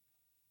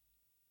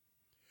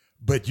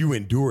But you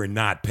endure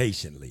not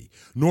patiently,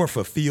 nor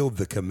fulfill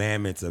the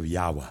commandments of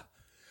Yahweh.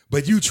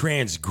 But you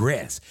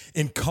transgress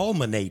and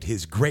culminate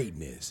his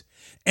greatness.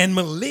 And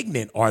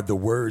malignant are the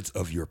words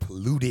of your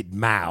polluted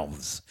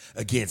mouths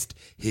against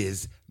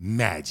his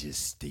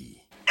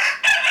majesty.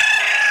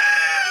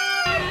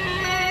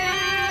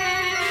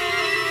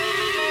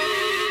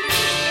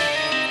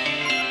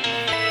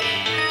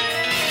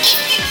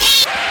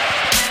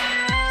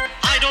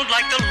 I don't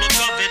like the look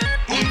of it.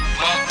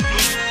 Oompa,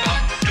 loompa,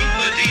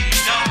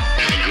 doo-a-dee-da.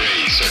 And the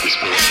gray circus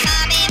parade.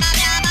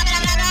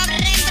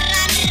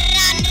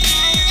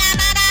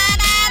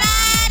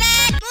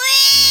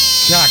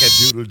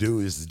 Cock-a-doodle-doo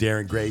is the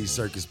Darren Gray's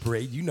Circus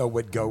Parade. You know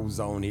what goes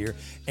on here,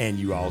 and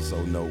you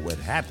also know what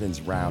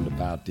happens round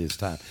about this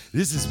time.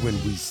 This is when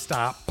we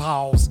stop,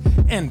 pause,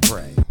 and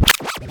pray.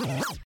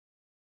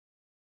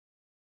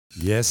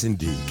 Yes,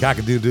 indeed.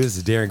 Cock-a-doodle-doo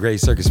is the Darren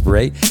Gray's Circus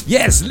Parade.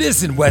 Yes,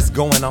 listen, what's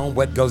going on,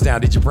 what goes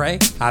down. Did you pray?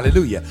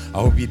 Hallelujah.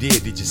 I hope you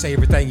did. Did you say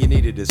everything you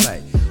needed to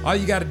say? All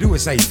you got to do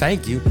is say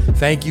thank you,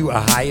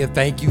 Ahia,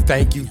 thank you,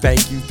 thank you,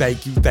 thank you,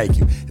 thank you, thank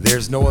you.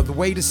 There's no other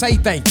way to say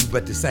thank you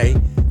but to say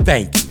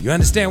thank you. You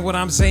understand what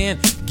I'm saying?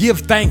 Give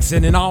thanks,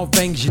 and in all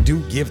things you do,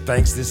 give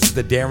thanks. This is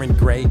the Darren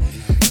Gray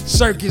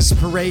Circus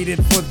Parade,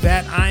 and for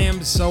that I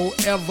am so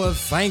ever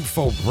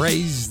thankful.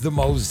 Praise the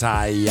Most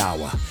High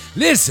Yahweh.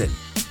 Listen.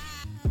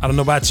 I don't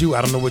know about you.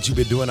 I don't know what you've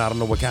been doing. I don't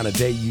know what kind of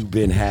day you've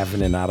been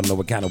having, and I don't know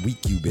what kind of week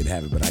you've been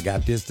having, but I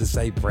got this to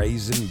say: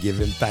 praise him, give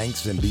him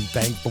thanks, and be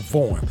thankful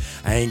for him.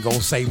 I ain't going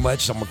to say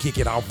much. I'm going to kick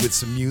it off with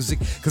some music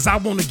because I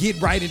want to get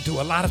right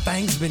into a lot of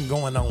things been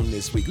going on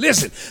this week.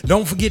 Listen,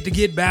 don't forget to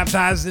get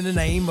baptized in the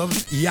name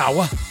of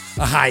Yahweh,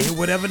 Ahia,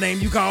 whatever name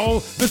you call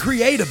the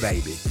Creator,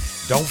 baby.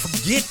 Don't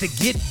forget to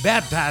get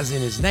baptized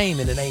in his name,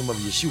 in the name of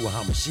Yeshua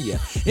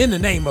HaMashiach, in the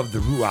name of the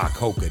Ruach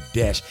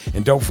HaKodesh.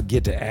 And don't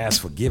forget to ask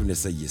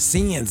forgiveness of your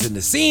sins and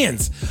the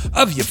sins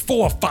of your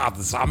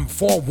forefathers. I'm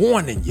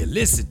forewarning you.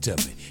 Listen to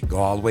me. Go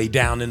all the way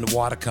down in the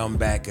water, come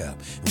back up.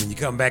 And when you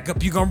come back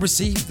up, you're going to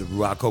receive the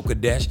Ruach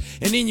HaKodesh.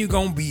 And then you're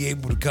going to be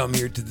able to come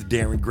here to the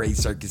Darren Gray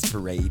Circus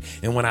Parade.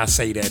 And when I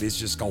say that, it's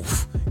just going,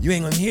 you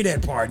ain't going to hear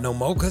that part no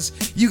more because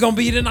you're going to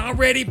be then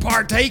already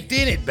partaked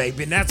in it,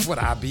 baby. And that's what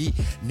I be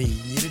needing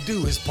you to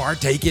do, is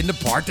partake in the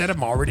part that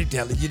I'm already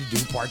telling you to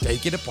do.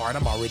 Partake in the part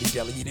I'm already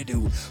telling you to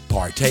do.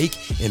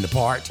 Partake in the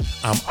part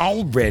I'm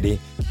already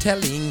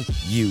telling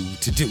you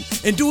to do.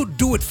 And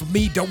do it for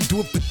me. Don't do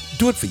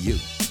it for you.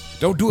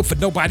 Don't do it for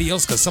nobody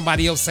else because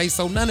somebody else say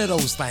so. None of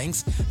those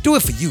things. Do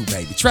it for you,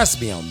 baby. Trust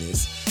me on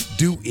this.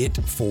 Do it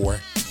for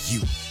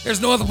you.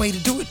 There's no other way to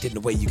do it than the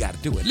way you got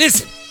to do it.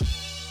 Listen.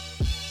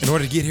 In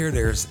order to get here,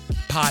 there's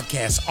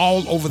podcasts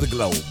all over the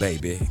globe,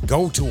 baby.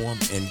 Go to them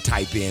and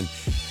type in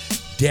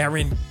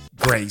Darren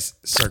Gray's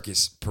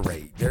Circus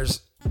Parade.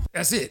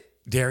 That's it.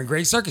 Darren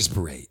Gray Circus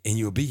Parade. And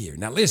you'll be here.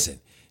 Now listen.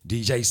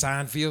 DJ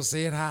Seinfeld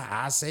said hi,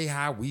 I say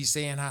hi, we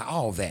saying hi,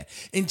 all that.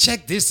 And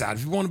check this out.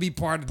 If you want to be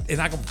part of, and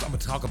I'm going to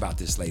talk about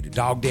this later,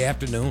 Dog Day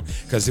Afternoon,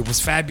 because it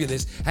was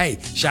fabulous. Hey,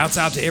 shouts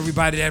out to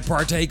everybody that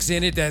partakes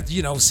in it, that,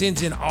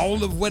 sends in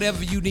all of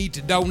whatever you need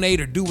to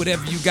donate or do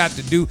whatever you got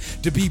to do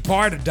to be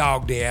part of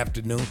Dog Day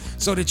Afternoon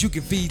so that you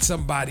can feed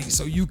somebody,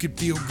 so you can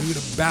feel good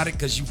about it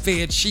because you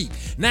fed sheep.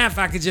 Now, if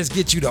I could just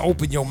get you to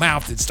open your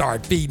mouth and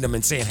start feeding them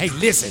and saying, hey,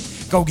 listen,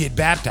 go get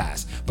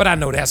baptized. But I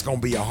know that's going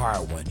to be a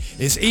hard one.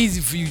 It's easy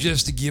for you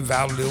just to give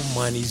out little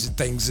monies and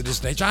things of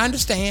this nature. I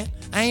understand.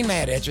 I ain't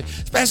mad at you.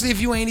 Especially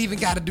if you ain't even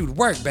got to do the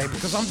work, baby,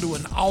 because I'm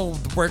doing all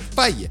the work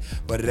for you.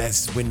 But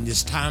that's when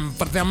it's time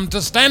for them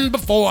to stand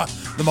before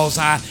the Most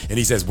High. And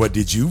he says, what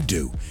did you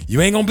do?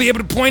 You ain't going to be able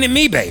to point at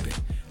me, baby.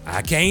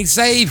 I can't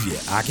save you.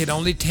 I can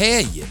only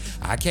tell you.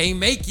 I can't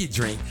make you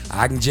drink.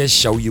 I can just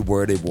show you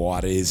where the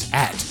water is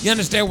at. You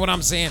understand what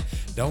I'm saying?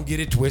 Don't get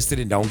it twisted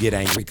and don't get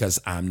angry because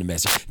I'm the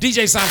messenger.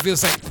 DJ Seinfeld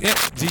saying, yep,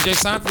 DJ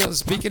Seinfeld is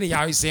speaking to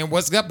y'all. He's saying,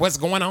 what's up, what's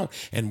going on,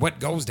 and what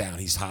goes down.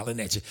 He's hollering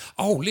at you.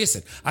 Oh,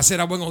 listen, I said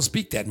I wasn't going to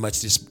speak that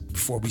much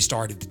before we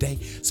started today,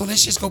 so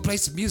let's just go play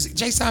some music.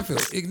 Jay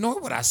Seinfeld,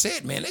 ignore what I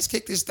said, man. Let's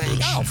kick this thing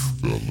off.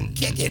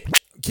 Kick it.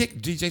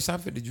 DJ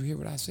Seinfeld, did you hear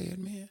what I said,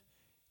 man?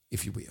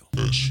 If you will.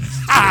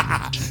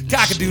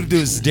 Cock-a-doodle-doo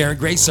is the Darren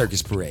Gray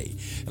Circus Parade.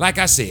 Like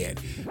I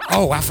said,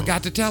 I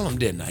forgot to tell them,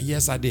 didn't I?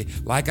 Yes, I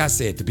did. Like I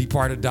said, to be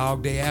part of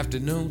Dog Day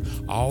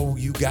Afternoon, all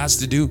you got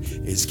to do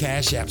is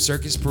Cash App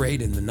Circus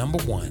Parade and the number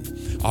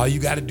 1. All you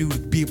got to do to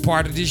be a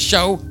part of this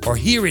show, or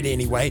hear it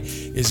anyway,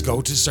 is go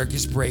to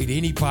Circus Parade,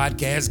 any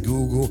podcast,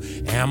 Google,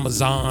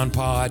 Amazon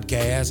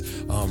podcast,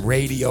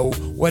 radio,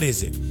 what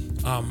is it?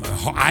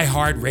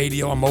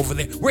 iHeartRadio, I'm over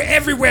there. We're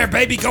everywhere,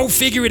 baby. Go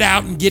figure it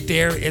out and get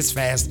there as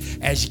fast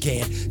as you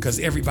can, because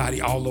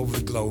everybody all over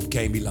the globe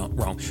came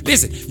wrong.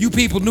 Listen, you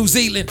people, New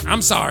Zealand,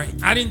 I'm sorry.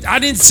 I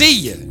didn't see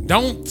you.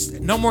 No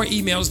more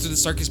emails to the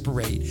circus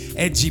parade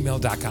at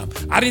gmail.com.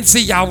 I didn't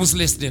see y'all was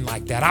listening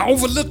like that. I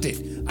overlooked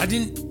it. I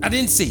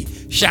didn't see.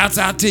 Shouts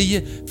out to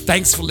you.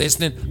 Thanks for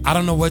listening. I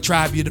don't know what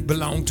tribe you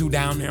belong to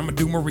down there. I'm going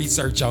to do my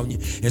research on you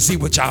and see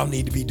what y'all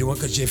need to be doing,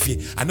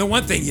 because I know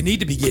one thing, you need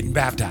to be getting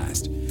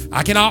baptized.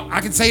 I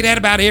can say that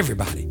about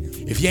everybody.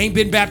 If you ain't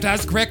been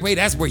baptized the correct way,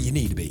 that's where you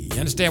need to be. You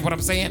understand what I'm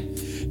saying?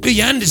 Do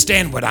you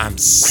understand what I'm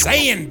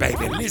saying,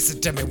 baby?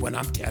 Listen to me when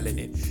I'm telling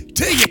it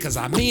to you, because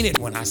I mean it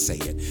when I say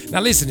it.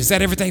 Now listen, is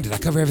that everything? Did I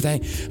cover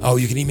everything? Oh,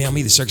 you can email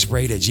me,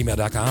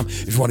 thecircusparade@gmail.com.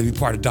 If you want to be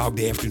part of Dog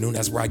Day Afternoon,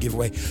 that's where I give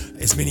away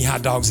as many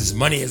hot dogs as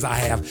money as I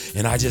have,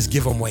 and I just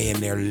give them away, and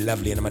they're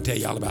lovely, and I'm going to tell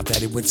you all about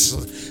that. It went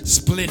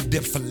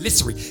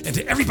splendiferously. And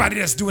to everybody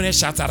that's doing that,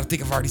 shouts out. I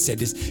think I've already said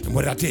this. And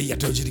what did I tell you? I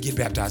told you to get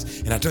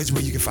baptized, and I told you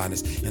where you can find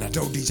us, and I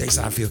told DJ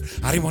Seinfeld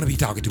I didn't want to be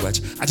talking too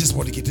much. I just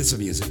wanted to get to some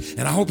music,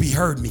 and I hope he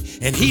heard me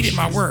and heeded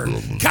my word.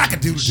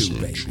 Cock-a-doodle-doo,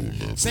 baby.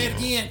 Say it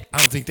again.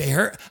 I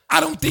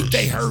don't think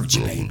they heard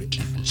you, baby.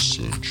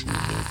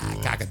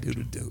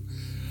 Cock-a-doodle-doo.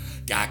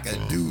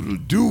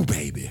 Cock-a-doodle-doo,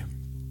 baby.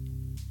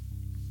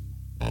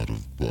 Out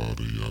of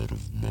body, out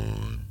of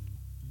mind.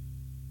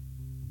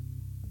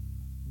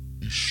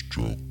 He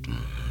stroked her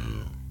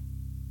hair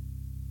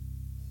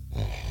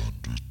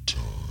 100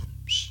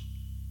 times.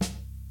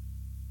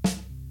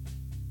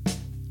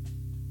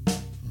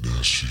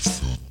 Now she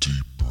fell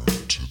deeper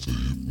into the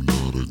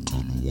hypnotic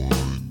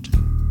unwind.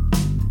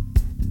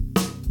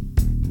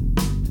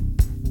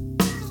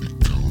 He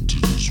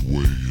counted his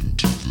way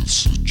into the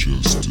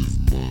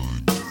suggestive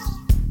mind.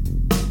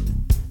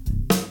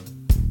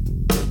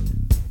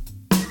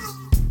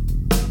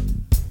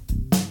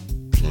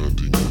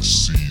 Planting a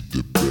seed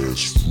that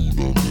bears fruit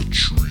on the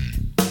tree.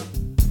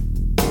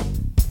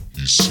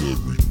 He said,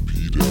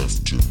 repeat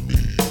after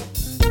me.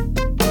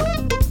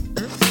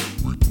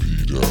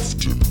 Repeat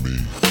after me.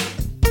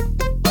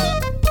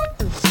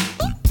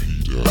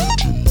 Repeat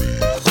after me.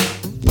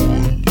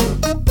 1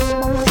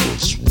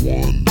 plus 1 plus 1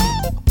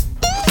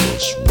 is 3.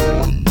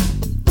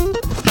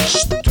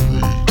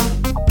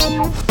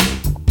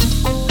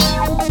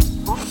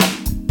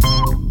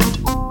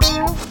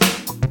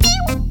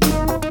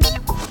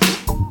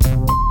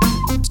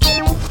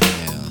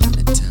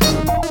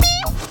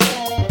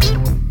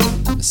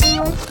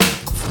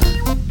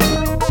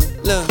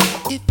 Look,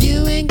 if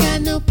you ain't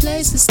got no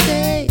place to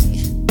stay,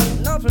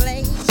 No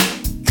place.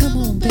 come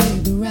on,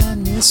 baby,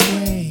 round this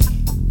way.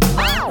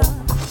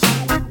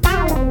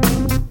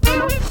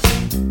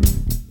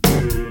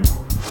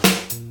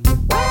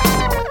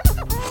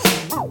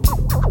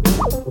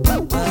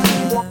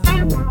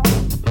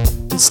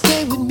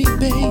 Stay with me,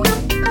 babe.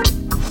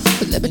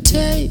 But let me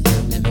tell you how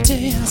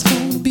it's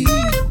gonna be.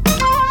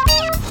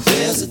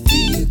 There's a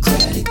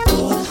theocratic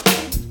order.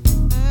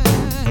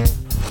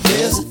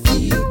 There's a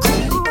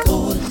theocratic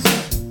order.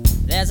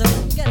 There's a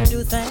way you gotta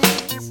do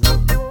things.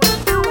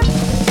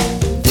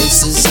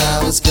 This is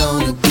how it's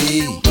gonna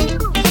be.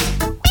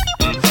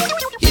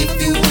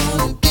 If you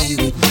wanna be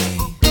with me,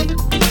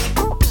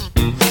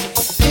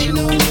 ain't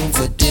no room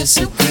for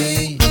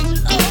disagree.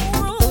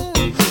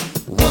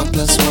 1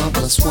 plus 1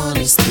 plus 1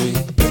 is 3.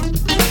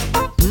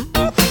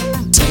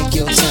 Take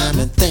your time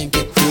and think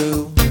it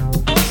through.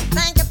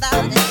 Think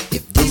about it.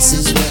 If this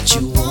is what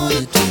you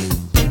wanna do,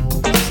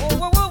 Whoa,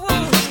 whoa, whoa,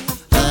 whoa.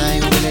 I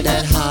ain't really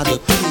that hard to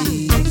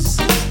please.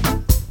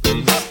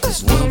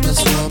 'Cause 1 plus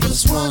 1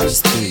 plus 1 is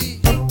 3.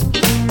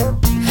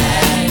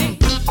 Hey.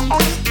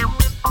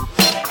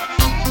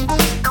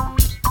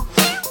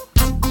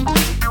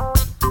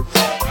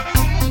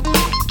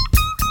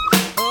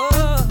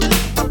 Oh,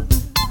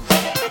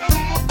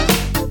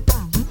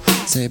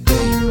 Say,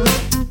 babe,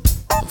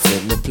 I'm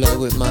fitting to play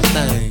with my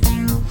thing.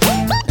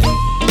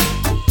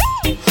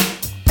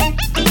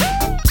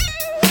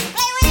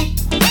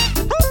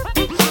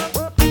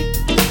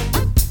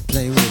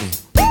 Play with it.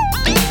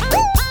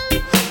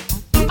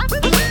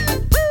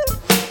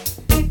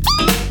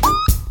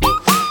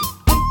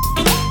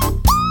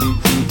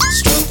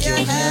 Stroke your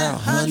hair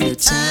 100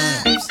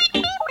 times.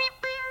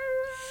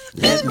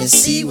 Let me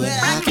see what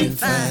I can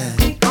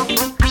find.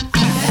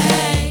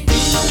 Hey.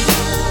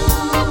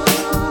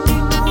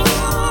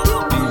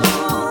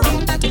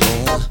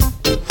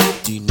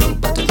 Do you know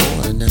about the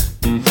boy now?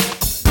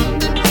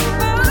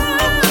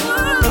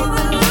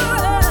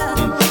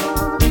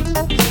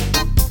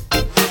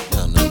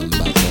 Y'all know nothing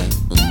about that.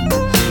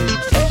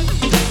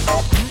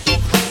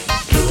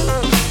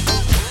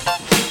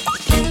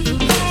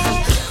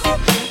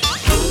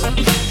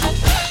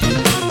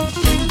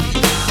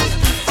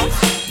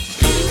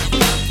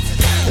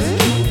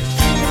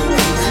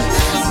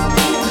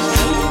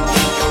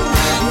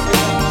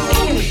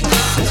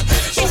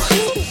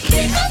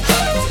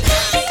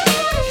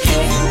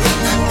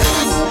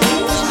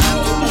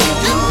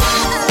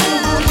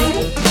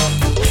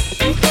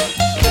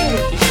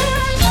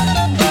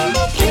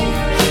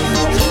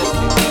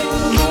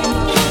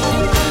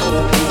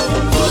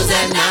 Who's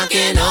that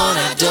knocking on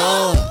our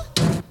door?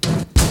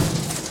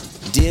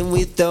 Didn't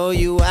we throw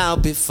you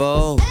out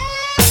before?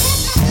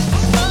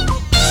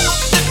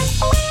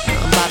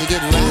 I'm about to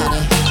get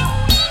rowdy.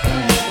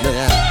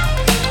 Yeah.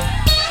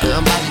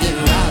 I'm about to get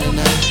rowdy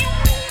now.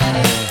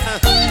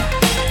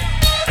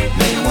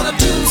 Maybe wanna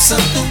do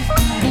something.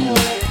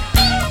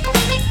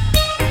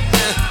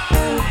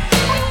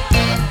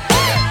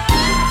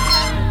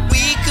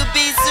 We could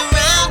be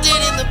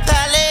surrounded in the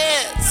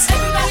palace.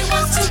 Everybody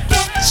wants to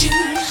get you.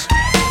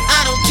 I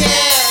don't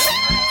care.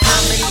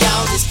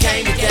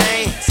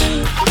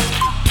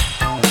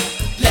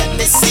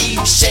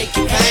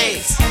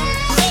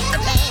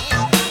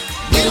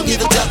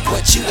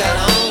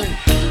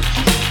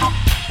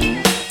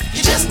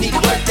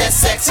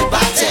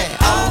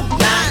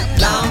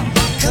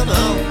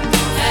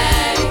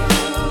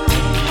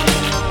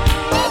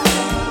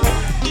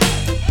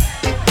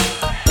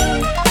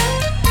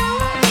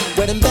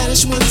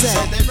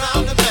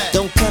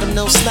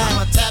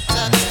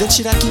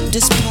 should I keep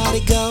this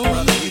party going?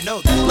 Well, you know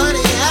that.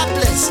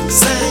 Minneapolis,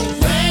 sing.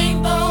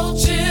 Rainbow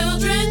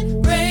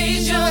children,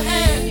 raise your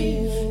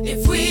hand.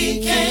 If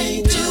we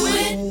can't do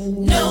it,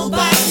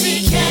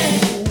 nobody can.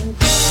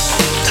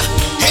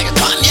 Hey,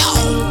 come on,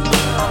 y'all.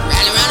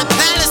 Rally around the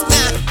palace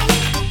now.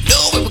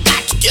 Know what we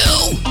got to do.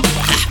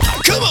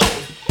 Come on.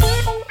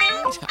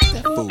 How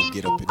that fool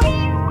get up in there?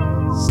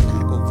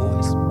 Snaggle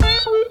voice.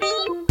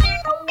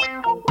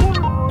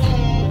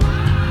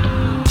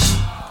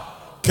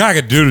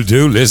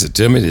 Cock-a-doodle-doo, listen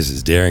to me. This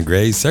is Darren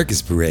Gray's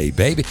Circus Parade,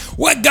 baby.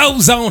 What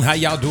goes on? How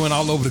y'all doing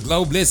all over the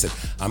globe? Listen,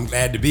 I'm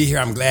glad to be here.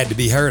 I'm glad to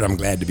be heard. I'm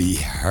glad to be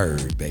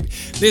heard, baby.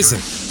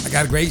 Listen, I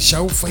got a great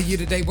show for you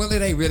today. Well, it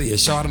ain't really a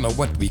show. I don't know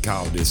what we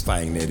call this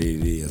thing that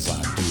it is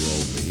I do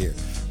over here.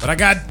 But I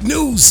got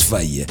news for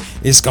you.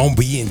 It's going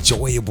to be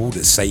enjoyable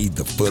to say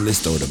the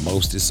fullest or the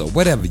mostest or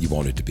whatever you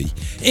want it to be.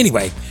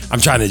 Anyway, I'm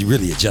trying to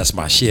really adjust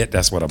my shit.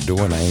 That's what I'm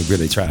doing. I ain't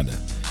really trying to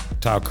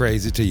talk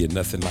crazy to you,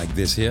 nothing like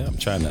this here. I'm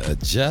trying to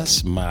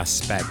adjust my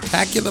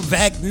spectacular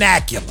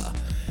vernacular.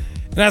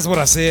 And that's what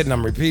I said, and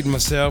I'm repeating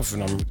myself,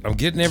 and I'm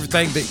getting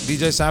everything.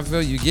 DJ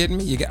Seinfeld, you getting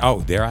me?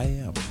 Oh, there I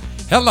am.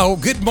 Hello,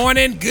 good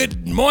morning,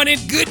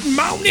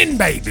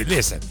 baby.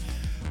 Listen.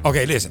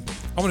 Okay, listen.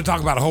 I want to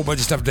talk about a whole bunch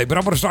of stuff today, but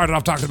I want to start it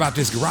off talking about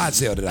this garage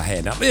sale that I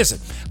had. Now, listen,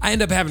 I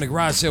ended up having a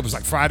garage sale. It was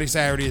like Friday,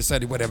 Saturday, or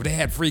Sunday, whatever. They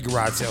had free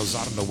garage sales.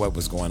 I don't know what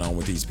was going on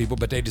with these people,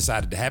 but they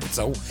decided to have it.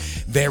 So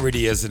there it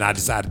is, and I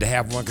decided to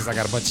have one because I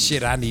got a bunch of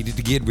shit I needed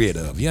to get rid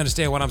of. You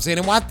understand what I'm saying?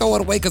 And why throw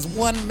it away? Because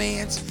one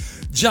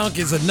man's junk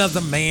is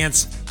another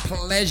man's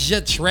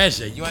pleasure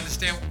treasure. You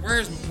understand?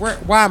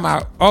 Why am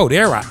I? Oh,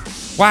 there I.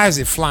 Why is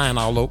it flying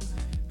all over?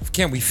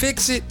 Can we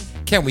fix it?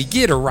 Can we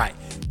get it right?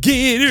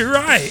 Get it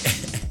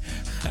right.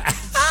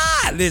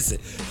 Listen,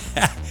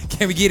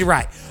 can we get it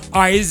right?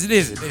 All right,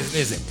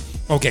 listen.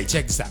 Okay,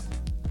 check this out.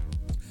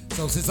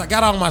 So since I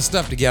got all my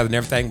stuff together and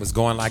everything was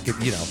going like it,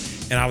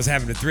 and I was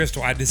having a thrift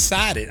store, I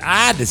decided,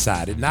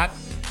 not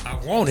I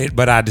wanted,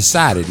 but I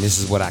decided, and this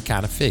is what I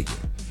kind of figured.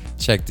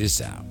 Check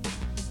this out.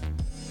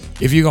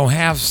 If you're going to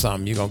have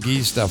something, you're going to give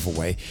your stuff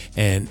away,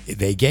 and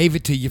they gave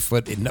it to you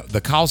for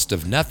the cost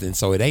of nothing,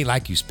 so it ain't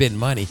like you spend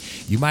money.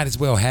 You might as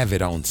well have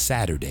it on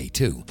Saturday,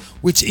 too,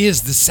 which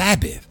is the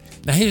Sabbath.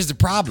 Now, here's the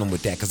problem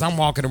with that, because I'm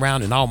walking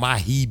around in all my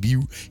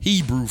Hebrew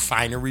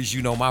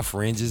fineries, my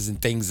fringes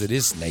and things of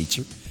this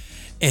nature.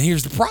 And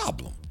here's the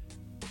problem.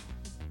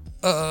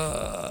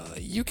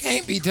 You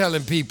can't be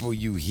telling people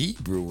you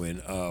Hebrew and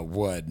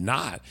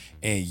whatnot,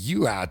 and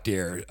you out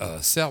there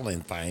selling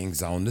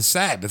things on the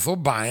Sabbath or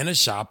buying or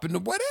shopping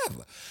or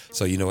whatever.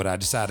 So you know what I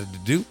decided to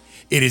do?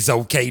 It is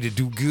okay to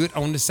do good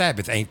on the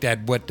Sabbath. Ain't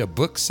that what the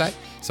books say?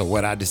 So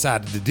what I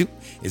decided to do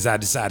is I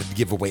decided to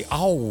give away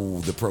all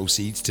the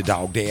proceeds to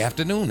Dog Day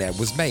Afternoon that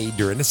was made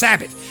during the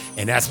Sabbath.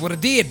 And that's what I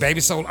did, baby.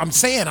 So I'm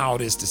saying all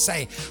this to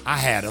say I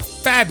had a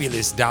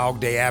fabulous Dog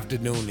Day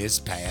Afternoon this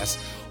past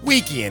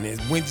weekend. And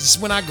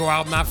when I go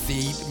out and I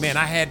feed, man,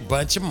 I had a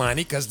bunch of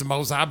money because the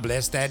Most High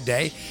blessed that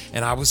day,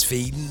 and I was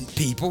feeding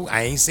people.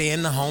 I ain't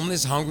saying the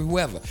homeless, hungry,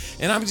 whoever.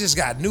 And I've just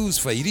got news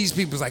for you. These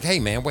people's like,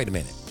 hey, man, wait a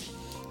minute.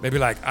 They be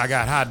like, I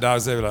got hot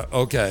dogs. They be like,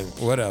 okay,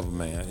 whatever,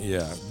 man.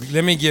 Yeah,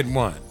 let me get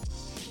one.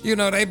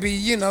 They be,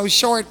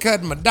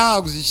 shortcutting my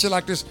dogs and shit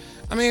like this.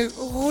 I mean,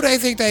 who they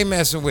think they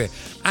messing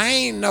with? I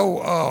ain't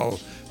no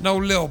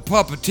little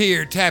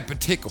puppeteer type of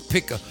tickle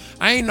picker.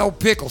 I ain't no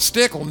pickle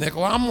stickle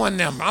nickel. I'm one of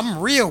them. I'm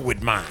real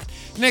with mine.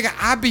 Nigga,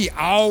 I be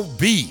all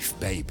beef,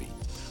 baby.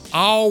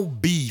 All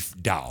beef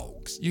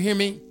dogs. You hear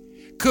me?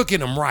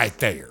 Cooking them right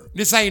there.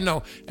 I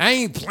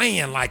ain't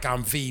playing like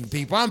I'm feeding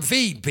people. I'm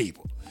feeding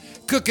people.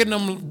 Cooking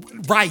them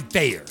right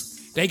there.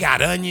 They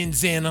got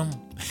onions in them.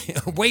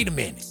 Wait a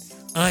minute.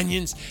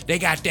 Onions. They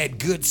got that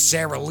good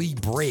Sara Lee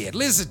bread.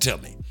 Listen to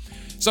me.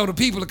 So the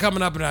people are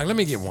coming up and like, let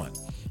me get one.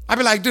 I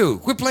be like,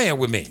 dude, quit playing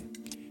with me.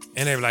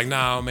 And they be like,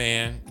 no,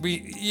 man.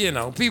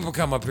 People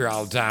come up here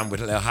all the time with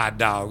little hot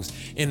dogs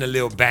in the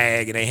little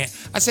bag. And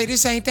I say,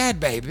 this ain't that,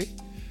 baby.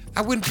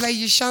 I wouldn't play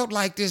your short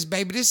like this,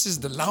 baby. This is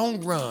the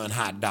long run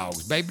hot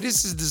dogs, baby.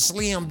 This is the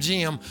Slim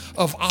Jim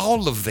of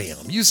all of them.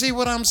 You see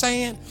what I'm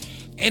saying?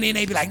 And then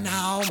they be like,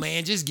 no,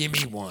 man, just give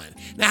me one.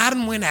 Now, I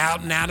done went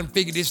out and I done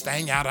figured this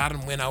thing out. I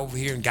done went over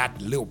here and got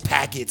the little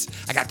packets.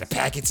 I got the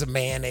packets of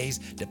mayonnaise,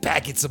 the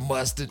packets of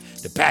mustard,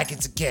 the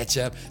packets of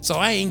ketchup. So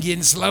I ain't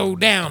getting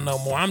slowed down no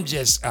more. I'm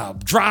just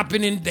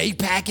dropping and they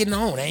packing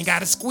on. They ain't got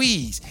to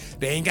squeeze.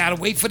 They ain't got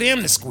to wait for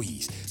them to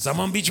squeeze. Some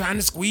of them be trying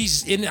to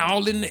squeeze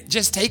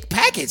just take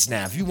packets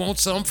now. If you want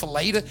some for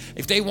later,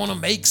 if they want to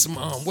make some,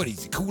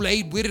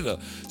 Kool-Aid with it or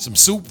some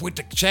soup with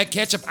the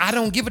ketchup, I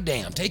don't give a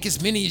damn. Take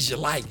as many as you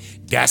like.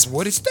 That's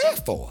what it's there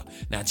for.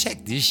 Now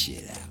check this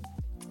shit out.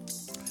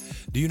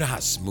 Do you know how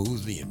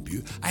smoothly and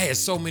beautiful? I had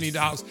so many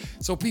dogs,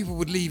 so people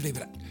would leave. They'd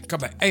be like, come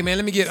back. Hey, man,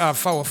 let me get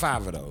 4 or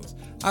 5 of those.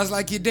 I was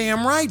like, you're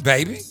damn right,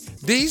 baby.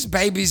 These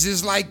babies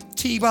is like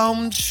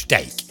T-bone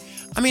steak.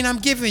 I mean, I'm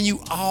giving you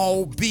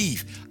all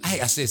beef.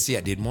 I said, see,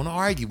 I didn't want to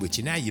argue with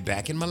you. Now you're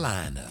back in my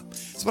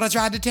lineup. That's what I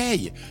tried to tell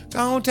you. Go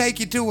on, take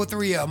you 2 or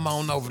 3 of them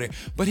on over there.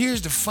 But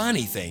here's the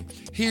funny thing.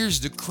 Here's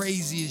the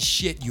craziest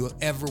shit you'll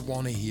ever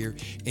want to hear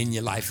in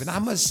your life. And I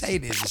must say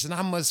this, and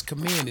I must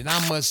commend it.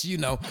 I must,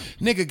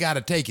 nigga got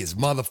to take his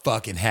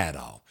motherfucking hat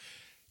off.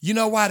 You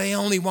know why they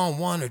only want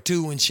 1 or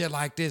 2 and shit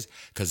like this?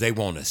 Because they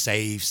want to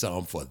save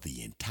some for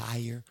the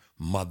entire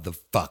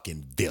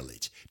motherfucking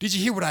village. Did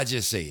you hear what I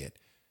just said?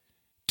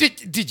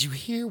 Did you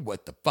hear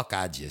what the fuck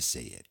I just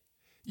said?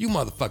 You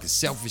motherfuckers,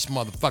 selfish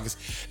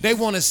motherfuckers. They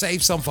want to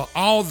save some for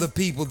all the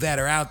people that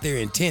are out there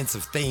in tents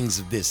of things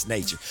of this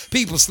nature.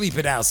 People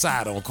sleeping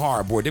outside on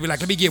cardboard. They be like,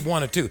 let me get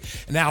 1 or 2.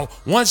 Now,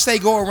 once they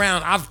go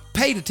around, I've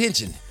paid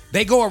attention.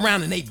 They go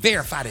around and they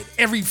verify that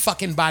every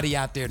fucking body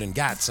out there done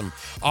got some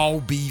all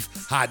beef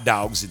hot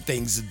dogs and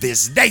things of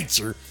this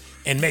nature,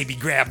 and maybe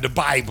grabbed a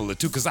Bible or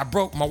 2, because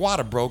my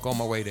water broke on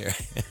my way there.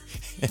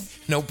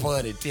 No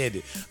pun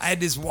intended. I had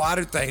this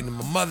water thing that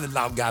my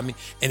mother-in-law got me,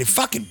 and it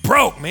fucking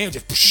broke, man.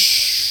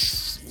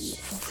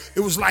 It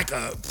was like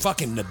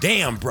the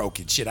dam broke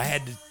and shit. I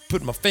had to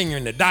put my finger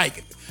in the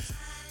dike.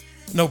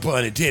 No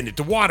pun intended.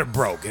 The water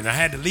broke, and I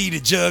had to leave the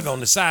jug on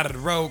the side of the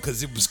road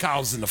because it was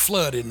causing a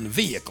flood in the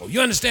vehicle.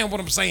 You understand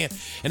what I'm saying?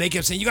 And they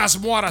kept saying, you got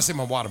some water? I said,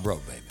 my water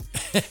broke,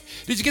 baby.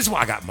 Did you guess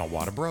why I got my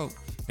water broke?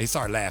 They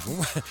start laughing.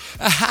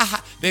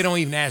 They don't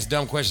even ask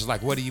dumb questions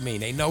like, what do you mean?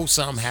 They know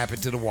something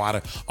happened to the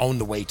water on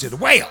the way to the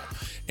well.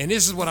 And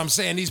this is what I'm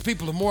saying. These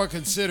people are more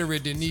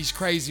considerate than these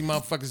crazy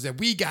motherfuckers that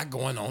we got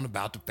going on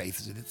about the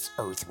faith of this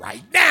earth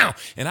right now.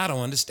 And I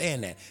don't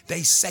understand that.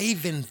 They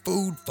saving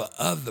food for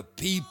other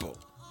people.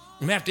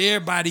 And after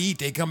everybody eat,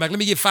 they come back. Let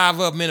me get 5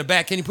 of them in the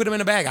bag. Can you put them in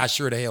the bag? I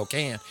sure the hell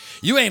can.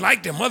 You ain't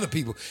like them other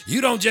people.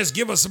 You don't just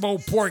give us some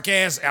old pork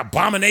ass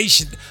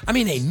abomination. I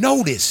mean, they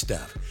know this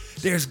stuff.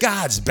 There's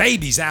God's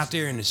babies out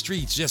there in the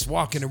streets just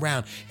walking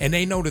around, and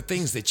they know the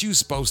things that you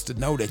supposed to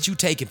know that you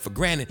take it for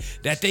granted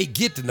that they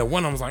get to know.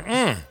 One of them was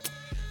like,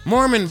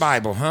 Mormon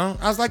Bible, huh?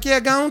 I was like, yeah,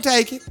 go on,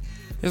 take it.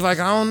 It's like,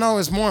 I don't know,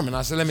 it's Mormon.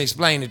 I said, let me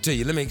explain it to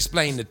you. Let me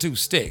explain the 2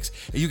 sticks.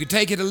 You can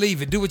take it or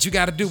leave it. Do what you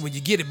got to do when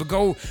you get it, but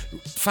go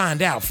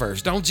find out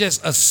first. Don't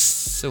just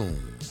assume.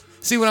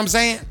 See what I'm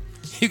saying?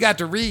 You got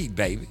to read,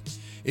 baby.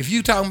 If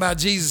you talking about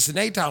Jesus and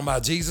they talking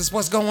about Jesus,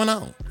 what's going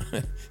on?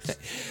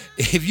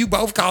 If you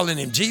both calling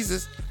him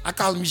Jesus, I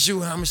call him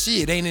Yeshua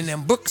HaMashiach. It ain't in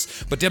them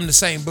books, but them the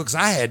same books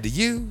I had to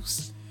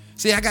use.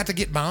 See, I got to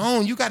get my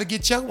own. You got to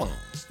get your own.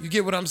 You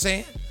get what I'm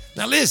saying?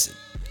 Now listen,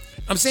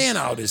 I'm saying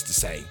all this to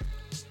say,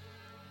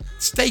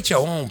 state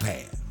your own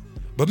path,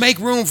 but make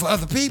room for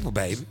other people,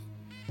 baby.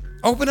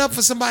 Open up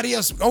for somebody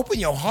else. Open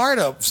your heart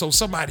up so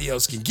somebody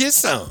else can get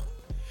some.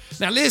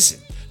 Now listen,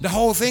 the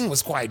whole thing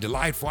was quite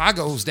delightful. I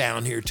goes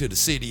down here to the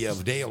city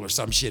of Dale or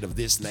some shit of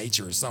this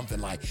nature or something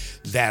like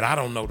that. I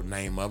don't know the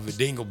name of it.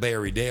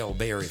 Dingleberry,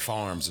 Daleberry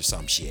Farms or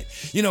some shit.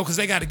 You know, because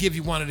they got to give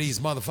you one of these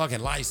motherfucking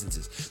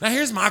licenses. Now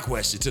here's my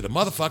question to the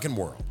motherfucking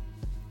world.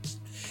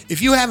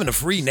 If you having a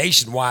free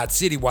nationwide,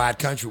 citywide,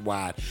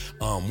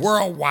 countrywide,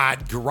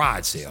 worldwide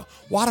garage sale,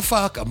 why the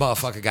fuck a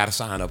motherfucker got to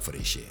sign up for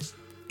this shit?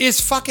 It's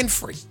fucking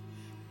free.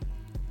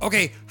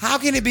 Okay, how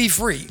can it be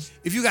free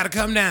if you got to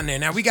come down there?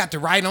 Now, we got to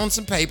write on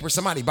some paper.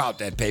 Somebody bought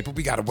that paper.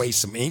 We got to waste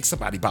some ink.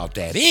 Somebody bought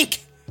that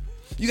ink.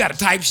 You got to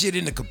type shit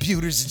in the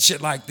computers and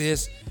shit like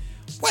this.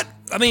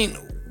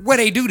 Where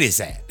they do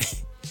this at?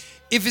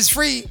 If it's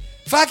free,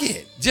 fuck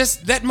it.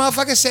 Just let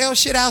motherfuckers sell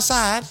shit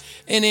outside,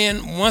 and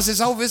then once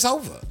it's over, it's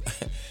over.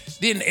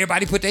 Then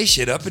everybody put their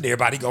shit up and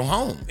everybody go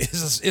home.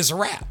 It's a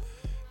wrap.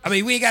 I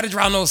mean, we ain't got to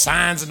draw no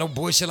signs and no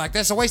bullshit like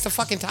that. It's a waste of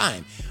fucking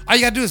time. All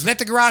you got to do is let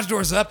the garage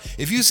doors up.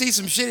 If you see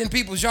some shit in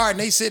people's yard and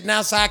they sitting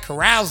outside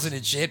carousing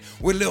and shit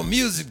with a little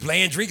music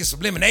playing, drinking some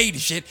lemonade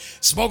and shit,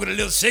 smoking a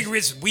little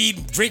cigarettes,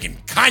 weed, drinking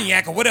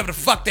cognac or whatever the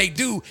fuck they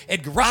do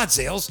at garage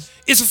sales,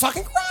 it's a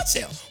fucking garage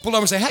sale. Pull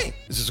over and say, hey,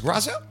 is this a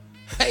garage sale?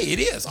 Hey, it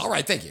is. All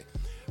right, thank you.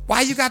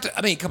 Why you got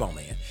to, come on,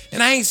 man.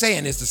 And I ain't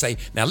saying this to say,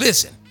 now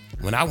listen,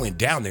 when I went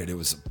down there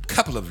was a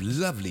couple of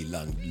lovely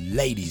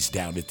ladies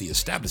down at the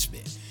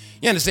establishment.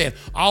 You understand?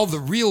 All the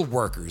real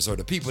workers or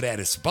the people that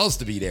are supposed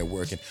to be there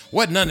working,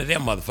 wasn't none of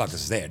them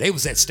motherfuckers there. They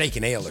was at Steak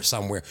and Ale or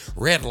somewhere,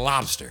 Red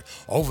Lobster,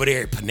 over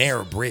there at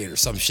Panera Bread or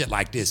some shit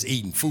like this,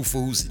 eating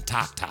foo-foos and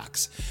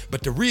tok-toks.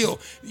 But the real,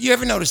 you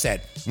ever notice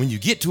that when you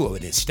get to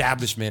an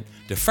establishment,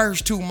 the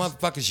first 2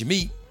 motherfuckers you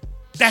meet,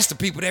 that's the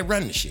people that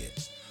run the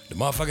shit. The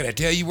motherfucker that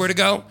tell you where to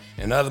go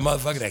and the other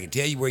motherfucker that can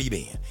tell you where you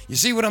been. You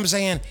see what I'm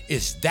saying?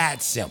 It's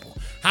that simple.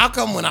 How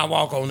come when I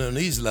walk on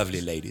these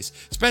lovely ladies,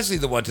 especially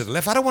the one to the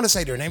left, I don't want to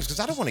say their names because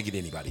I don't want to get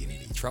anybody in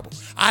any trouble.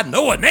 I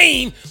know her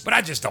name, but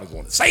I just don't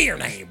want to say her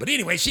name. But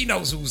anyway, she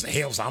knows who's the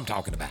hell I'm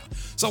talking about.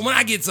 So when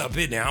I gets up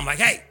in there, I'm like,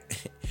 hey,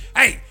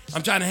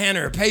 I'm trying to hand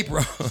her a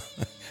paper.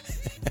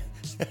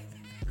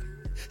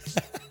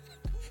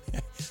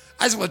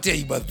 I just want to tell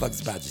you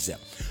motherfuckers about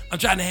yourself. I'm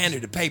trying to hand her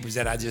the papers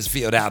that I just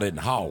filled out in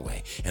the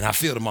hallway. And I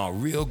filled them all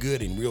real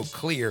good and real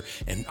clear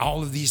and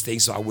all of these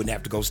things so I wouldn't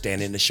have to go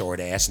stand in the short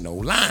ass no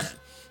line.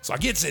 So I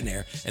gets in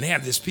there and they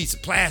have this piece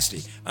of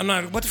plastic. I'm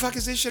like, what the fuck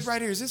is this shit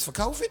right here? Is this for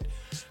COVID?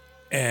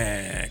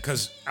 and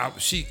because I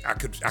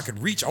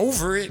could reach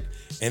over it,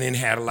 and then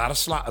had a little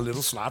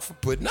slot for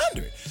putting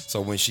under it.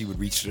 So when she would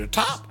reach to the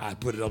top,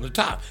 I'd put it on the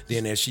top.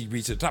 Then as she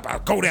reached to the top,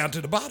 I'd go down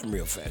to the bottom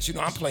real fast. You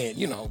know, I'm playing,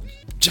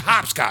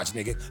 hopscotch,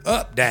 nigga.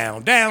 Up,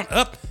 down, down,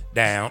 up,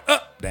 down,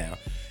 up, down.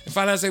 And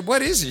finally I say,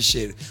 what is this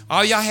shit?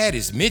 All y'all had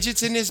is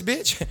midgets in this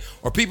bitch?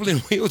 Or people in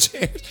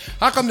wheelchairs?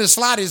 How come the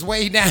slot is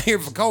way down here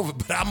for COVID,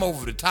 but I'm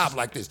over the top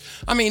like this?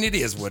 I mean, it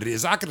is what it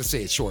is. I could have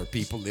said short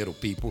people, little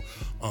people.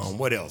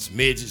 What else?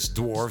 Midgets,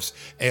 dwarfs,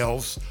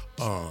 elves.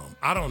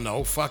 I don't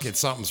know. Fucking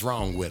something's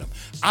wrong with them.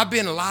 I've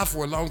been alive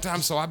for a long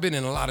time, so I've been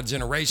in a lot of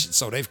generations.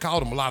 So they've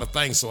called them a lot of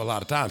things, so a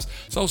lot of times.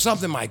 So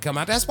something might come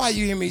out. That's why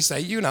you hear me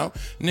say, nigga,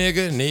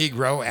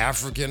 Negro,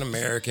 African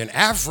American,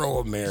 Afro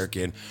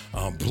American,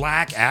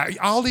 black,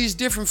 all these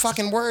different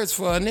fucking words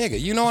for a nigga.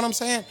 You know what I'm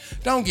saying?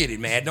 Don't get it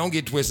mad. Don't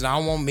get twisted. I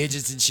don't want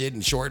midgets and shit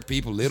and short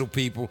people, little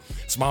people,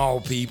 small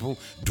people,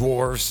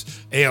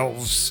 dwarfs,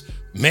 elves,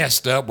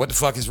 messed up. What the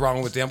fuck is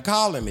wrong with them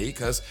calling me?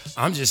 Because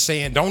I'm just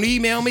saying, don't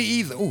email me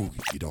either. Ooh,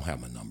 you don't have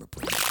my number,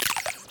 please.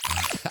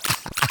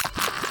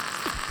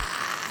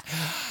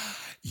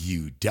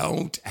 You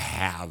don't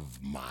have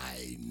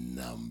my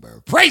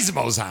number. Praise the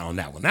Most High on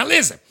that one. Now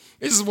listen,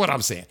 this is what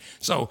I'm saying.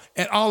 So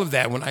at all of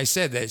that, when I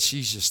said that,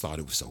 she just thought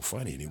it was so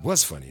funny, and it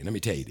was funny. And let me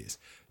tell you this.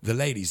 The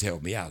ladies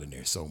helped me out in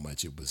there so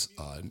much. It was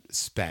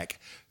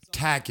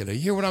spectacular. You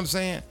hear what I'm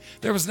saying?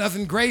 There was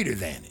nothing greater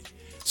than it.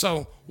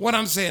 So what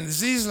I'm saying is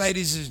these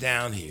ladies is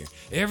down here.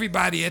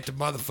 Everybody at the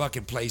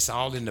motherfucking place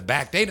all in the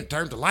back. They done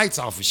turned the lights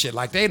off and shit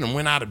like they done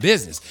went out of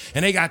business.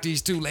 And they got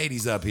these two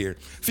ladies up here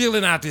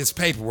filling out this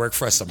paperwork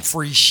for some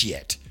free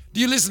shit.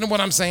 Do you listen to what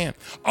I'm saying?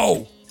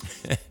 Oh.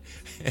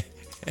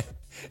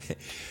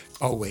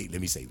 Oh, wait, let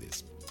me say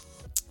this.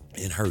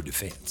 In her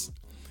defense,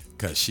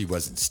 because she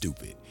wasn't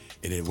stupid.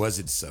 And it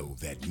wasn't so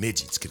that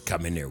midgets could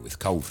come in there with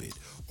COVID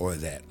or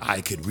that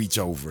I could reach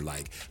over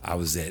like I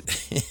was at...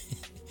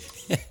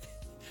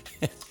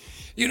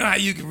 You know how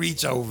you can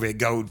reach over at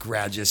Gold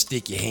Corral, just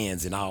stick your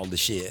hands in all the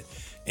shit,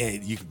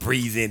 and you can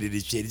breathe into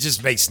this shit. It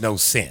just makes no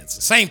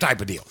sense. Same type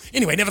of deal.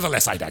 Anyway,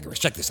 nevertheless, I digress.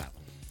 Check this out.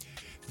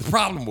 The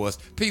problem was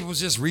people was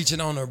just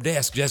reaching on their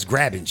desk, just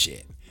grabbing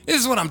shit.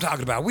 This is what I'm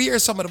talking about. We are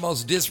some of the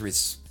most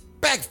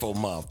disrespectful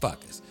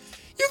motherfuckers.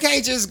 You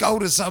can't just go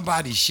to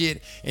somebody's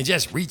shit and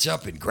just reach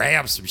up and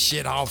grab some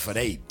shit off of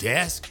their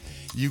desk.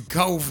 You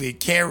COVID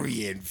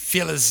carrying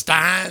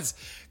Philistines.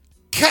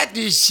 Cut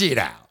this shit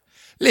out.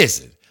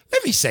 Listen.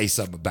 Let me say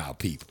something about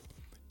people.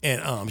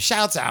 And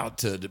shouts out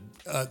to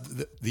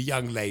the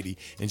young lady,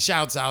 and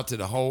shouts out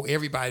to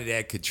everybody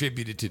that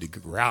contributed to the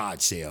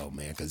garage sale,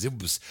 man, because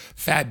it was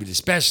fabulous,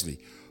 especially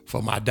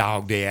for my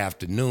dog day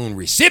afternoon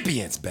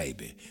recipients,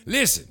 baby.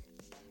 Listen,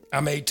 I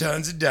made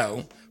tons of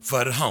dough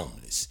for the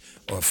homeless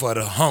or for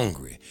the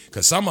hungry,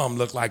 because some of them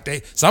look like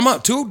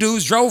two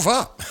dudes drove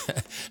up.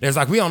 They was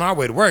like, we on our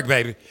way to work,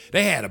 baby.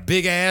 They had a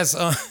big ass,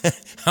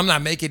 I'm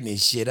not making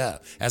this shit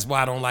up. That's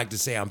why I don't like to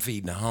say I'm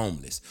feeding the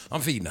homeless.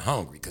 I'm feeding the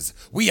hungry, because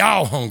we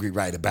all hungry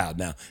right about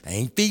now. I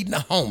ain't feeding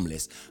the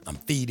homeless. I'm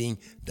feeding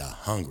the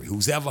hungry.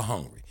 Who's ever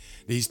hungry.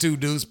 These two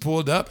dudes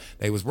pulled up.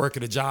 They was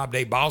working a job.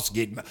 They boss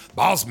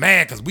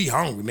mad because we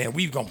hungry, man.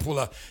 We gonna pull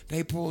up.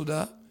 They pulled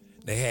up.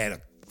 They had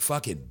a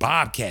fucking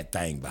bobcat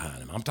thing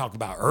behind them. I'm talking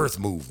about earth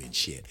moving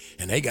shit.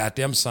 And they got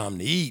them something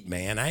to eat,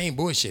 man. I ain't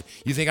bullshit.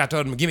 You think I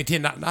told them, give me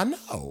 $10? I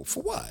know.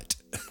 For what?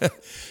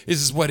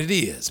 This is what it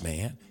is,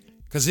 man.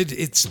 Because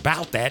it's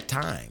about that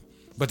time.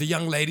 But the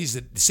young ladies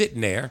that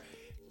sitting there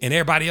and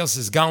everybody else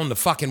is gone to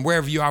fucking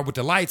wherever you are with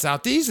the lights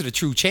out, these are the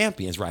true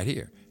champions right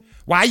here.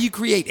 Why you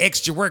create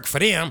extra work for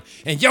them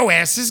and your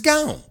ass is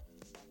gone?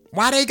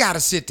 Why they gotta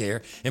sit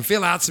there and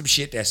fill out some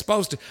shit that's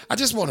supposed to? I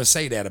just want to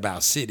say that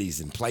about cities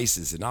and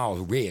places and all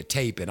the red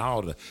tape and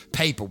all the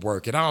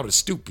paperwork and all the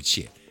stupid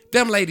shit.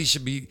 Them ladies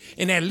should be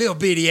in that little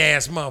bitty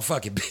ass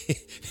motherfucking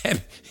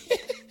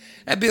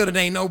that building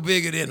ain't no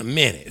bigger than a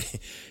minute.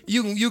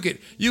 You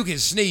can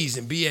sneeze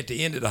and be at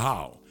the end of the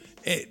hall.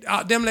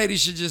 Them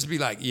ladies should just be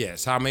like,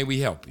 yes, how may we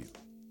help you?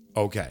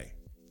 Okay,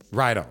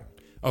 right on.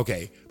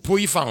 Okay, pull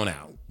your phone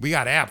out. We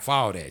got an app for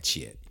all that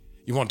shit.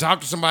 You want to talk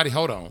to somebody?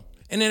 Hold on.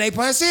 And then they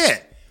press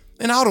it.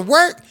 And all the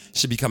work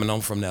should be coming on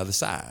from the other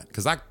side.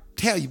 Because I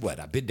tell you what,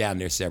 I've been down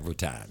there several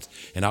times.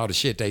 And all the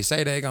shit they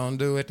say they're going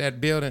to do at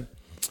that building,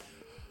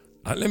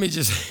 let me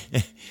just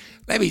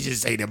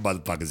say them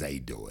motherfuckers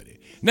ain't doing it.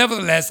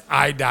 Nevertheless,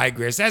 I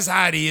digress. That's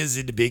how it is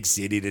in the big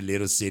city, the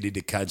little city,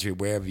 the country,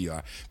 wherever you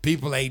are.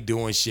 People ain't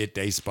doing shit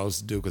they supposed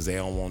to do because they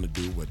don't want to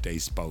do what they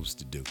supposed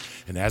to do.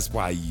 And that's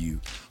why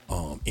you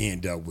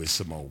end up with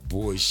some old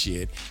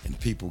bullshit and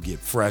people get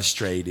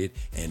frustrated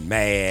and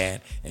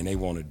mad and they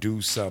want to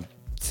do something.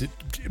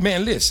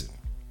 Man, listen.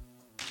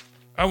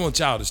 I want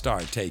y'all to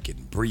start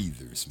taking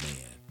breathers,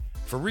 man.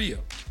 For real.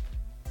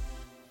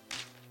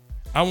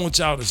 I want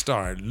y'all to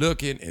start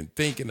looking and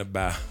thinking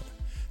about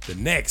the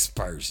next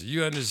person.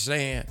 You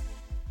understand?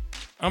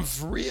 I'm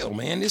for real,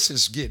 man. This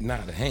is getting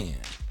out of hand.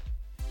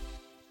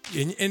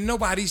 And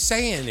nobody's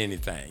saying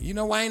anything. You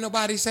know why ain't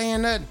nobody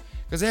saying nothing?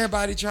 Because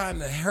everybody trying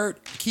to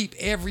keep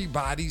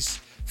everybody's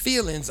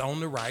feelings on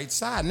the right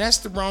side. And that's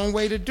the wrong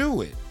way to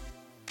do it.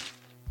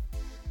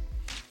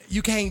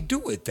 You can't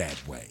do it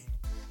that way.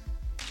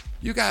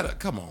 You gotta,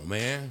 come on,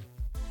 man.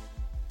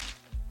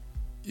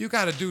 You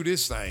gotta do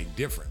this thing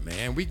different,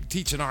 man. We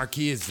teaching our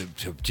kids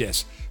to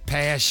just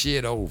pass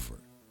shit over.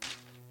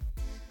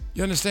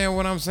 You understand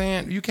what I'm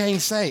saying? You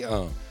can't say,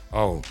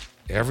 oh,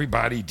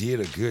 everybody did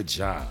a good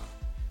job.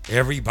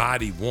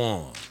 Everybody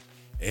won.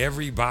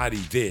 Everybody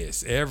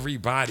this,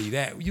 everybody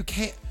that. You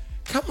can't,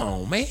 come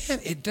on, man.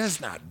 It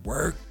does not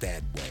work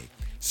that way.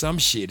 Some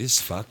shit is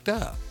fucked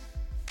up.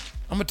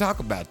 I'm going to talk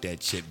about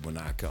that shit when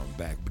I come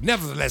back. But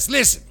nevertheless,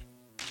 listen.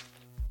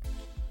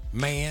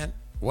 Man,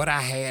 what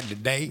I had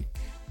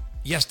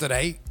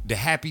yesterday, the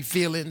happy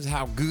feelings,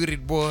 how good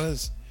it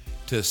was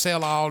to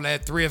sell all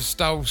that thrift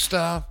store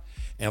stuff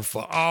and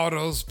for all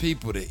those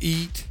people to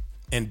eat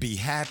and be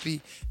happy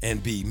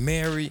and be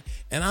merry.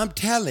 And I'm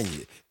telling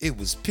you, it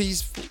was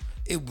peaceful.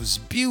 It was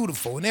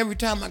beautiful. And every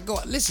time I go,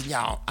 listen,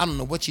 y'all, I don't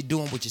know what you're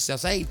doing with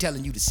yourselves. I ain't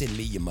telling you to send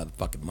me your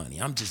motherfucking money.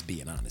 I'm just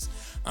being honest.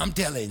 I'm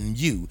telling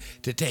you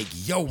to take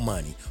your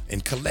money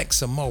and collect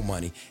some more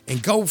money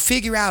and go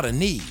figure out a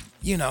need.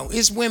 You know,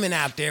 it's women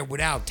out there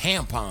without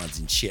tampons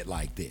and shit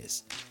like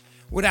this.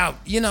 Without,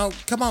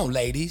 come on,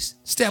 ladies.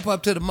 Step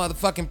up to the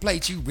motherfucking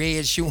plate, you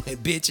red shoeing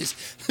bitches.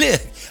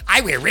 Look,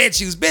 I wear red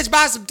shoes. Bitch,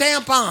 buy some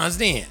tampons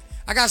then.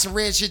 I got some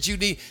red shit you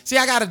need. See,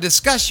 I got to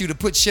discuss you to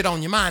put shit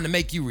on your mind to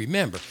make you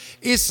remember.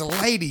 It's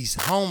ladies,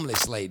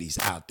 homeless ladies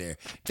out there.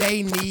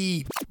 They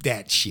need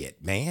that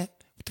shit, man.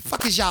 What the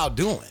fuck is y'all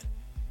doing?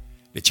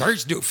 The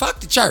church do. Fuck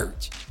the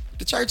church.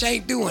 The church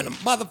ain't doing a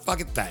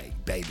motherfucking thing,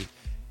 baby.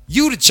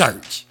 You the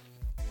church.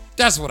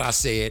 That's what I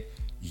said.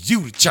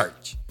 You the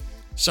church.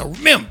 So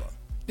remember,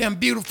 them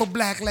beautiful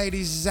black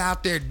ladies is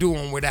out there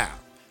doing without.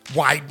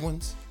 White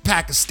ones,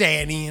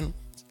 Pakistani,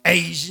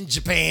 Asian,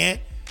 Japan,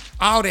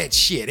 all that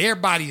shit.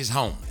 Everybody is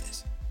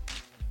homeless.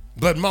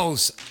 But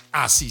most,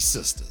 I see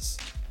sisters.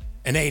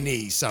 And they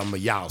need some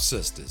of y'all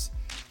sisters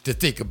to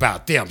think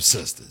about them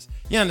sisters.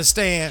 You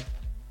understand?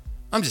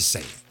 I'm just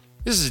saying.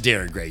 This is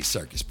Darren Gray's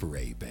Circus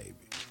Parade, baby.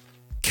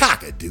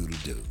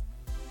 Cock-a-doodle-doo.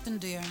 Listen,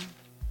 dear,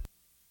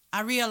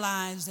 I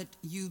realize that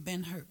you've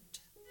been hurt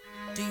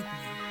deeply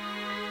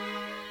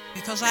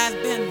because I've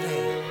been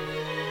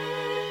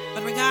there.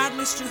 But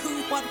regardless to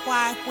who, what,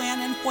 why,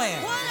 when, and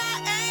where,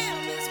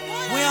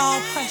 we're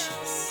all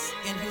precious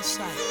in His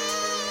sight.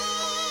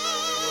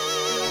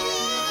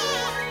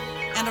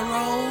 And a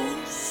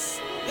rose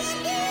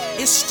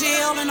is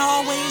still and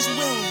always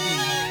will be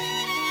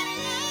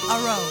a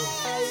rose.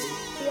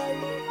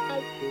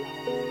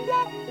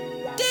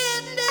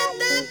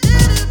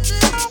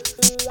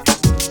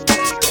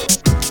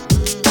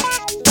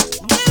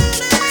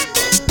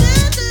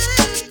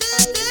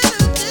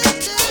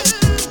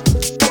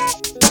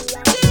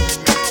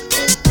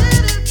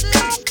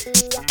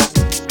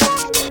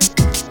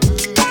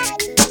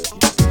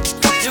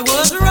 There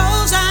was a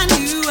rose I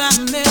knew I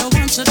met her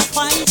once or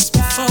twice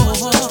before.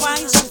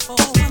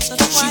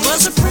 She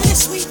was a pretty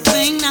sweet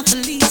thing, not the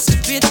least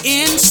bit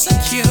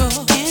insecure.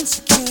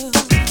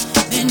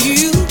 Then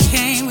you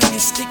came with your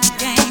stick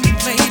game and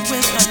played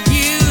with her.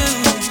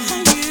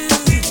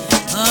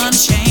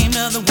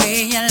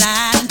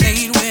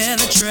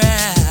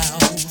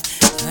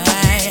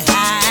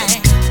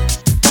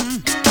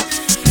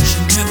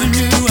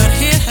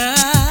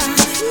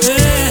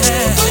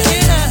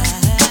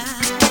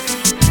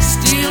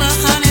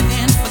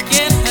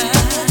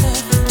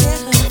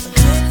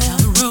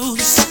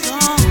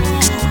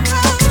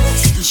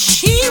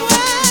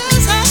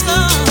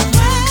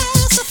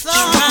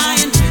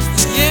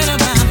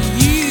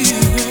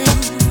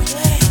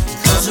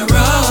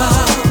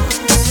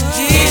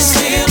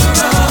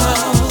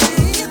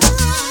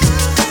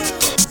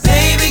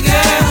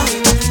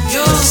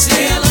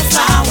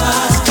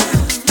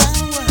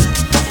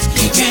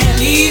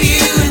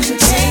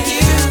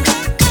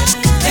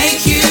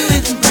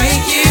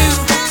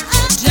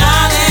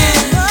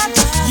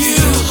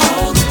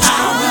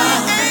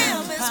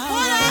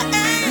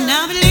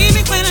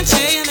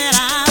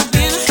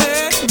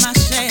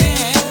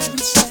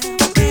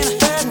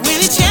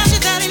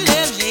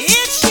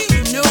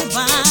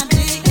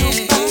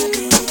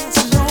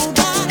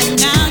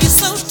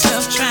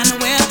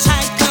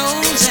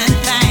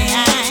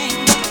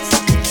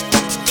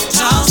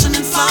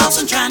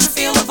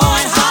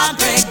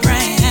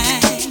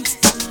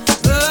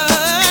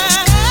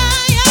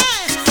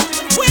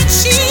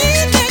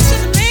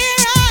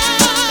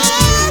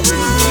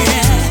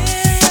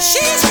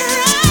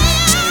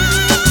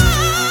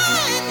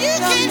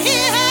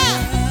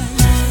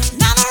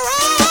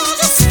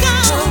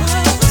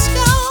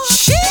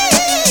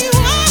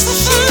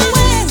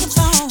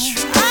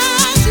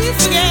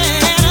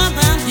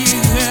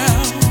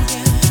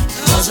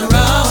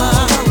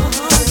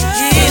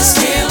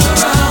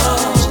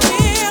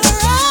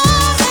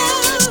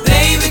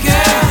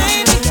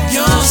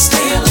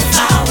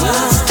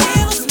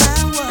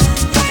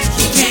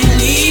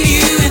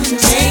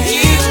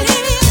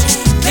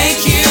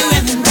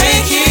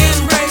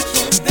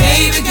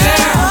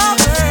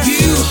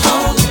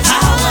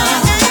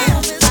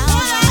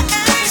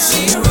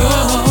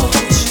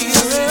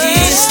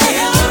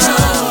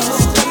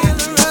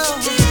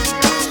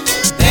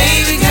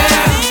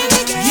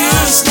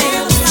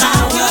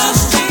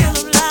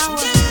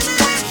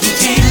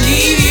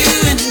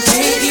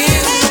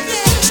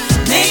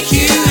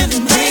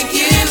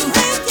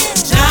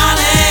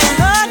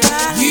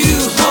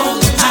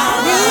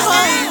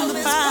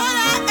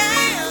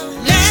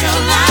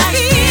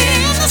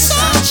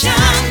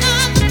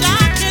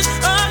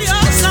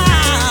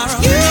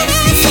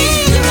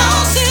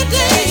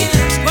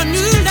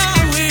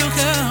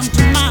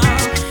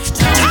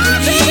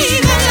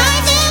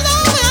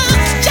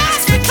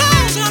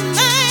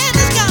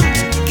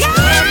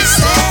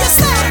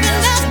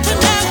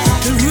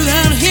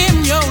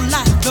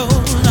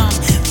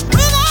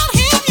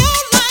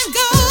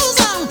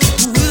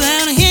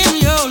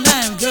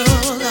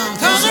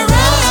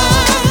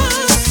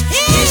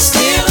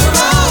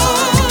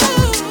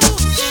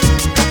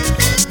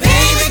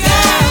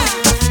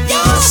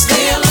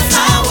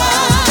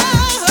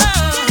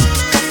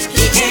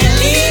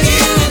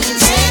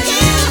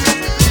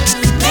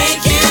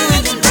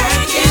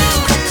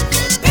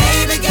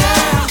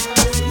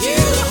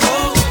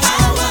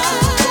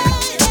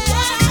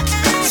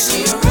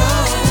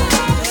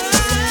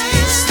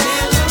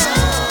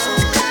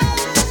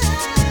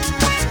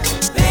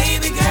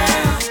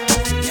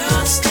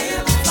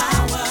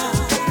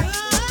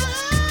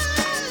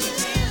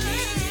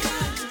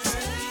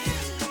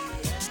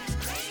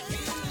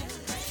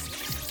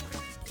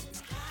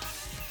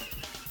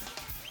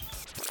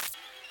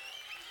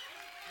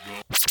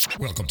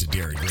 Welcome to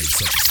Darren Gray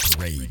Circus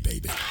Parade,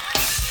 baby.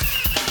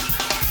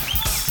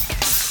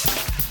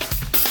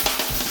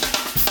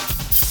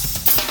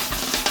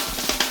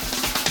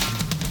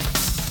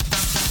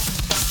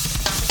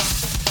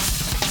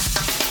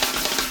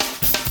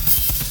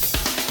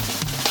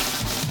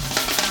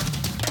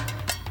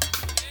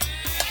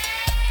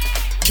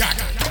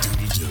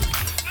 Cock-a-doodle-doo.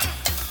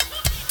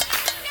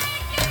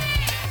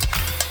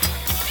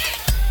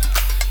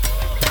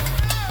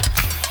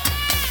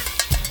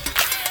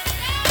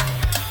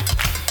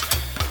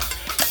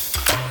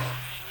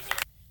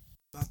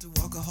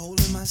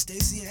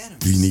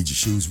 Do you need your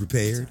shoes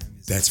repaired?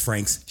 That's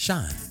Frank's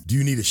Shine. Do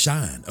you need a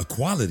shine, a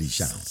quality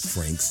shine?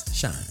 Frank's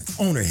Shine.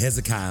 Owner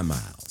Hezekiah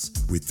Miles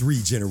with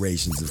 3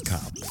 generations of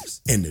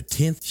cobblers. And the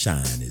 10th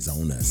shine is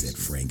on us at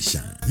Frank's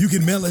Shine. You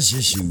can mail us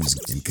your shoes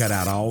and cut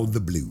out all the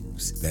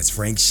blues. That's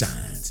Frank's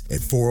Shines at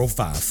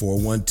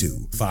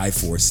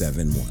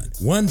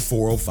 405-412-5471.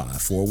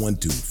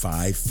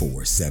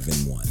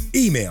 1-405-412-5471.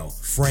 Email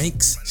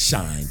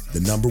franksshine,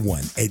 the number 1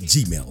 at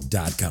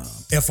gmail.com.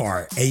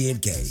 FRANKSSHINE,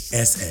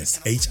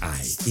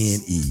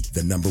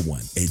 the number 1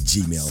 at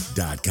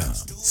gmail.com.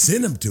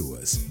 Send them to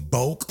us,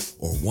 bulk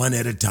or one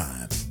at a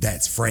time.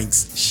 That's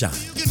Frank's Shine.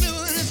 You can do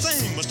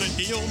anything but take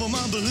me over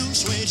my blue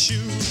suede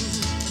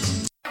shoes.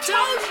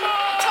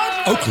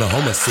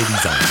 Oklahoma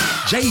City's own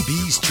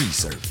JB's Tree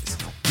Service.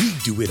 We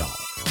do it all.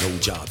 No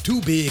job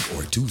too big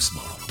or too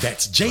small.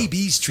 That's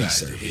JB's Tree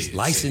Service,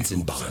 licensed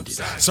and bonded,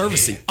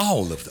 servicing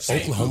all of the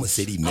Oklahoma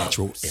City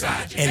metro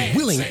area and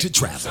willing to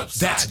travel.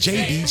 That's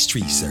JB's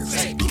Tree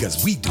Service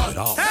because we do it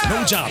all.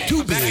 No job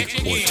too big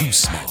or too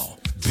small.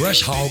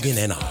 Brush hogging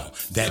and all.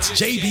 That's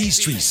JB's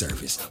Tree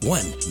Service.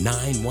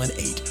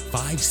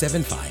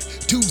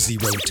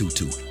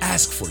 1-918-575-2022.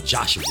 Ask for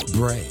Joshua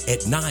Bray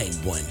at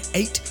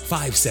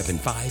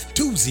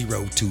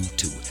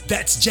 918-575-2022.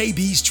 That's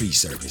JB's Tree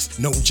Service.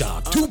 No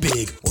job too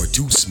big or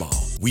too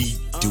small. We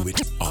do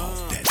it all.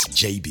 That's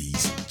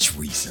JB's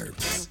Tree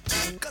Service.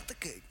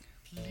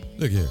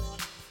 Look here.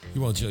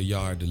 You want your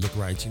yard to look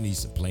right, you need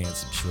some plants,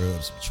 some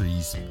shrubs, some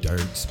trees, some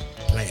dirt, some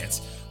plants,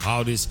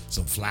 all this,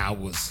 some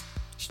flowers,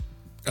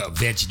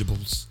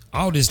 vegetables,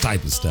 all this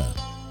type of stuff.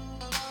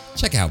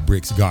 Check out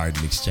Brick's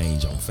Garden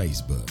Exchange on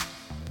Facebook.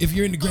 If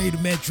you're in the greater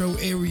metro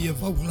area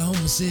of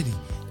Oklahoma City,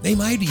 they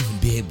might even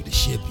be able to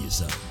ship you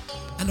some.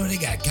 I know they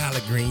got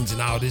collard greens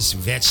and all this,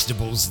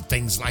 vegetables and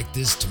things like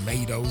this,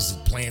 tomatoes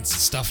and plants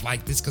and stuff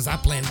like this, because I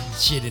planted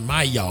shit in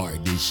my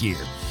yard this year.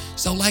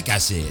 So like I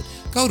said,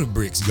 go to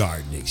Brick's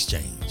Garden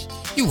Exchange.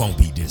 You won't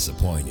be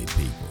disappointed,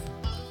 people.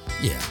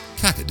 Yeah,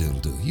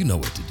 cock-a-doodle-doo. You know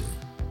what to do.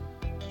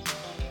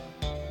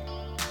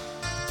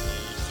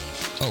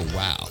 Oh,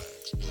 wow.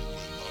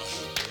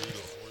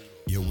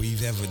 Your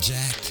weave ever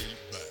jacked?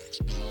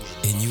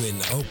 And you in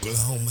the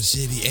Oklahoma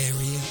City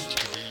area?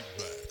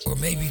 Or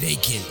maybe they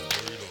can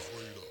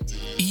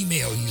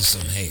email you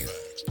some hair.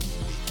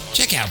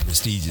 Check out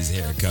Prestigious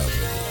Hair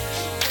Company.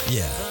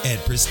 Yeah,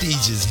 at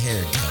Prestigious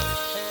Hair Company.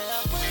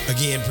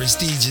 Again,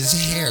 Prestigious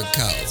Hair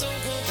Co.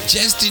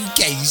 Just in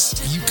case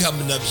you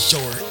coming up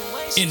short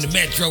in the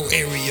metro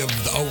area of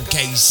the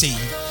OKC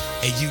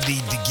and you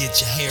need to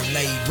get your hair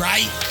laid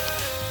right,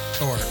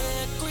 or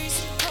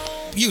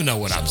you know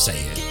what I'm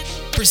saying.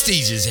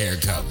 Prestigious Hair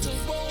Company.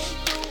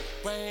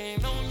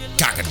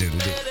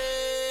 Cock-a-doodle-doo.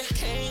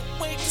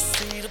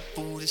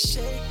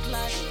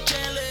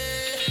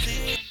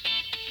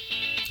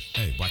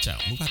 Hey, watch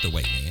out. Move out the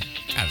way, man.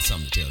 I got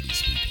something to tell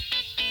these people.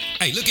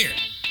 Hey, look here.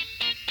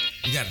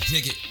 You got a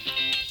ticket?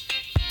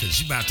 Because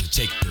you about to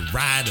take the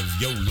ride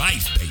of your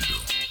life, baby.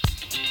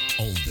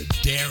 On the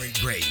Darren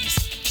Gray's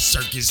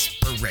Circus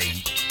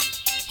Parade.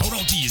 Hold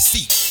on to your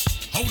seat.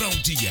 Hold on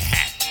to your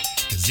hat.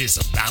 Because it's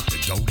about to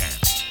go down.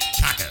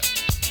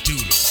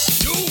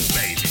 Cock-a-doodle-doo,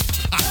 baby.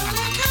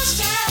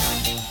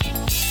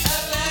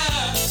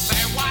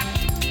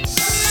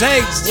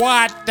 Say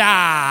what?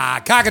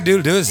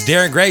 Cock-a-doodle-doo. It's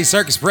Darren Gray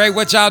Circus Parade.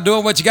 What y'all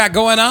doing? What you got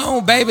going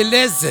on, baby?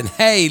 Listen,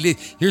 hey,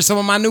 here's some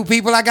of my new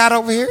people I got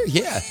over here.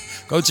 Yeah,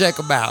 go check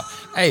them out.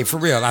 Hey, for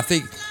real, I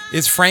think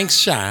it's Frank's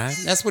Shine.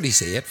 That's what he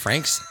said,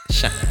 Frank's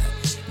Shine.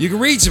 You can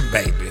reach them,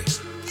 baby.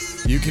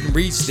 You can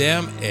reach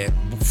them at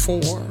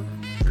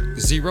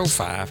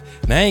 405.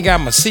 Now, I ain't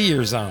got my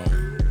Sears on.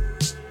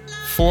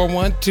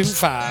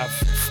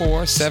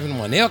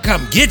 412-5471. They'll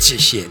come get your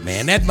shit,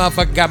 man. That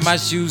motherfucker got my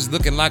shoes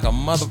looking like a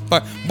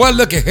motherfucker. Boy,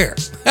 look at here.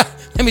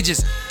 Let me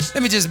just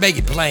make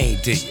it plain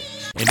to you.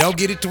 And don't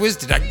get it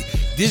twisted.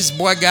 This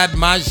boy got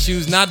my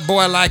shoes, not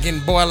boy like in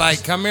boy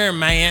like, come here,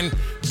 man,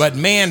 but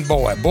man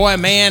boy. Boy,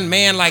 man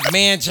like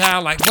man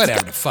child, like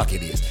whatever the fuck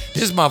it is.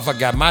 This motherfucker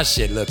got my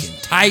shit looking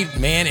tight,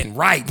 man, and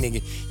right,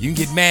 nigga. You can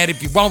get mad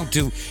if you want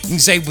to. You can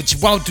say what you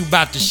want to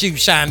about the shoe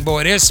shine,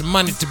 boy. There's some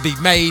money to be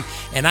made,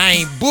 and I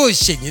ain't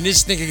bullshitting you.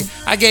 This nigga,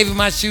 I gave him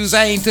my shoes.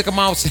 I ain't took them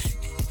off.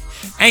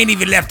 I ain't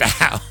even left the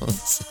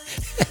house.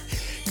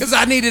 Because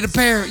I needed a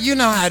pair. You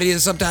know how it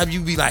is. Sometimes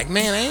you be like,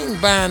 man, I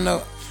ain't buying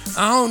no.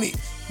 I don't need.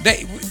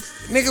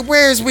 Nigga,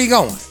 where is we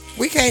going?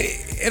 We can't.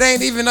 It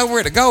ain't even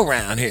nowhere to go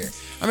around here.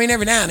 I mean,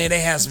 every now and then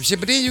they have some shit,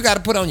 but then you got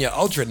to put on your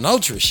ultra and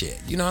ultra shit.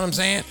 You know what I'm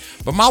saying?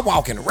 But my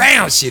walking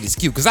around shit is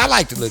cute because I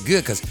like to look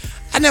good because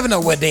I never know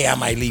what day I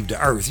might leave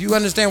the earth. You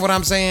understand what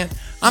I'm saying?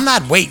 I'm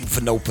not waiting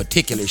for no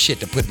particular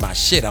shit to put my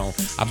shit on.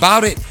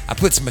 About it, I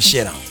put some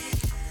shit on.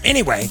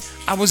 Anyway,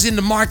 I was in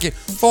the market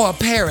for a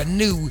pair of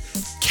new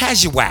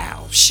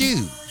casual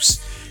shoes.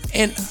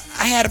 And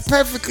I had a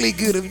perfectly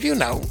good,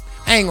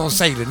 I ain't gonna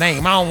say the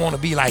name. I don't want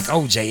to be like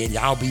OJ and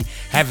y'all be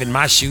having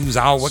my shoes,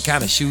 what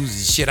kind of shoes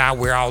and shit I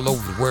wear all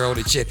over the world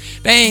and shit.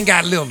 They ain't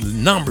got little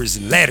numbers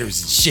and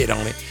letters and shit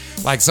on it.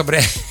 Like some of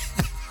that.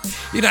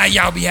 You know how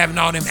y'all be having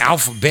all them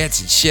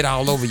alphabets and shit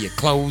all over your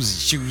clothes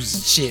and shoes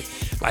and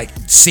shit. Like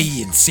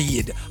C and C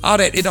and all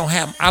that. It don't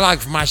have, I like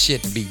for my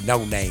shit to be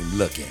no name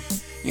looking.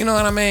 You know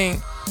what I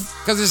mean?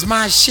 Because it's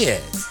my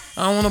shit.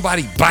 I don't want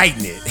nobody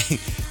biting it.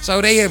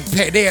 So they're an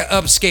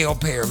upscale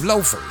pair of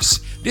loafers.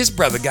 This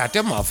brother got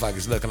them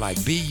motherfuckers looking like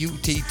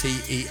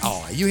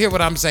Butter. You hear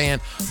what I'm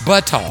saying?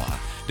 Butter.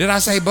 Did I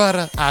say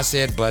butter? I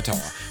said butter.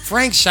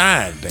 Frank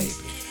Shine, baby.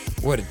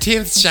 Where the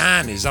 10th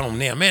shine is on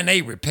them. Man,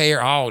 they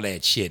repair all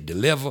that shit.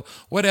 Deliver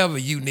whatever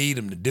you need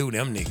them to do.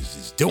 Them niggas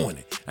is doing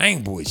it. I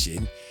ain't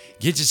bullshitting.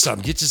 Get you some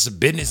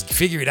business.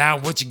 Figure it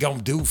out what you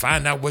gonna do.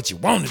 Find out what you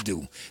want to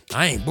do.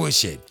 I ain't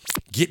bullshit.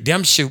 Get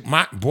them shoot.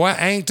 I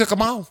ain't took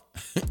them off.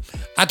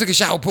 I took a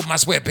shower, put my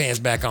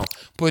sweatpants back on.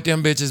 Put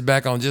them bitches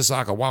back on just so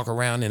I could walk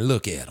around and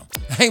look at them.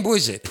 I ain't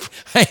bullshit.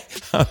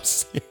 I'm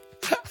serious.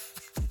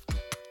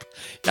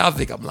 Y'all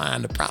think I'm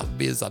lying. The problem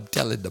is I'm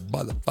telling the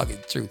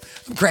motherfucking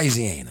truth. I'm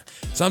crazy, ain't I?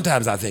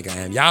 Sometimes I think I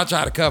am. Y'all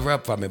try to cover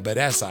up for me, but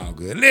that's all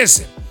good.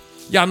 Listen.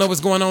 Y'all know what's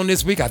going on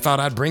this week. I thought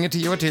I'd bring it to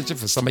your attention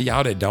for some of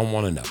y'all that don't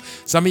want to know.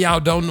 Some of y'all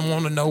don't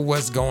want to know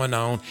what's going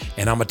on,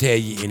 and I'm going to tell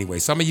you anyway.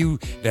 Some of you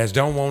that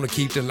don't want to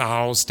keep the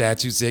laws,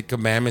 statutes, and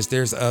commandments,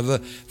 there's other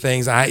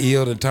things I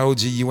illed and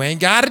told you you ain't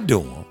got to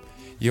do them.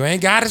 You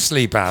ain't got to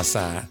sleep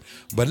outside.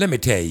 But let me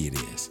tell you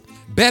this.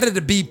 Better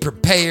to be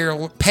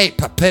prepared,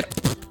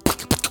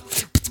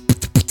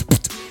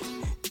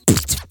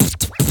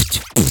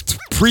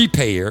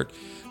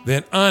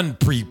 than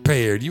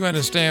unprepared. You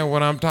understand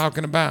what I'm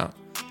talking about?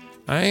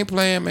 I ain't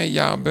playing, man.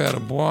 Y'all better,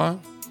 boy.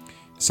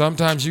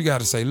 Sometimes you got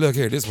to say, look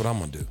here, this is what I'm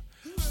going to do.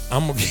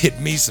 I'm going to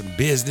get me some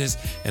business,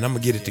 and I'm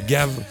going to get it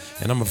together,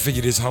 and I'm going to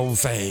figure this whole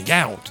thing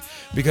out.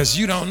 Because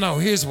you don't know.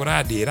 Here's what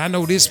I did. I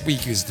know this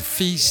week is the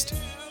Feast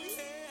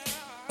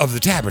of the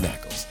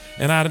Tabernacles.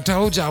 And I done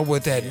told y'all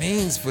what that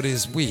means for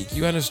this week.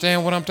 You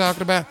understand what I'm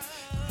talking about?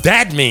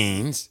 That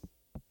means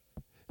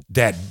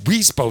that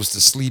we supposed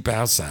to sleep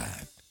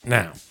outside.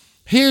 Now,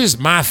 here's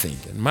my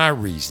thinking, my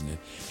reasoning.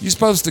 You're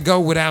supposed to go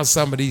without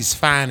some of these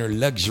finer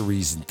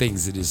luxuries and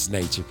things of this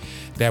nature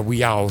that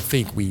we all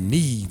think we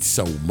need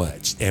so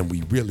much, and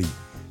we really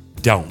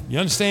don't. You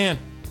understand?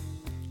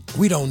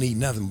 We don't need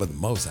nothing but the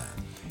Most High.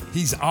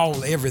 He's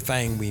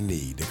everything we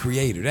need, the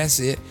Creator.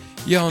 That's it.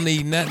 You don't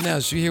need nothing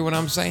else. You hear what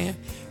I'm saying?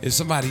 If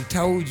somebody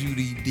told you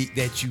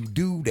that you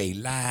do, they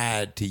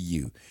lied to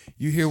you.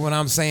 You hear what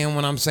I'm saying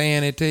when I'm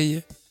saying it to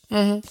you?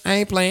 I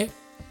ain't playing.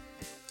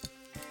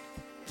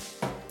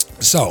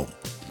 So,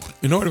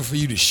 in order for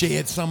you to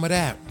shed some of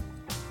that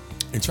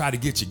and try to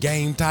get your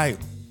game tight,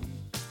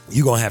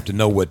 you're going to have to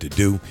know what to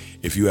do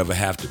if you ever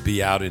have to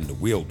be out in the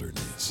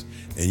wilderness.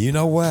 And you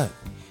know what?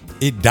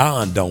 It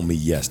dawned on me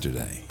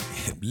yesterday.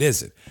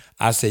 Listen,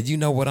 I said, you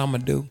know what I'm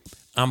going to do?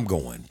 I'm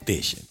going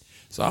fishing.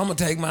 So I'm going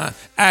to take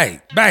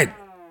hey, baby,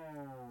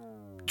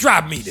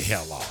 drop me the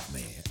hell off,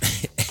 man.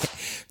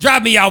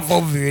 Drop me off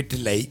over here at the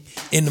lake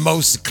in the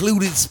most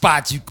secluded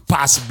spot you could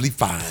possibly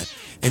find.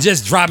 And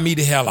just drop me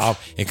the hell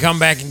off and come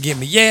back and get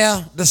me.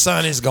 Yeah, the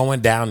sun is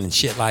going down and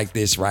shit like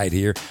this right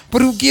here.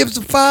 But who gives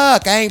a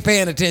fuck? I ain't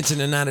paying attention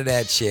to none of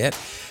that shit.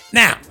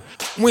 Now,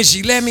 when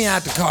she let me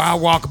out the car, I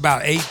walk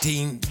about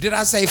 18. Did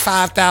I say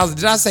 5,000?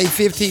 Did I say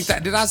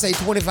 15,000? Did I say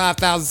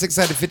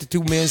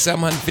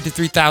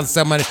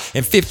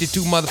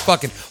 25,652,753,752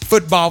 motherfucking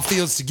football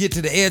fields to get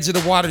to the edge of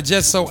the water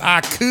just so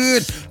I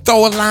could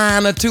throw a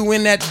line or two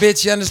in that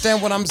bitch? You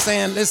understand what I'm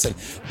saying? Listen,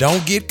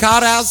 don't get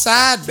caught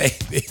outside,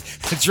 baby.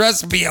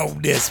 Trust me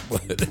on this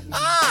one.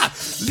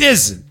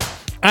 Listen,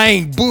 I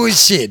ain't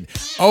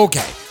bullshitting.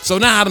 Okay, so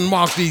now I done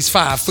walked these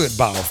 5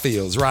 football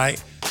fields,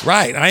 right?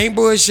 Right, I ain't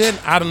bullshitting.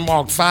 I done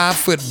walked 5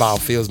 football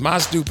fields. My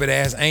stupid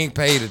ass ain't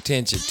paid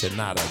attention to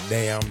not a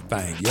damn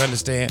thing. You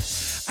understand?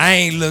 I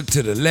ain't looked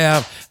to the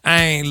left.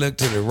 I ain't looked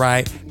to the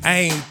right. I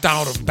ain't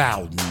thought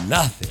about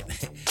nothing.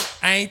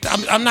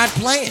 I'm not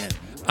playing.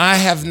 I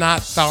have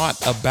not thought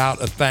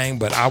about a thing,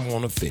 but I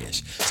want to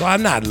fish. So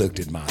I've not looked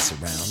at my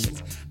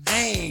surroundings. I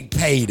ain't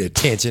paid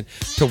attention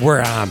to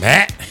where I'm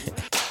at.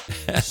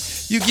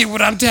 You get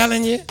what I'm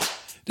telling you?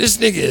 This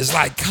nigga is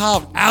like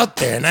caught out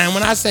there. Now,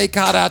 when I say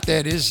caught out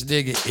there, this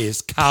nigga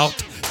is caught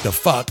the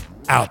fuck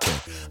out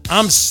there.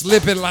 I'm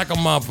slipping like a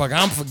motherfucker.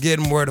 I'm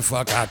forgetting where the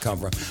fuck I come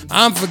from.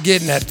 I'm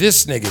forgetting that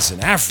this nigga's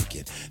an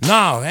African.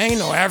 No, ain't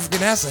no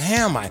African. That's a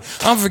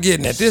Hamite. I'm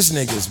forgetting that this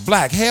nigga is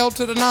black. Hell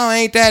to the no,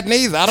 ain't that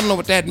neither. I don't know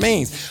what that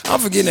means. I'm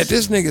forgetting that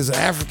this nigga's an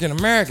African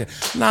American.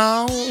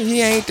 No,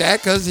 he ain't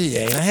that because he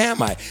ain't a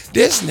Hamite.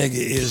 This nigga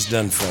is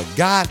done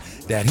forgot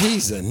that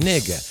he's a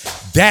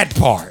nigga. That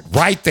part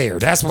right there,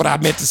 that's what I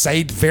meant to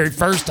say the very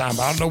first time.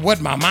 I don't know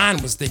what my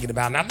mind was thinking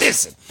about. Now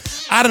listen,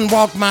 I done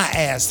walked my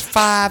ass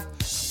 5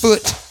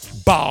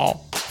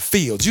 football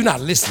fields. You're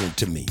not listening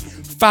to me.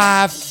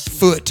 5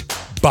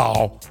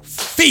 football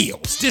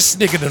fields. This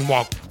nigga done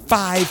walked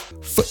 5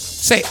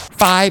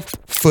 football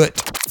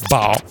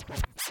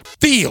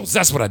fields.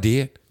 That's what I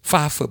did.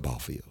 5 football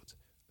fields.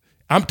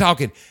 I'm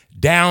talking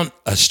down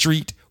a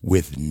street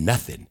with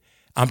nothing.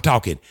 I'm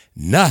talking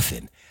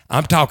nothing.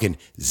 I'm talking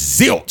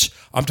zilch.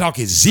 I'm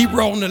talking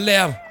 0 on the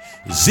left,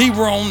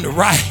 0 on the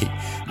right.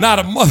 Not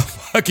a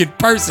motherfucking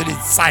person in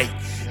sight.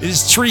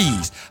 It's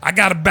trees. I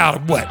got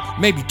about,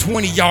 maybe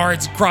 20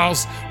 yards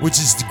across, which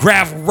is the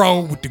gravel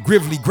road with the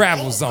grizzly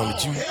gravels on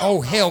it.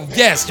 Oh, hell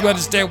yes. You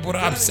understand what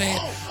I'm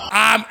saying?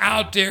 I'm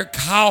out there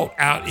caught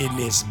out in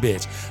this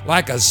bitch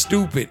like a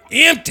stupid,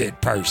 empty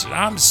person.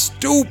 I'm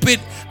stupid.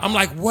 I'm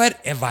like,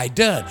 what have I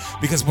done?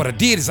 Because what I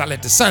did is I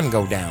let the sun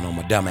go down on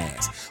my dumb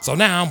ass. So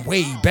now I'm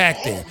way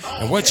back there.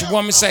 And what your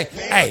woman say?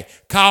 Hey,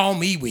 call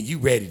me when you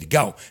ready to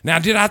go. Now,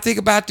 did I think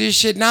about this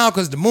shit now?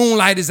 Because the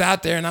moonlight is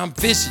out there and I'm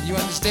fishing. You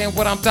understand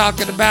what I'm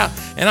talking about?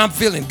 And I'm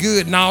feeling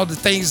good and all the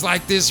things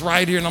like this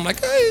right here. And I'm like,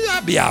 hey,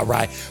 I'll be all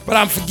right. But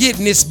I'm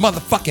forgetting this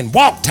motherfucking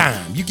walk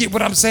time. You get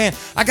what I'm saying?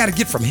 I got to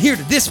get from here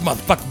to this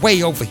motherfucker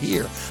way over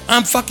here.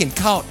 I'm fucking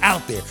caught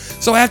out there.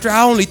 So after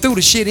I only threw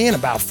the shit in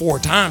about 4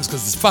 times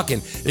because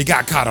it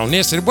got caught on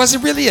this. And it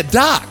wasn't really a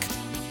dock.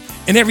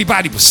 And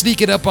everybody was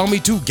sneaking up on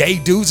me, 2 gay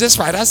dudes. That's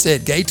right, I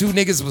said gay. 2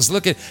 niggas was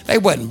looking. They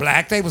wasn't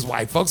black, they was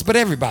white folks, but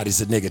everybody's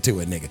a nigga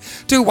to a nigga.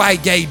 2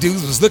 white gay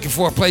dudes was looking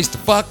for a place to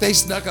fuck. They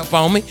snuck up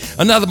on me.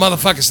 Another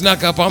motherfucker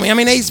snuck up on me. I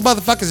mean, these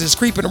motherfuckers is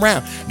creeping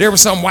around. There was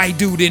some white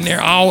dude in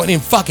there all in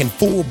fucking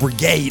full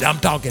brigade. I'm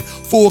talking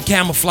full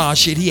camouflage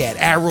shit. He had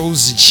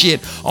arrows and shit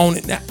on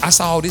it. Now, I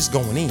saw all this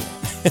going in.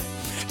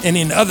 And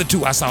in the other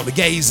 2, I saw the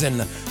gays and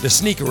the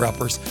sneaker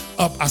uppers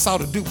up. I saw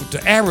the dude with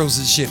the arrows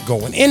and shit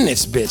going in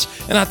this bitch.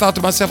 And I thought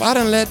to myself, I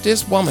done let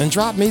this woman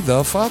drop me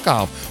the fuck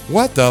off.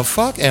 What the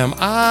fuck am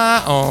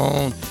I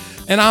on?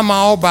 And I'm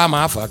all by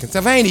my fucking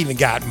self. I ain't even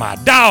got my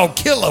dog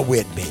killer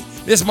with me.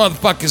 This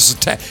motherfucker's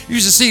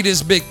you should see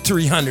this big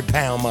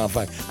 300-pound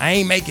motherfucker. I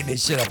ain't making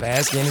this shit up.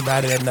 Ask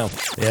anybody that know.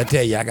 They'll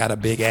tell you I got a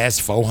big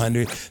ass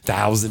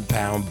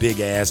 400,000-pound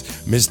big ass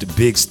Mr.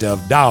 Big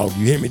Stuff dog.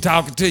 You hear me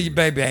talking to you,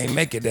 baby? I ain't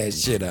making that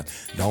shit up.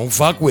 Don't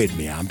fuck with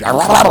me. Get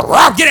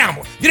down,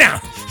 boy. Get down.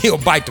 He'll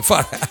bite the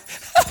fuck.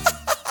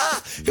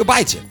 He'll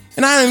bite you.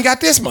 And I ain't even got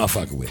this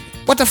motherfucker with me.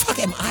 What the fuck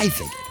am I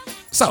thinking?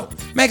 So,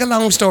 make a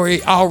long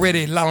story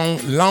already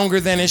longer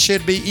than it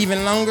should be,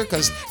 even longer,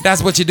 because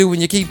that's what you do when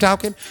you keep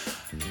talking.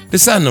 The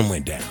sun done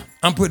went down.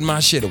 I'm putting my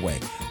shit away.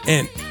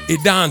 And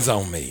it dawns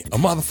on me, a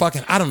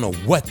motherfucking, I don't know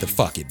what the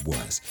fuck it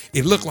was.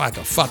 It looked like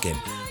a fucking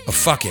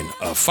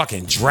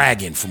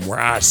dragon from where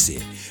I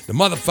sit. The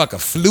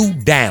motherfucker flew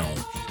down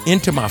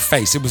into my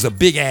face. It was a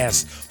big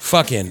ass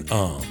fucking,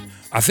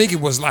 I think it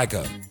was like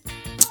it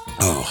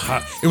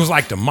was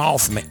like the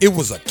Mothman. It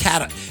was a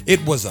cat,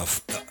 it was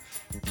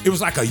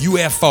like a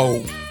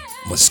UFO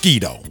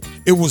mosquito.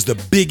 It was the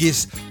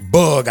biggest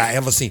bug I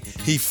ever seen.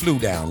 He flew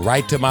down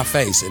right to my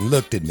face and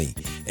looked at me,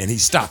 and he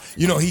stopped.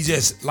 You know, he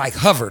just like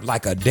hovered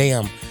like a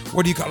damn,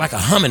 what do you call it? Like a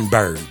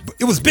hummingbird.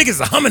 It was big as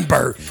a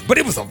hummingbird, but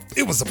it was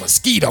a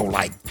mosquito,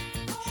 like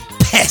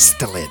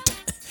pestilent.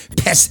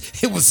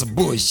 It was some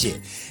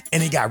bullshit.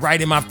 And he got right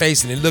in my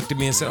face and he looked at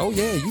me and said, oh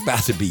yeah, you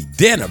about to be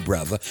dinner,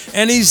 brother.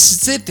 And he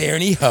sit there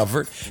and he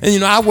hovered. And you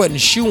know, I wasn't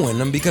shooing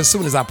him because as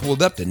soon as I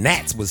pulled up, the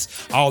gnats was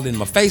all in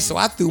my face. So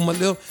I threw my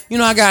little,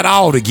 I got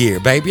all the gear,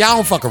 baby. I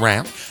don't fuck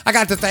around. I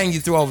got the thing you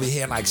throw over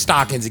here like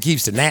stockings. It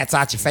keeps the gnats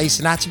out your face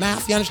and out your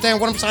mouth. You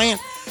understand what I'm saying?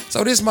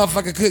 So this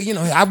motherfucker could,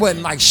 I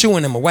wasn't like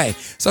shooing him away.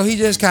 So he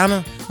just kind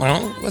of,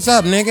 what's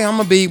up,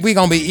 nigga? We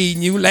gonna be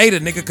eating you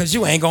later, nigga, because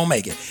you ain't gonna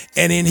make it.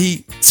 And then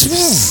he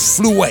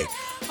flew away.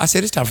 I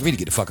said, it's time for me to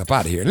get the fuck up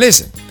out of here. And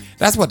listen,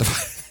 that's what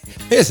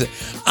listen,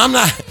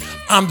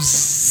 I'm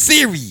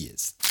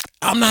serious.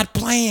 I'm not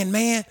playing,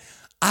 man.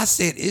 I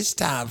said, it's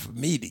time for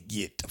me to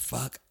get the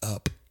fuck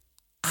up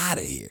out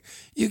of here.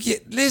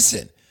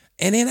 Listen.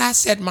 And then I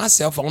set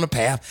myself on a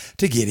path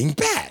to getting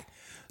back.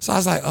 So I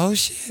was like, oh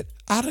shit,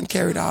 I done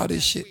carried all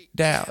this shit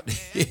down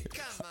here.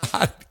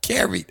 I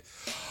carried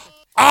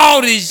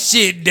all this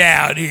shit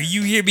down here.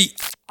 You hear me?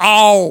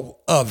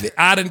 All of it.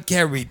 I done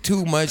carried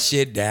too much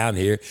shit down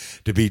here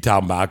to be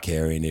talking about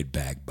carrying it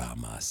back by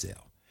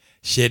myself.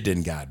 Shit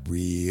done got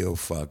real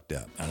fucked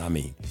up. And I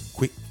mean,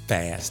 quick,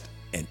 fast,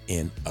 and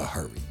in a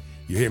hurry.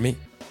 You hear me?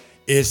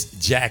 It's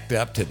jacked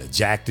up to the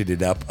jacked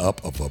it up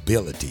of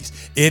abilities.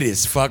 It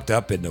is fucked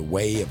up in the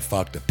way of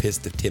fucked up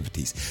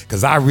festivities.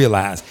 Because I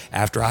realize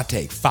after I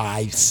take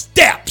 5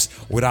 steps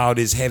with all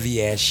this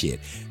heavy ass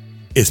shit,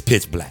 it's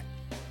pitch black.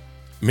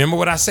 Remember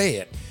what I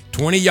said.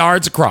 20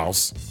 yards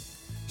across,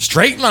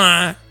 straight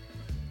line,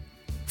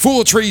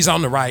 full trees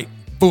on the right,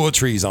 full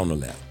trees on the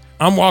left.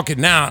 I'm walking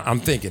now, I'm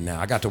thinking now,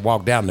 I got to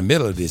walk down the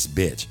middle of this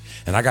bitch,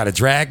 and I got to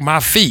drag my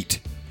feet.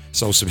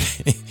 So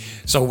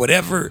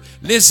whatever,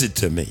 listen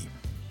to me,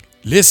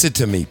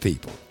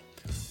 people.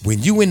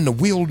 When you in the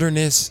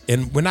wilderness,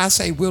 and when I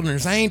say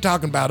wilderness, I ain't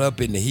talking about up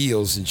in the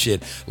hills and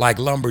shit like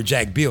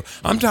Lumberjack Bill.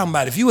 I'm talking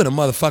about if you in a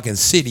motherfucking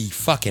city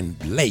fucking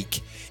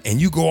lake and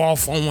you go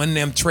off on one of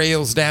them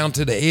trails down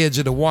to the edge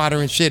of the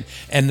water and shit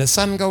and the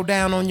sun go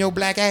down on your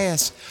black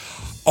ass,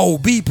 oh,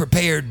 be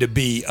prepared to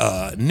be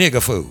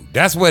nigga food.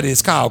 That's what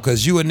it's called,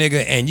 because you a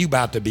nigga and you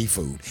about to be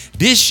food.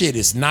 This shit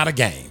is not a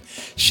game.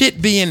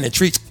 Shit be in the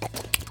trees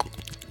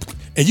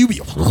and you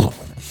be...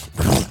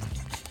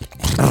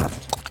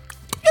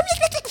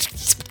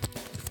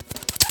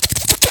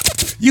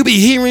 You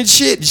be hearing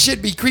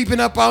shit be creeping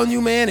up on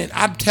you, man, and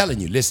I'm telling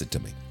you, listen to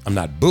me. I'm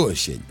not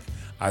bullshitting.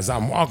 As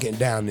I'm walking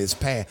down this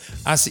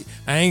path,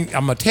 I'm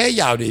gonna tell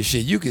y'all this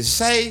shit. You can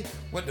say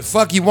what the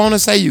fuck you wanna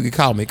say. You can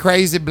call me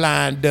crazy,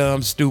 blind,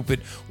 dumb,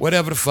 stupid,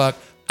 whatever the fuck.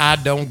 I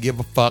don't give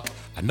a fuck.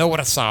 I know what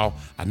I saw.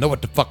 I know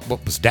what the fuck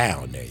what was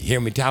down there. You hear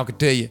me talking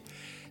to you?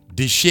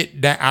 This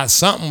shit,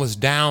 something was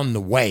down the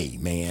way,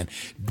 man.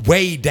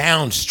 Way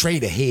down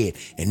straight ahead.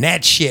 And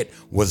that shit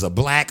was a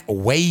black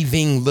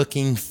waving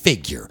looking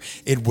figure.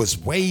 It was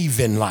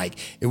waving like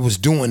it was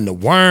doing the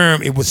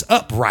worm. It was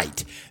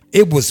upright.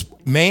 It was,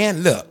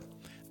 man, look,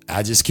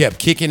 I just kept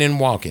kicking and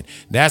walking.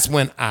 That's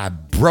when I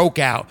broke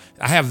out.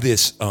 I have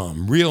this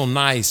real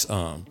nice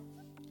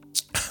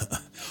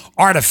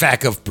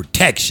artifact of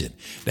protection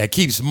that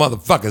keeps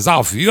motherfuckers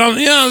off you. You know what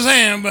I'm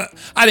saying? But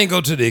I didn't go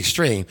to the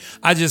extreme.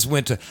 I just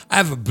went to, I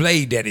have a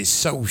blade that is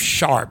so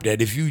sharp that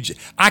if you,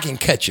 I can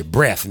cut your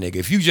breath, nigga.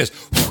 If you just,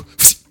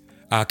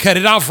 cut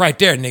it off right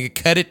there, nigga.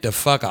 Cut it the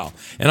fuck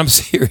off. And I'm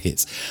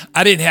serious.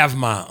 I didn't have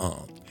my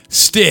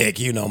stick,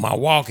 my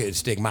walking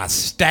stick, my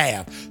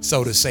staff,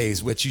 so to say,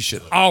 is what you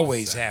should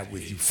always have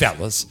with you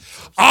fellas.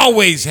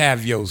 Always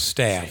have your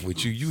staff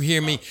with you. You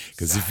hear me?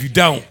 Because if you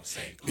don't,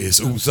 it's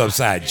oops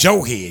upside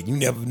your head. You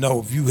never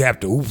know if you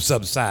have to oops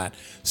upside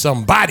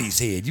somebody's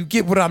head. You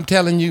get what I'm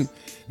telling you?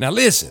 Now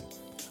listen,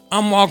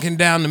 I'm walking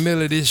down the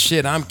middle of this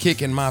shit. I'm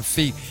kicking my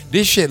feet.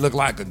 This shit look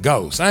like a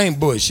ghost. I ain't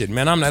bullshitting,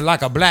 man. I'm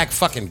like a black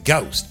fucking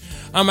ghost.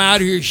 I'm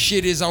out here,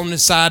 shit is on the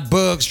side,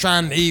 bugs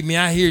trying to eat me.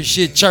 I hear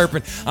shit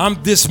chirping.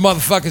 This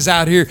motherfucker's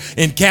out here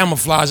in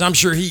camouflage. I'm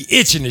sure he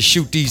itching to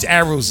shoot these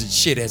arrows and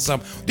shit at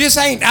something. This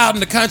ain't out in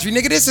the country,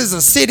 nigga. This is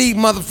a city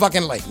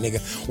motherfucking lake,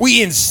 nigga.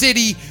 We in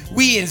city.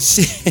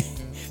 This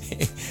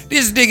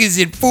nigga's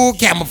in full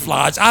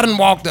camouflage. I done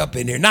walked up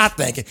in there not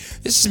thinking,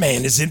 this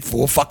man is in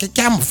full fucking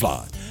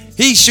camouflage.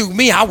 He shoot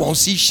me, I won't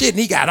see shit, and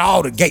he got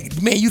all the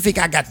gate. Man, you think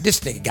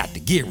this nigga got the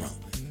gear on.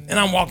 And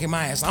I'm walking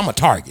my ass. I'm a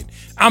target.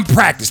 I'm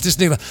practiced. This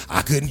nigga,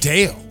 I couldn't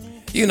tell.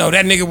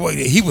 That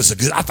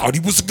nigga, I thought he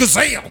was a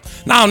gazelle.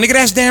 No, nigga,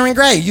 that's Darren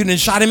Gray. You done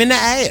shot him in the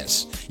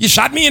ass. You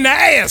shot me in the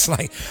ass.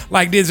 Like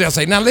Denzel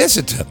say, now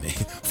listen to me.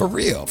 For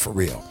real.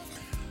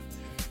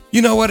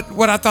 You know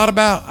what I thought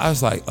about? I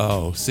was like,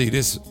 oh, see,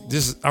 this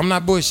is, I'm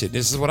not bullshit.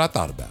 This is what I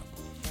thought about.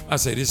 I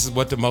say, this is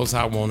what the Most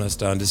High want us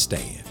to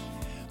understand.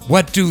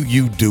 What do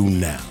you do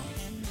now?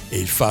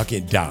 It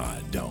fucking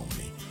dawned on me.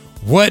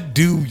 What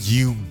do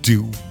you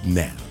do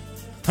now?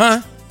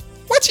 Huh?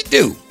 What you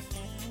do?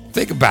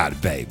 Think about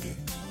it, baby.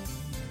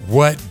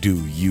 What do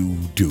you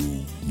do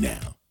now?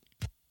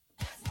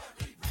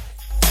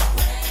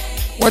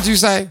 What you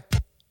say?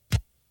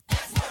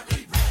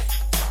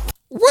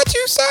 What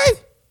you say?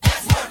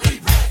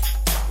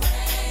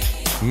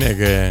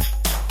 Nigga,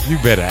 you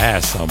better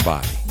ask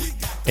somebody.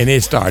 And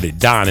it started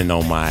dawning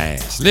on my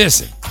ass.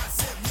 Listen,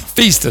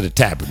 Feast of the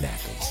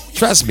Tabernacles.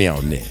 Trust me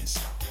on this.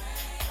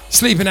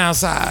 Sleeping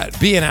outside,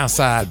 being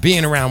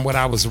around what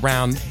I was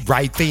around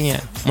right then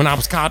when I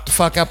was caught the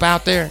fuck up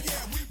out there.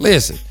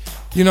 Listen,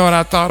 you know what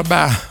I thought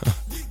about?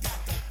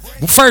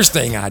 The first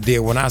thing I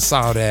did when I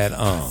saw that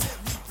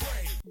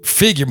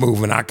figure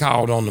movement, I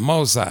called on the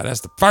Most High.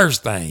 That's the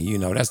first thing,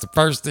 that's the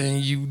first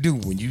thing you do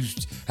when you,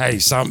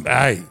 something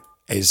ain't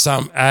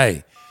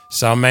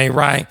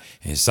right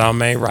and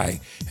something ain't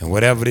right. And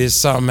whatever this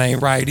something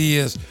ain't right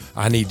is,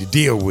 I need to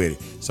deal with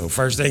it. So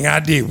first thing I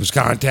did was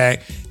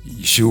contact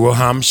Yeshua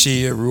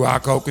HaMashiach,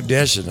 Ruach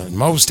HaKodesh, the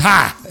Most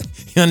High.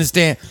 You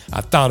understand?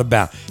 I thought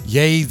about,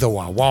 yea, though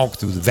I walk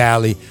through the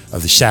valley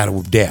of the shadow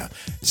of death.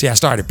 See, I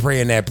started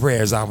praying that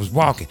prayer as I was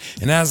walking.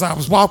 And as I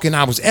was walking,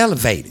 I was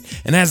elevated.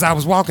 And as I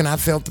was walking, I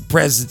felt the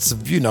presence of,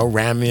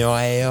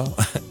 Ramiel,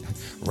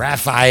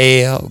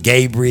 Raphael,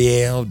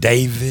 Gabriel,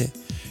 David,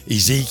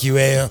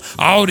 Ezekiel,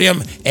 all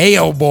them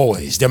AL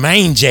boys, them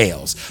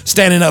angels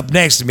standing up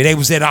next to me. They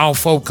was at all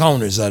four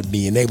corners of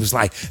me and they was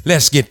like,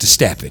 let's get to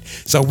stepping.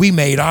 So we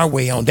made our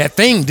way on. That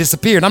thing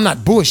disappeared. I'm not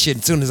bullshitting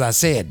as soon as I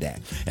said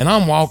that. And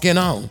I'm walking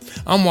on.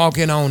 I'm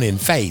walking on in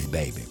faith,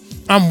 baby.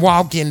 I'm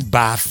walking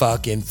by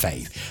fucking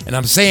faith. And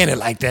I'm saying it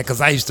like that because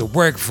I used to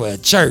work for a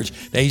church.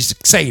 They used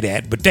to say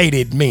that, but they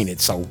didn't mean it.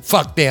 So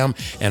fuck them.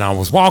 And I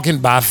was walking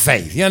by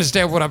faith. You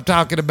understand what I'm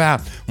talking about?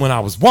 When I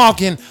was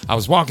walking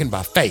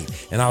by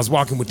faith. And I was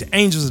walking with the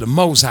angels of the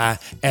Most High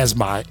as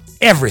my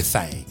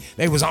everything.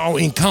 They was all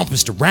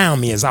encompassed around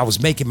me as I was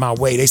making my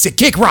way. They said,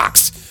 kick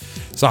rocks.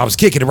 So I was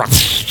kicking the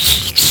rocks.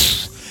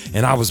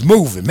 And I was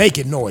moving,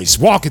 making noise,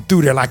 walking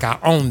through there like I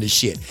owned the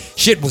shit.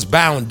 Shit was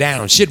bowing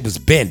down. Shit was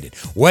bending.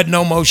 Wasn't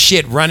no more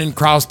shit running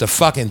across the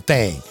fucking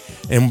thing.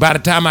 And by the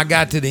time I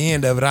got to the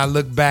end of it, I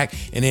looked back.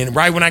 And then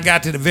right when I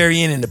got to the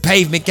very end and the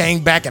pavement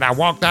came back and I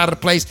walked out of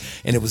the place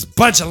and it was a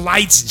bunch of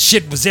lights and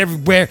shit was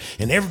everywhere.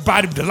 And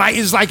everybody, the light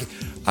is like,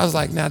 I was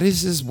like, now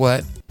this is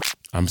what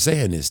I'm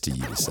saying this to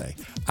you to say.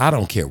 I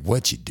don't care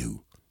what you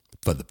do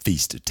for the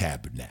Feast of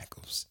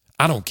Tabernacles.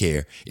 I don't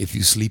care if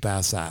you sleep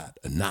outside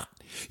or not.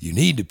 You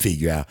need to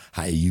figure out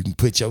how you can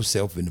put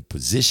yourself in a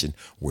position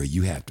where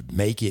you have to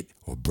make it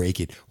or break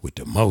it with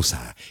the Most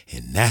High.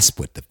 And that's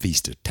what the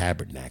Feast of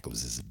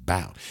Tabernacles is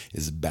about.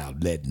 It's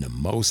about letting the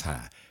Most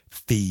High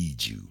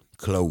feed you,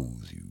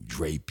 clothe you,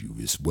 drape you.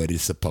 It's what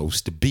it's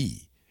supposed to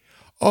be.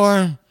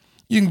 Or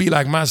you can be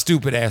like my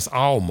stupid ass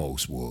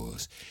almost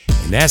was.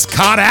 And that's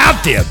caught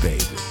out there,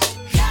 baby.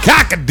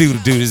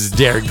 Cock-a-doodle-doo, this is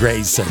Derek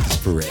Gray's Circus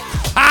Parade.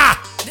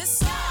 Ha! This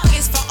song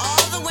is for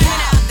all the women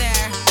out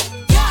there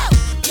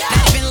that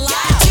have been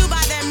lied to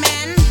by their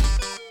men.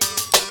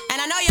 And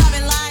I know y'all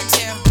been lied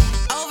to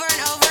over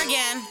and over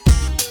again.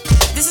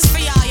 This is for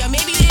y'all, yo.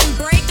 Maybe you didn't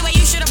break the way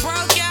you should have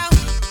broke, yo.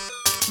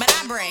 But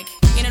I break.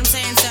 You know what I'm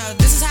saying? So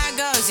this is how it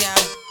goes, yo.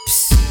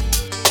 Psst.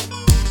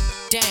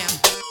 Damn.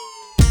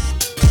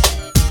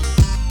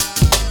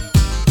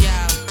 Yo.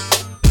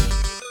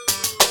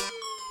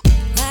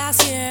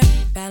 Last year,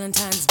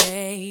 Valentine's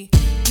Day,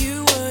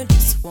 you would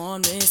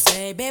sworn to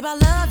say, babe, I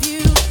love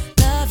you,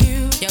 love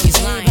you. Yo,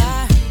 he's lying.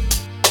 I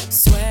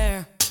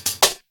swear,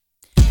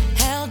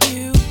 held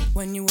you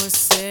when you were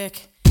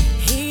sick.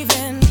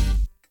 Even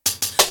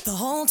the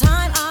whole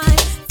time I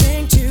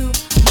think to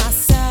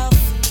myself,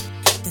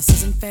 this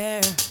isn't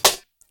fair.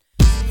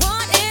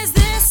 What is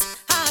this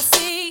I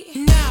see?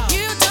 No.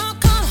 You don't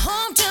come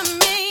home to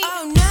me.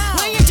 Oh no.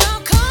 When you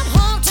don't come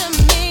home to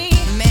me,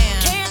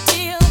 man, can't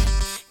deal,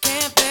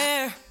 can't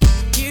bear.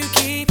 You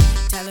keep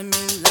telling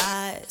me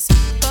lies,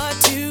 but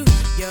to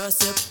your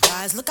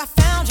surprise, look, I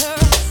found her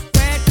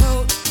red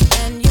coat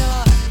and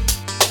you're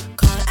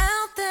caught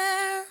out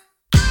there.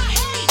 I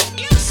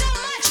hate you so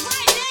much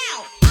right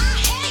now. I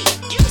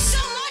hate you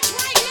so much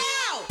right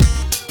now.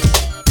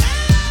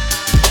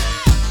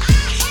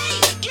 I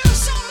hate you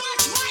so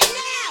much right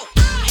now.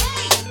 I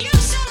hate you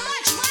so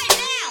much right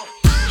now.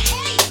 I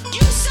hate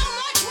you so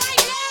much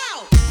right now.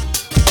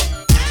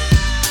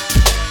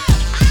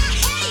 I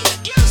hate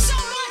you so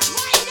much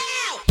right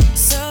now.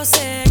 So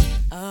sick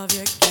of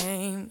your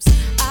games.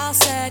 I'll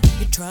set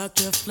your truck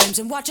to flames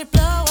and watch it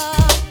blow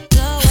up,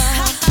 blow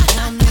up.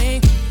 Tell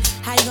me,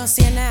 how you gonna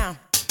see it now?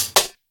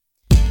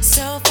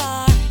 So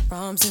far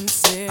from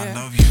sincere. I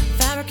love you.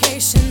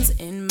 Fabrications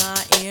in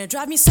my ear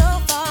drive me so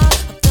far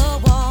up the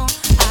wall.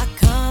 I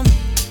come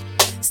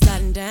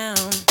sliding down.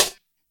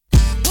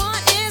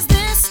 What is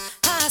this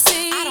I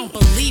see? I don't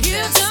believe you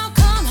this. You don't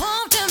come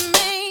home to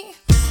me.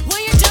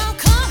 When you don't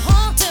come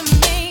home to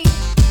me,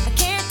 I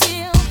can't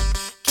deal,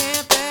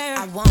 can't bear.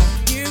 I won't.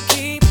 You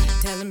keep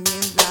telling me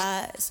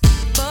lies,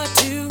 but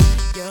to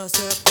your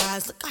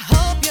surprise, look, I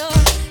hope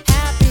you're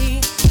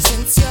happy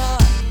since you're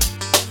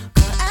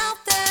caught out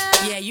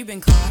there. Yeah, you've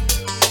been caught.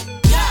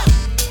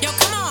 Yo,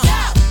 come on. Yo,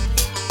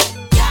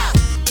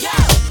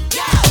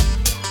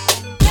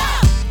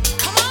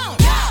 come on.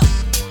 Yo.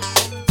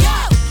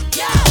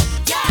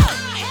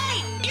 I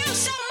hate you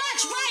so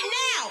much right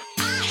now.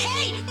 I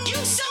hate you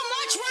so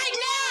much right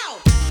now.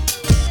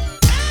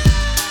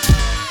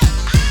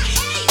 I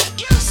hate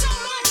you so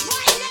much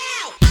right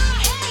now. I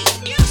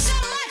hate you so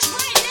much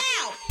right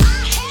now.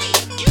 I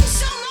hate you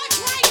so much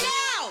right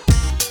now.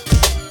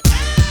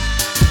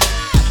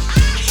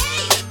 I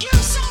hate you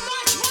so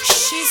much right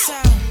now. She's so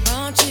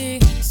raunchy,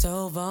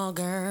 so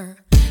vulgar.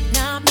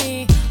 Not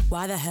me.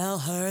 Why the hell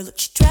her? Look,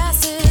 she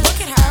dresses.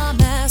 Look at her. A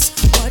mess.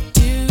 What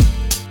do you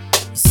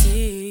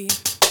see?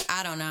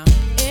 I don't know.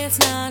 It's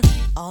not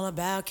all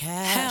about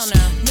cash. Hell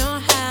no. Nor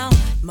how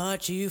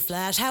much you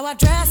flash. How I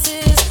dress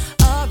is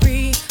a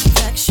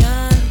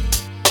reflection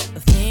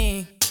of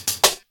me.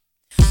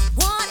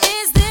 What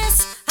is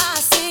this I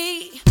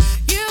see?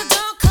 You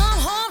don't come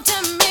home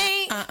to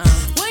me.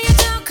 When you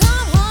don't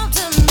come home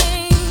to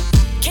me,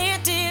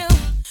 can't deal,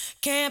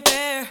 can't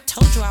bear.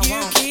 Told you I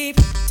won't. You keep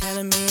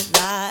telling me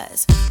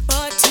lies,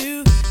 but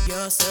to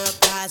your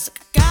surprise, look,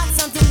 I got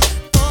something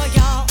for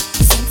y'all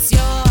since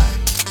you're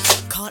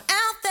caught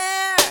out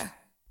there.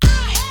 I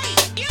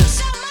hate you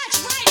so much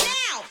right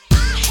now. I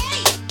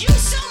hate you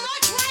so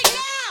much right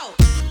now.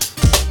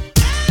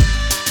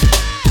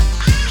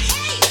 I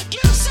hate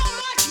you so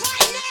much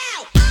right now.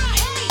 I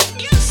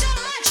hate you so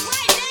much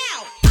right now.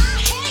 I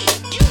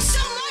hate you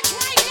so much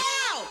right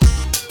now.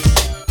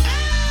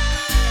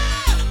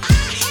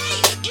 I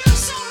hate you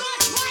so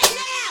much right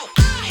now.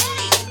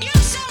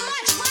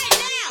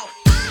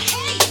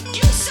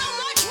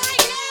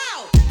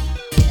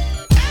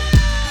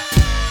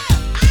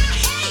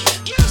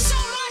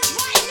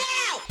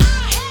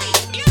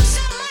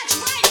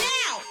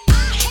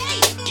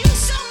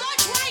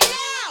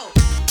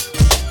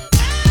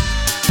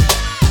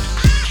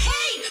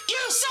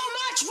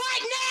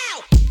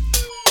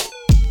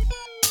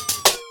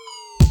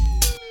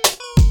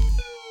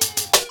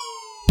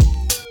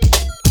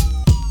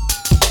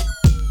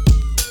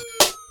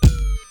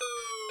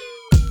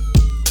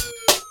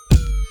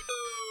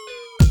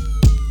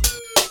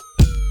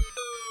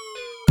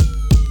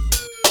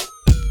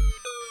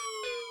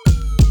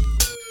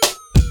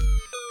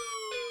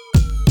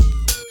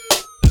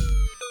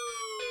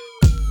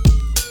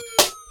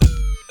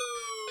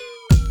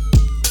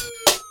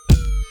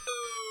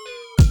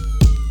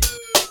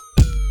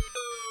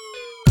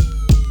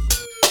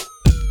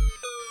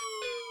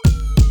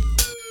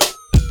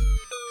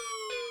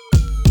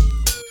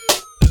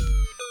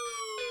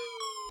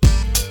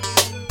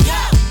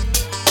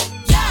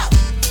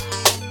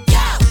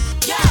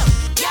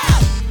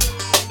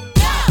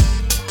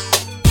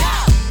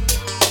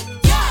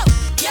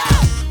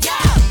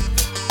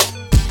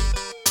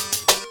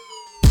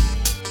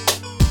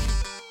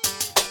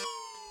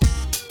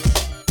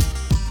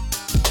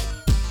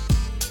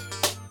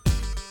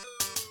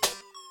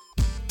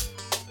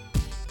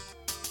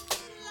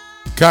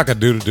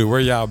 Cock-a-doodle-doo, where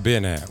y'all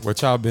been at?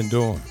 What y'all been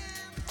doing?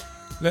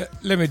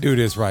 Let me do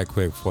this right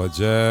quick for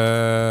just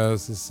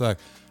a sec.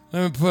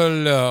 Let me put a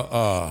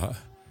little,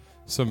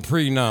 some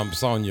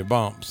pre-numps on your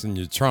bumps and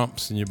your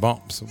trumps and your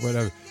bumps or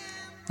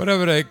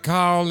whatever they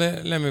call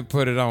it. Let me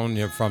put it on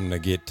you from the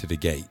get to the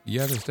gate. You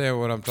understand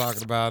what I'm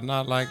talking about?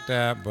 Not like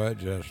that, but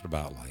just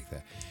about like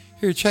that.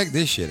 Here, check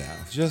this shit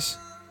out. Just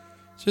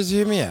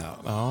hear me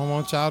out. I don't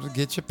want y'all to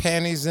get your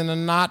panties in a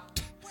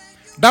knot.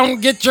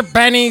 Don't get your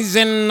panties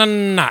in a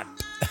knot.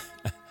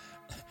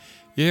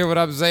 You hear what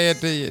I'm saying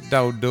to you?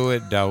 Don't do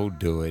it, don't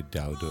do it,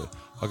 don't do it.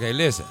 Okay,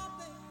 listen.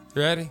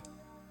 You ready?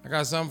 I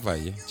got something for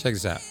you. Check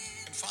this out.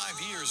 In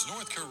 5 years,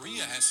 North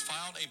Korea has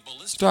filed a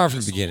ballistic Start from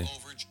the missile beginning.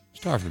 over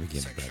Start from the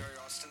beginning, brother.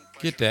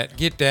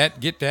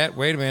 Get that.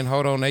 Wait a minute.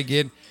 Hold on.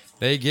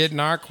 They getting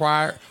our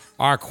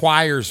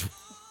choirs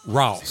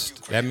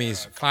roused. That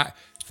means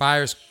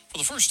fires. For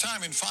the first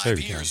time in 5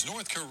 years,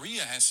 North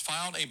Korea has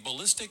filed a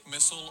ballistic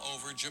missile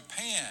over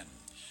Japan.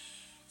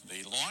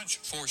 The launch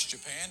forced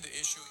Japan to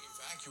issue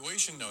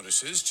evacuation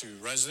notices to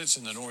residents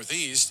in the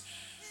Northeast,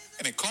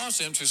 and it caused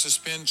them to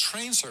suspend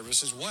train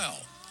service as well.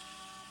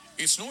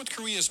 It's North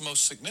Korea's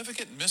most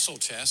significant missile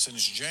test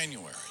since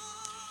January.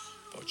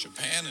 Both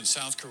Japan and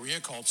South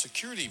Korea called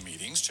security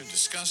meetings to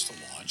discuss the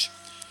launch.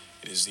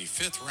 It is the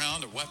fifth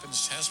round of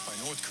weapons tests by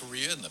North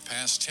Korea in the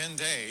past 10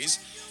 days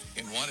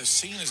in what is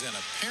seen as an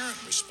apparent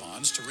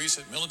response to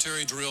recent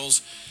military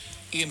drills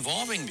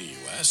involving the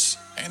U.S.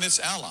 and its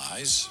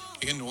allies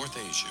in North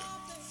Asia.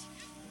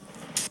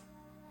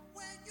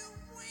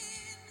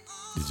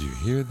 Did you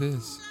hear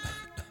this?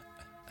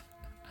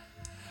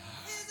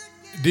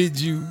 Did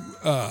you,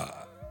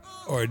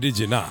 or did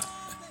you not?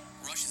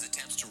 Russia's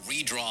attempts to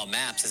redraw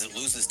maps as it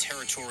loses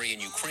territory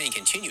in Ukraine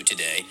continue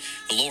today.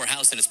 The lower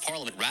house in its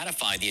parliament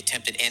ratified the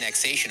attempted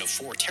annexation of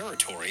 4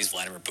 territories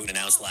Vladimir Putin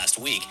announced last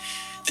week.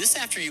 This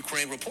after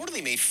Ukraine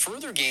reportedly made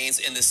further gains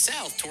in the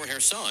south toward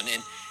Kherson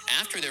and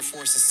after their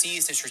forces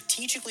seized a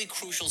strategically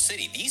crucial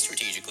city, the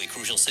strategically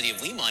crucial city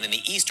of Liman in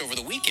the east over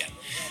the weekend.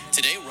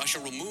 Today, Russia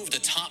removed a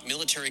top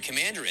military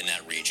commander in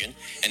that region,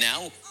 and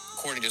now,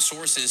 according to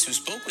sources who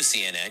spoke with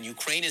CNN,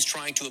 Ukraine is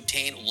trying to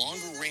obtain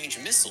longer-range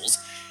missiles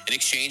in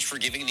exchange for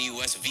giving the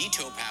U.S.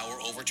 veto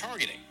power over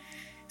targeting.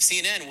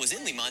 CNN was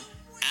in Liman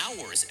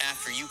hours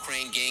after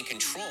Ukraine gained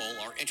control.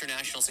 Our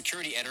international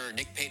security editor,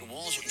 Nick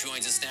Payton-Walsh,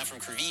 joins us now from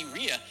Kryvyi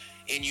Rih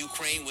in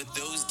Ukraine with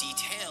those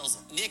details.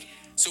 Nick,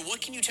 so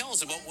what can you tell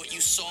us about what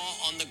you saw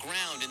on the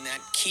ground in that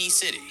key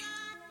city?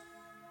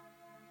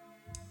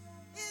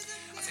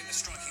 I think the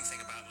striking thing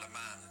about Le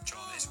Mans, John,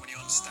 is when you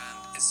understand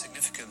its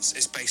significance,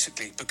 is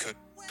basically because...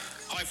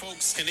 Hi,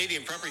 folks.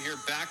 Canadian Prepper here,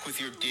 back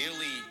with your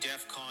daily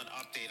DEF CON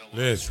update.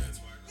 Listen,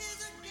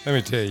 let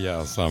me tell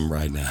y'all something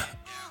right now.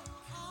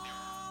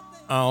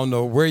 I don't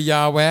know where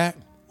y'all at,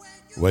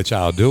 what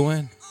y'all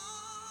doing.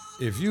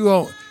 If you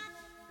don't,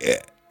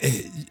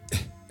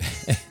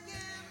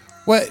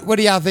 what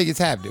do y'all think is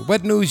happening?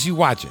 What news you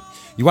watching?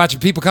 You watching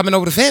people coming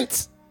over the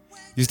fence?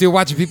 You still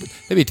watching people?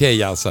 Let me tell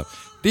y'all something.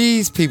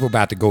 These people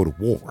about to go to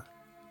war.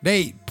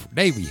 They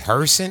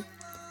rehearsing,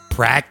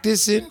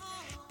 practicing,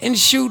 and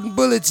shooting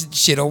bullets and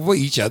shit over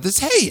each other's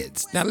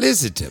heads. Now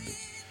listen to me.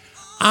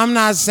 I'm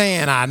not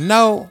saying I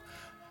know,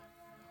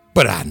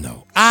 but I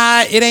know.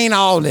 It ain't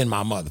all in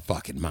my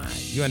motherfucking mind.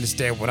 You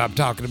understand what I'm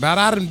talking about?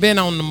 I done been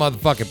on the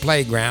motherfucking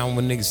playground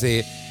when niggas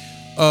said,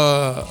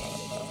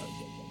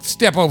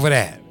 step over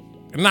that.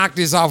 Knock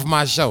this off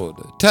my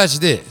shoulder. Touch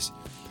this.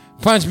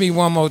 Punch me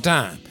one more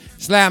time.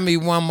 Slap me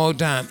one more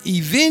time.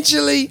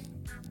 Eventually,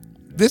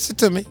 listen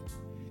to me.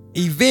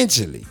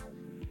 Eventually,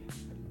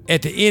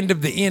 at the end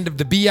of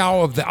the be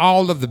all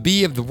of the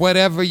be of the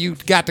whatever you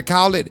got to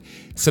call it,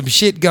 some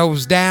shit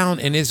goes down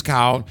and it's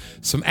called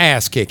some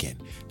ass kicking.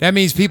 That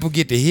means people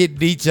get to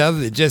hit each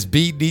other and just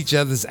beat each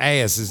other's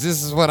asses.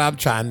 This is what I'm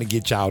trying to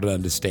get y'all to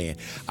understand.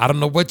 I don't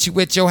know what you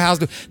at your house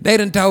do. They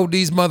done told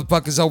these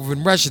motherfuckers over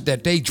in Russia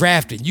that they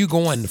drafted you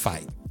going to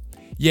fight.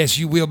 Yes,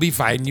 you will be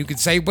fighting. You can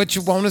say what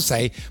you want to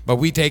say, but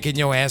we taking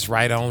your ass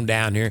right on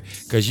down here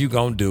because you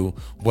gonna do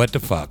what the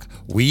fuck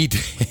we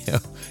tell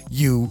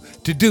you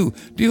to do.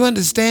 Do you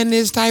understand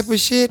this type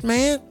of shit,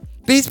 man?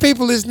 These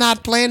people is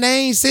not playing.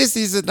 They ain't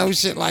sissies or no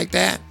shit like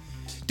that.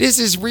 This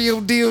is real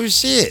deal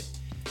shit.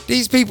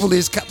 These people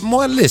is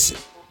more. Listen,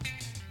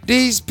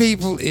 these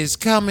people is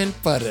coming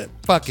for the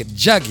fucking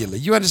jugular.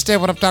 You understand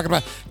what I'm talking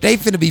about? They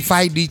finna be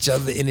fighting each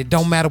other, and it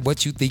don't matter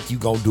what you think you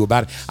gonna do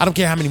about it. I don't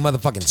care how many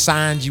motherfucking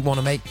signs you want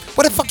to make.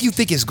 What the fuck you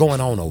think is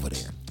going on over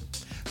there?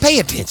 Pay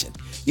attention.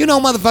 You know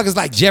motherfuckers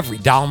like Jeffrey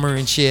Dahmer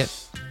and shit.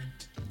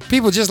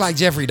 People just like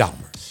Jeffrey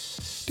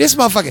Dahmer. This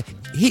motherfucker,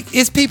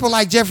 it's people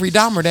like Jeffrey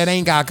Dahmer that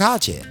ain't got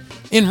caught yet.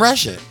 In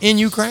Russia, in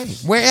Ukraine,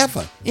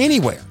 wherever,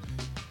 anywhere.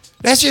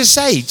 Let's just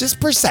say, just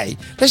per se,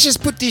 let's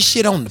just put this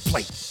shit on the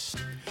plate.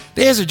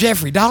 There's a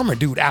Jeffrey Dahmer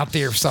dude out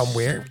there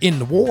somewhere in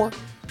the war,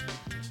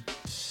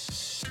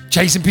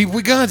 chasing people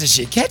with guns and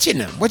shit, catching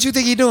them. What you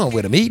think he doing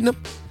with them? Eating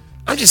them?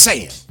 I'm just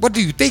saying, what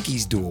do you think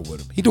he's doing with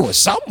them? He doing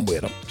something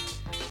with them.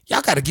 Y'all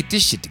got to get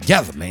this shit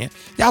together, man.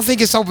 Y'all think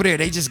it's over there.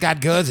 They just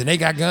got guns and they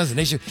got guns and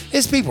they shoot.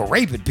 It's people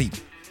raping people.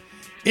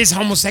 It's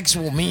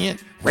homosexual men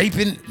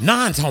raping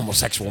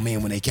non-homosexual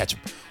men when they catch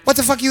them. What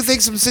the fuck you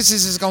think some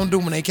sisters is going to do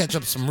when they catch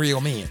up some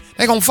real men?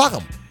 They going to fuck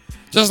them.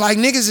 Just like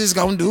niggas is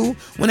going to do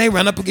when they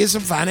run up against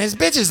some fine-ass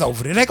bitches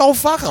over there. They going to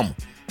fuck them.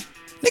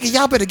 Nigga,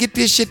 y'all better get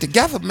this shit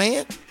together,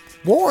 man.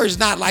 War is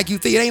not like you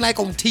think. It ain't like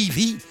on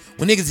TV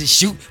when niggas just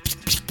shoot.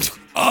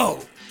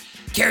 Oh,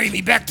 carry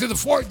me back to the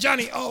fort,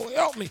 Johnny. Oh,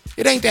 help me.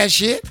 It ain't that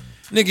shit.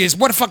 Nigga, it's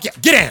what the fuck y'all?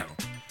 Get down.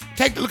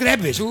 Look at that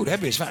bitch. Ooh, that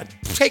bitch fine.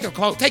 Take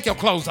your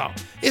clothes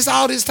off. It's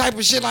all this type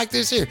of shit like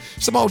this here.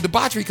 Some old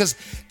debauchery, because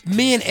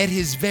men at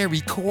his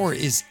very core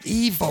is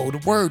evil. The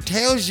word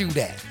tells you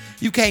that.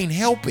 You can't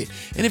help it.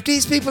 And if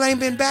these people ain't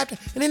been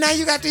baptized, and then now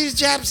you got these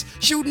Japs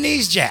shooting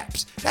these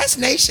Japs. That's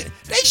nation.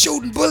 They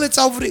shooting bullets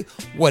over there.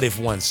 What if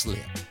one slip?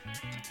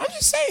 I'm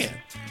just saying.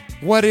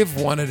 What if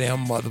one of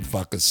them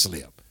motherfuckers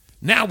slip?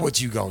 Now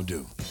what you gonna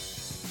do?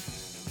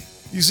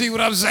 You see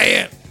what I'm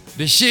saying?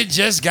 The shit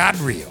just got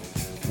real.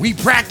 We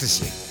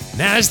practice it.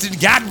 Now it's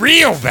got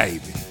real,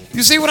 baby.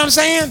 You see what I'm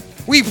saying?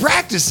 We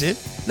practice it.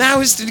 Now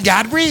it's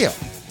got real.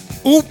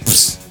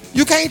 Oops.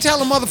 You can't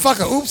tell a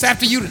motherfucker oops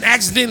after you done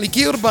accidentally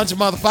killed a bunch of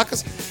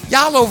motherfuckers.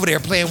 Y'all over there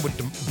playing with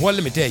them. Boy,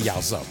 let me tell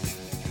y'all something.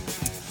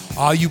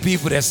 All you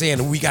people that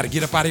saying we got to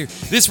get up out of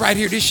here. This right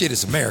here, this shit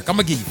is America. I'm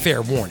going to give you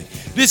fair warning.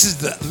 This is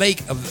the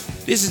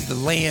this is the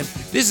land.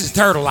 This is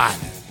Turtle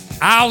Island.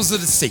 Isles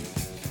of the sea.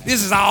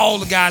 This is all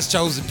the God's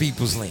chosen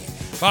people's land.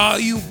 For all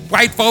you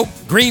white folk,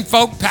 green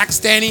folk,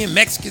 Pakistani,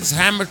 Mexicans,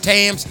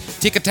 Hammer-Tams,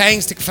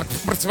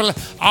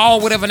 Tickatangs,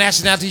 all whatever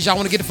nationalities y'all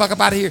want to get the fuck up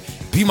out of here,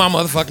 be my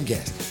motherfucking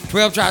guest.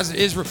 12 tribes of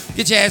Israel,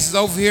 get your asses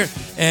over here,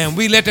 and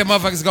we let them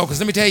motherfuckers go. Because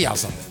let me tell y'all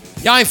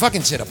something. Y'all ain't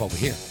fucking shit up over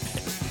here.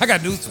 I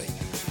got news for you.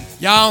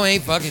 Y'all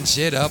ain't fucking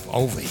shit up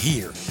over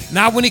here.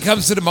 Not when it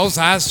comes to the Most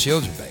High's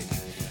children, baby.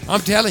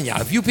 I'm telling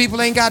y'all, if you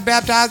people ain't got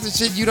baptized and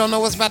shit, you don't know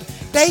what's about.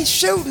 They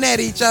shooting at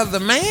each other,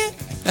 man.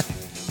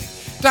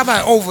 Talk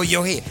about over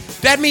your head.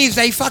 That means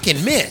they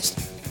fucking missed.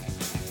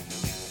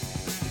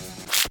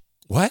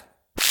 What?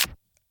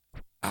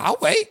 I'll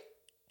wait.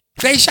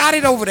 They shot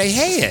it over their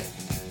head.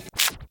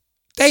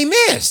 They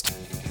missed.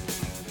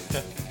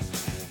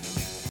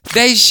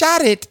 They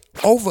shot it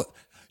over.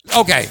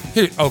 Okay,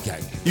 here. Okay,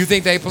 you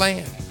think they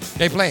playing?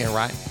 They playing,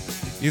 right?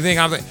 You think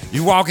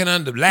you walking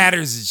under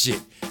ladders and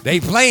shit? They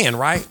playing,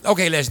 right?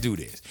 Okay, let's do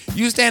this.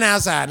 You stand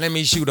outside. Let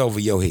me shoot over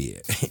your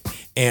head,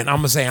 and I'm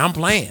gonna say I'm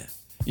playing.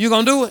 You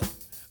gonna do it?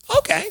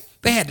 Okay.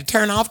 They had to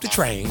turn off the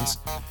trains,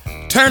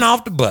 turn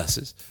off the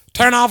buses,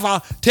 tell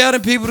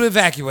them people to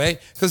evacuate,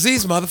 because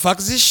these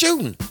motherfuckers is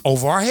shooting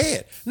over our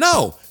head.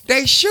 No,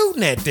 they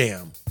shooting at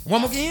them.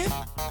 One more again?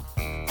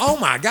 Oh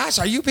my gosh,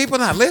 are you people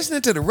not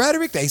listening to the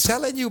rhetoric they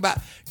telling you about?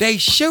 They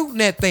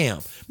shooting at them.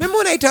 Remember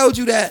when they told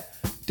you that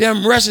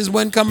them Russians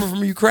wasn't coming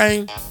from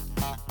Ukraine?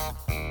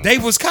 They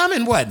was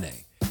coming, wasn't they?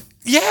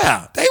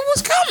 Yeah, they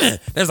was coming.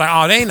 It's like,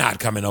 oh, they not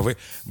coming over here.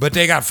 But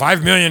they got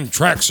 5 million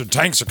trucks or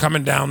tanks are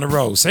coming down the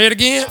road. Say it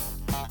again.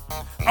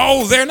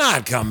 Oh, they're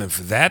not coming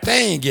for that.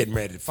 They ain't getting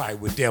ready to fight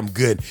with them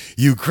good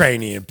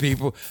Ukrainian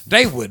people.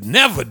 They would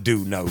never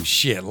do no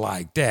shit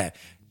like that.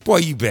 Boy,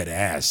 you better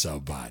ask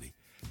somebody.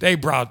 They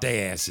brought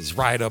their asses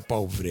right up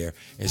over there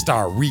and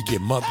started wreaking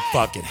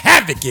motherfucking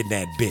havoc in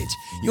that bitch.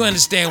 You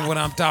understand what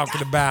I'm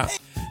talking about?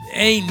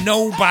 Ain't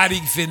nobody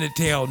finna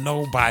tell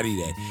nobody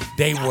that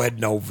they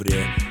wasn't over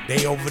there.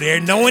 They over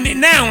there knowing it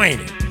now, ain't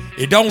it?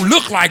 It don't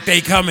look like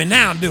they coming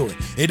now, do it?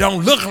 It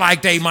don't look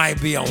like they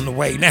might be on the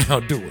way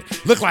now, do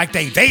it? Look like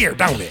they there,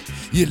 don't it?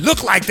 You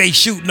look like they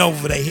shooting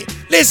over their head.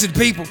 Listen,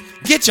 people,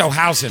 get your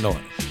house in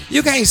order.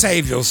 You can't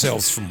save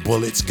yourselves from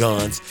bullets,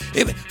 guns.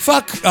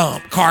 Fuck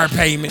car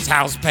payments,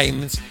 house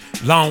payments,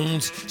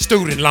 loans,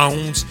 student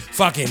loans.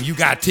 Fucking, you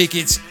got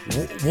tickets,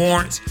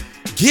 warrants.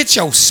 Get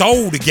your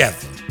soul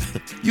together.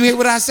 You hear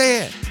what I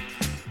said?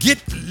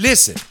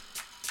 Listen.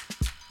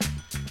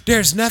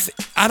 There's nothing,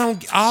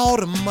 all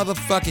the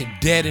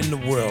motherfucking dead in the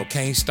world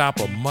can't stop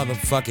a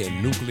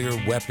motherfucking nuclear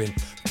weapon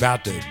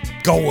about to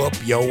go up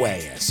your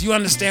ass. You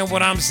understand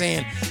what I'm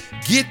saying?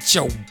 Get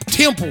your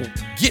temple,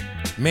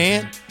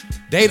 man.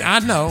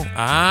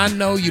 I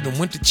know you done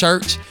went to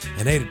church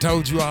and they done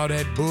told you all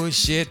that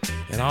bullshit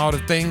and all the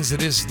things of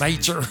this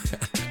nature.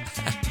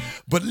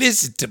 But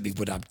listen to me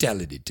when I'm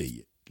telling it to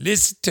you.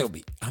 Listen to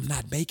me. I'm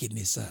not making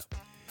this up.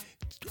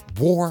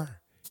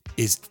 War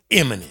is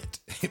imminent.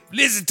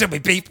 Listen to me,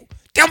 people.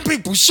 Them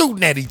people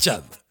shooting at each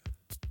other.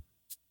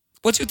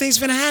 What you think's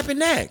gonna happen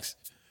next?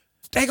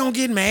 They gonna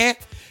get mad,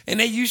 and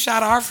then you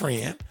shot our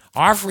friend.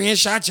 Our friend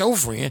shot your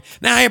friend.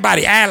 Now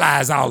everybody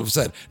allies all of a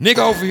sudden. Nigga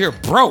over here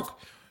broke.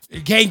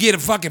 You can't get a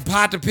fucking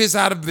pot to piss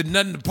out of it,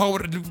 nothing to pour.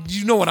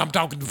 You know what I'm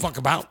talking the fuck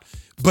about.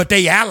 But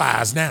they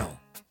allies now.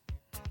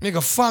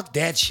 Nigga, fuck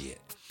that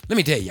shit. Let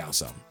me tell y'all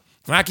something.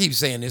 And I keep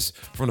saying this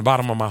from the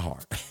bottom of my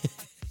heart.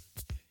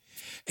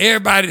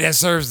 Everybody that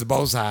serves the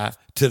Most High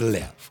to the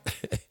left.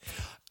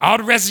 All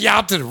the rest of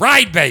y'all to the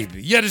right,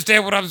 baby. You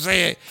understand what I'm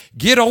saying?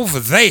 Get over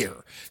there.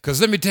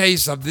 Because let me tell you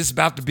something. This is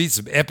about to be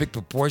some epic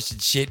proportion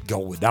shit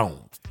going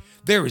on.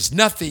 There is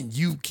nothing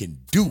you can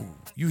do.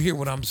 You hear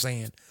what I'm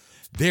saying?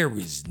 There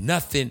is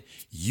nothing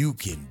you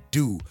can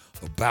do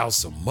about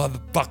some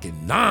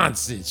motherfucking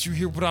nonsense. You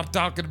hear what I'm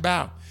talking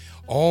about?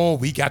 Oh,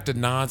 we got the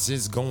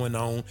nonsense going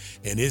on,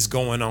 and it's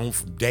going on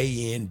from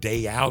day in,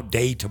 day out,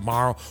 day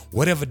tomorrow,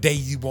 whatever day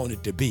you want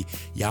it to be.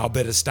 Y'all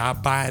better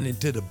stop buying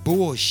into the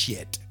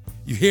bullshit.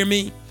 You hear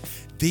me?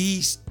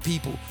 These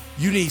people,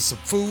 you need some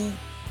food.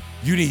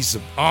 You need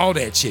some, all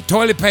that shit.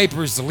 Toilet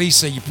paper is the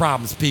least of your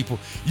problems, people.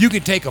 You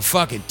can take a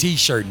fucking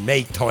t-shirt and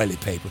make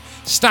toilet paper.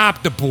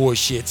 Stop the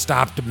bullshit.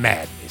 Stop the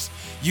madness.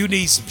 You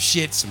need some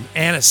shit, some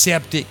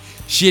antiseptic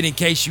shit in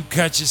case you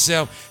cut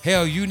yourself.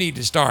 Hell, you need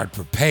to start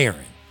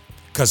preparing.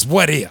 Because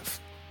what if?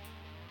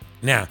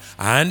 Now,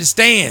 I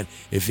understand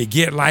if it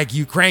get like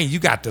Ukraine, you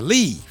got to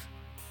leave.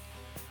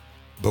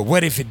 But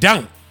what if it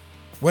don't?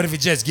 What if it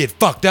just get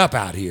fucked up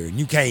out here and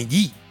you can't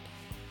eat?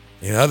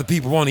 And other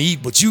people want to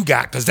eat what you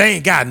got because they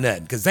ain't got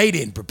nothing because they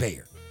didn't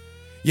prepare.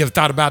 You ever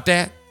thought about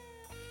that?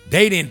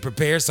 They didn't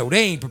prepare, so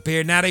they ain't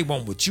prepared. Now they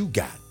want what you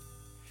got.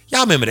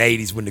 Y'all remember the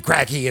 80s when the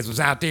crackheads was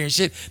out there and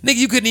shit? Nigga,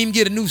 you couldn't even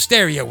get a new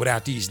stereo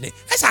without these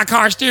niggas. That's how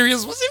car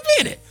stereos was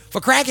invented.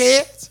 For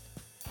crackheads.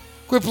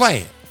 Quit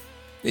playing.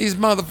 These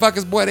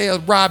motherfuckers, boy, they'll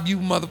rob you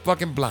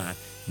motherfucking blind.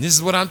 And this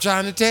is what I'm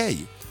trying to tell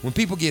you. When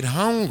people get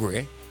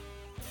hungry,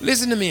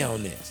 listen to me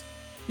on this.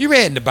 You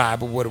read in the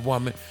Bible what a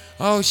woman,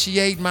 oh, she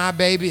ate my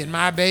baby, and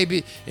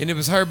it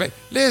was her baby.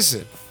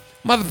 Listen,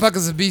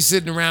 motherfuckers will be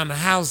sitting around the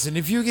house, and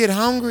if you get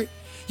hungry,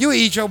 you'll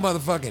eat your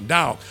motherfucking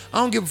dog. I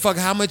don't give a fuck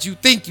how much you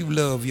think you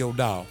love your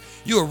dog.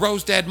 You'll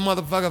roast that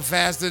motherfucker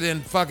faster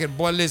than fucking,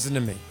 boy, listen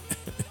to me.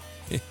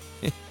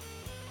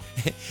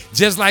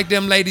 Just like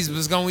them ladies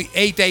was gonna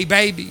eat their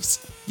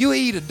babies. You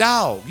eat a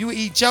dog. You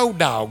eat your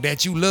dog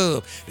that you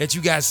love, that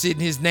you got sitting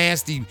his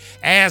nasty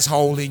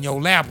asshole in your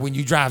lap when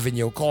you drive in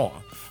your car.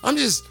 I'm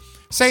just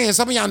saying,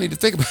 some of y'all need to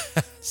think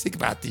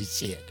about this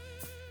shit.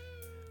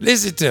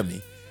 Listen to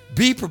me.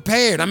 Be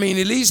prepared. I mean,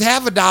 at least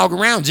have a dog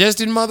around just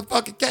in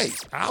motherfucking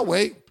case. I'll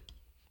wait.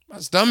 My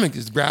stomach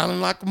is growling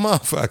like a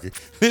motherfucker.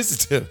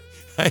 Listen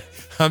to me.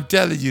 I'm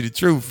telling you the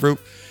truth, Fruit.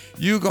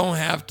 You're going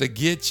to have to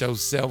get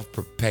yourself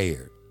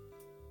prepared.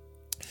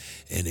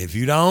 And if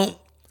you don't,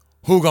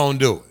 who going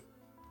to do it?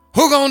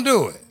 Who going to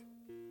do it?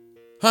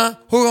 Huh?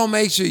 Who gonna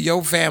make sure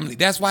your family,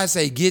 that's why I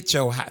say get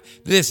your house.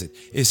 Listen,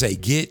 it say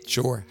get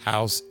your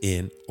house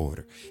in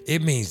order.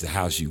 It means the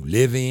house you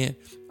live in.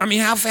 I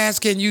mean, how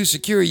fast can you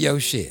secure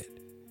your shit?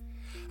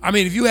 I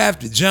mean, if you have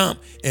to jump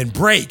and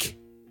break,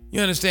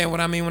 you understand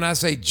what I mean when I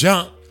say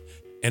jump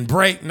and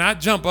break, not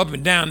jump up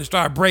and down and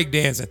start break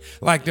dancing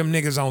like them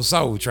niggas on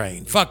Soul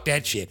Train. Fuck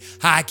that shit.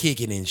 High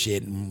kicking and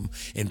shit and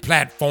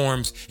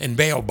platforms and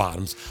bell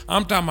bottoms.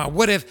 I'm talking about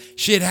what if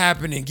shit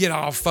happened and get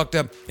all fucked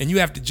up and you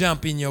have to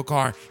jump in your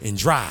car and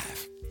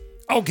drive.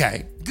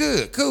 Okay,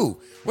 good,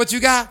 cool. What you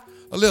got?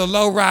 A little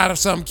low ride or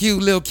something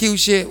cute, little cute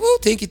shit. Woo,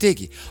 tinky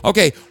tinky.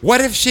 Okay, what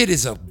if shit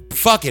is a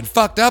fucking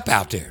fucked up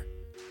out there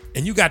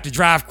and you got to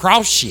drive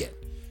cross shit?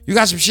 You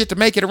got some shit to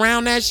make it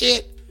around that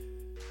shit?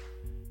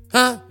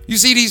 Huh? You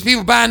see these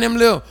people buying them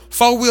little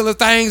four-wheeler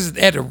things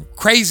at a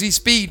crazy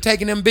speed,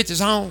 taking them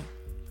bitches home?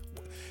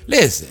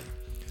 Listen,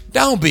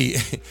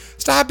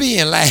 stop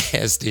being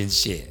last and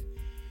shit.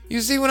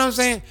 You see what I'm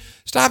saying?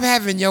 Stop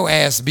having your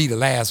ass be the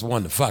last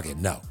one to fucking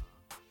know.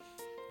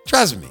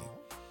 Trust me.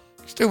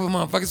 Stupid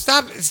motherfucker.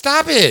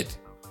 Stop it.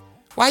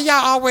 Why y'all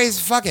always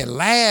fucking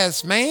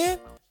last, man?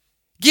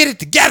 Get it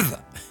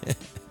together.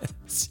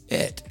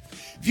 Shit.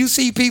 If you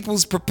see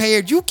people's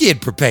prepared, you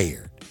get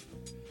prepared.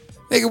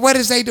 Nigga, what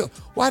does they do?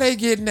 Why they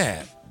getting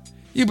that?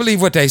 You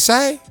believe what they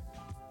say?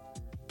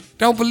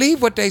 Don't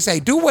believe what they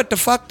say. Do what the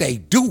fuck they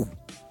do.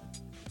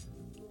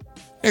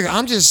 Nigga,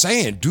 I'm just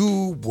saying,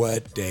 do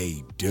what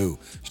they do.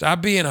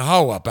 Stop being a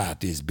hoe up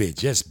out this bitch,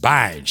 just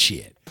buying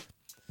shit.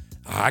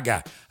 Oh, I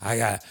got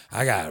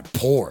a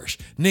Porsche.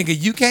 Nigga,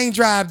 you can't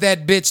drive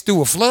that bitch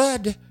through a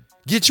flood.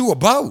 Get you a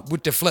boat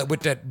with the flood, with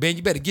that, man,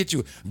 you better get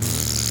you.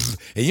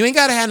 And you ain't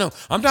gotta have no,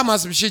 I'm talking about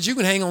some shit you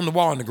can hang on the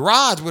wall in the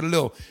garage with a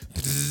little,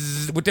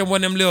 with them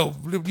one of them little,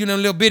 you know,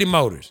 little bitty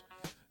motors.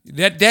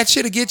 That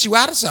shit'll get you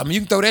out of something. You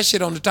can throw that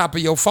shit on the top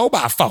of your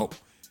 4x4.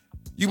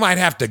 You might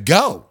have to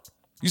go.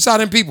 You saw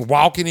them people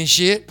walking and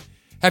shit.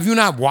 Have you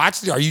not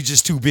watched it? Or are you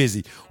just too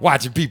busy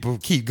watching people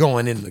keep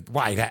going in the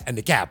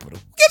the Capitol?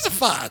 Who gives a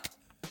fuck?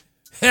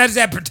 How does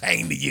that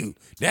pertain to you?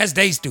 That's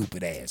they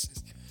stupid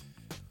asses.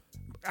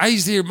 I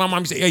used to hear my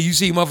mom say, hey, you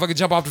see a motherfucker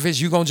jump off the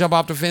fence, you gonna jump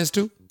off the fence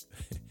too?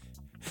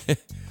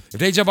 If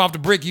they jump off the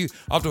brick, you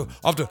off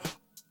the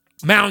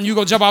mountain, you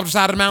gonna jump off the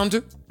side of the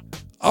mountain too?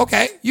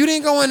 Okay, you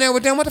didn't go in there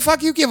with them. What the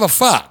fuck you give a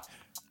fuck?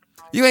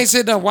 You ain't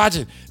sitting up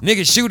watching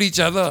niggas shoot each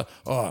other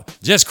or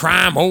just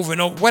crime over and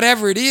over.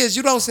 Whatever it is,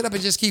 you don't sit up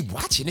and just keep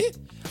watching it.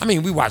 I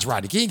mean, we watched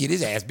Rodney King get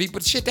his ass beat,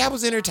 but shit, that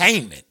was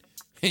entertainment.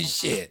 And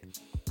shit.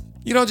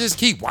 You don't just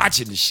keep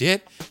watching the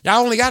shit.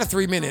 Y'all only got a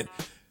 3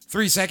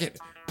 second,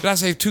 did I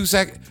say 2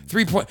 second?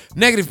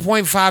 Negative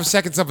 0.5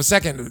 seconds of a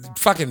second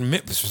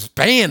fucking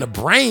span of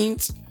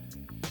brains.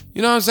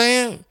 You know what I'm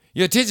saying?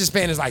 Your attention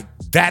span is like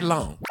that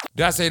long.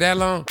 Did I say that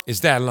long?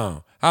 It's that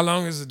long. How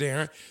long is it,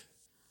 Darren?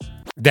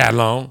 That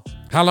long.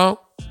 How long?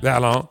 That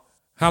long.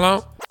 How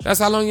long? That's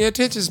how long your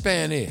attention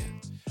span is.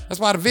 That's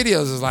why the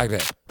videos is like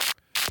that.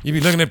 You be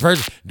looking at the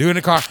person, doing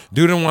the car,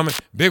 doing the woman,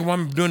 big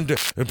woman doing the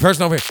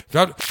person over here.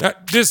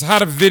 This is how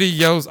the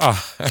videos are.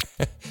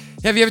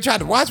 Have you ever tried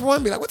to watch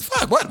one? Be like, what the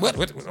fuck? What?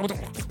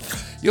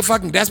 You're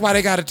fucking, that's why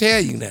they got to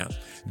tell you now.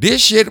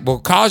 This shit will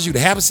cause you to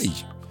have a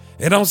seizure.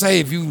 It don't say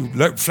if you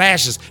look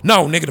flashes.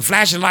 No, nigga, the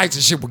flashing lights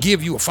and shit will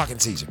give you a fucking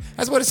seizure.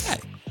 That's what it say.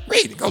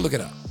 Read it. Go look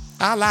it up.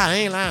 I lie. I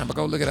ain't lying, but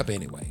go look it up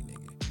anyway,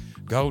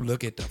 nigga. Go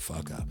look it the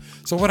fuck up.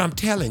 So what I'm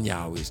telling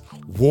y'all is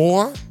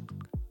war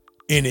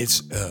in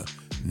its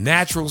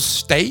natural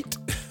state,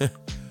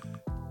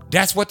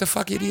 that's what the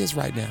fuck it is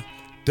right now.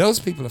 Those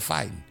people are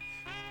fighting.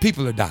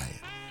 People are dying.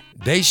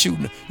 They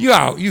shooting. You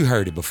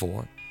heard it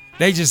before.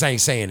 They just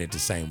ain't saying it the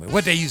same way.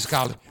 What they used to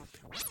call it?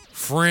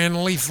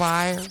 Friendly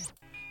fire?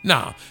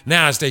 No,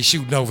 now it's they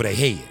shooting over their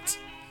heads.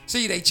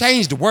 See, they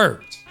changed the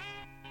words.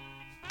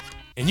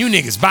 And you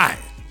niggas buy it.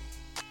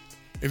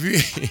 If you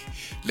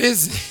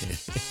listen,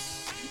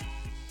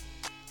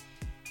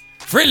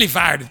 friendly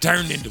fire to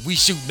turn into we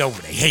shooting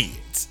over their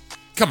heads.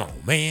 Come on,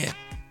 man.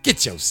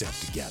 Get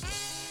yourself together.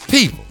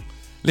 People,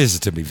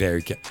 listen to me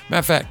very carefully. Matter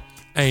of fact,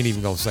 I ain't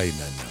even gonna say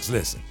nothing else.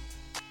 Listen.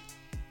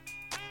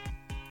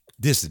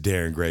 This is the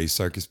Darren Gray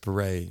Circus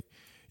Parade.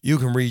 You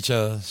can reach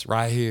us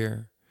right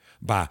here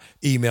by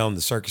emailing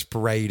the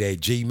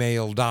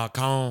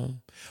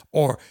circusparade@gmail.com,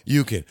 or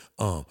you can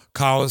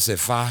call us at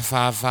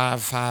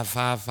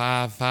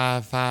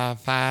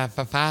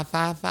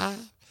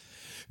 555-555-555-555.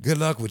 Good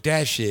luck with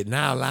that shit.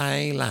 Now I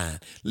ain't lying.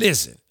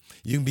 Listen,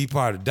 you can be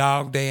part of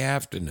Dog Day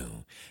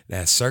Afternoon.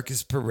 That's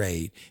Circus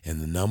Parade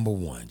and the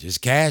 #1.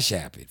 Just cash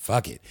app it.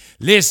 Fuck it.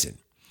 Listen,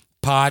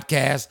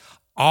 podcast.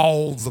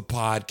 All the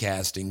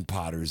podcasting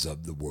potters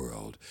of the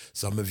world.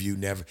 Some of you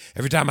never,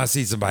 every time I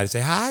see somebody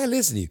say, hi,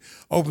 listen to you,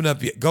 open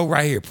up, go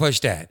right here,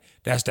 push that.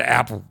 That's the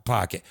Apple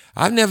Podcast.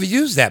 I've never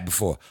used that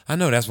before. I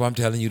know, that's why I'm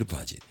telling you to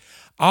punch it.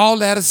 All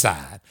that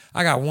aside,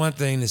 I got one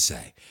thing to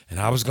say. And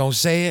I was going to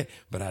say it,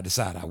 but I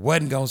decided I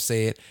wasn't going to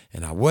say it,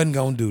 and I wasn't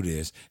going to do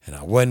this, and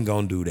I wasn't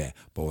going to do that.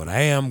 But what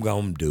I am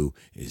going to do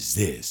is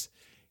this.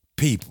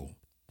 People,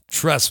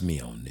 trust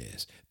me on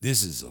this.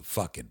 This is a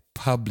fucking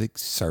public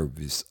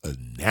service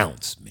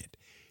announcement.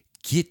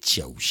 Get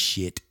your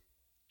shit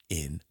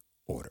in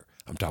order.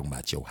 I'm talking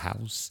about your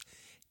house,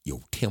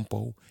 your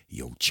temple,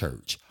 your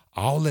church.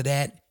 All of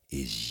that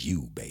is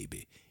you,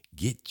 baby.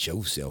 Get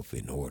yourself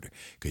in order,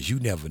 because you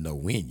never know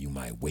when you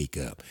might wake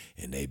up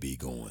and they be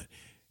going,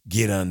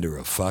 get under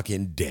a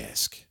fucking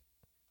desk.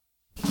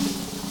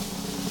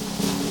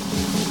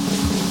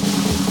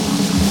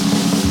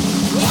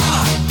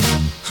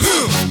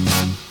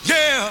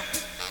 Yeah.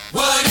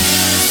 What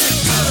is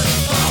it good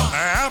for?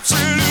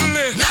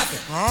 Absolutely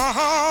nothing.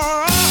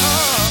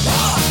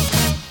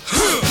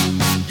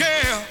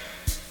 Yeah.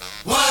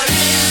 What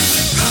is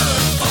it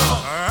good for?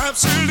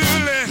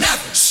 Absolutely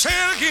nothing. Say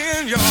it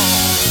again, y'all.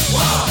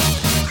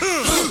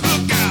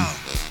 Look out.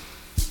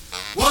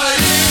 What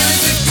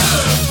is it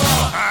good for?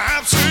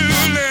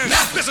 Absolutely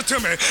nothing. Listen to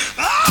me.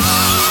 I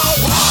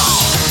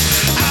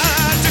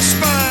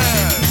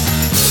despise.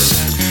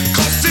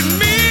 'Cause it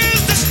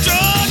means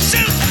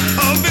destruction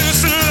of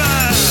innocent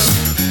lives.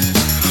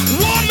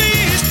 War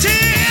means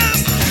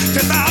tears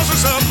to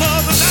thousands of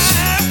mothers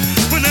die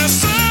when their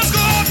sons go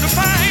out to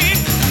fight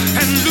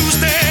and lose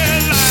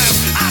their lives.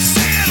 I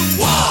said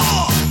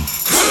war.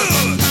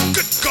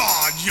 Good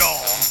God,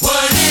 y'all.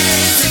 What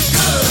is it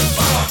good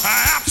for?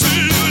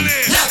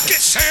 Absolutely.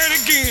 Get said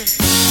again.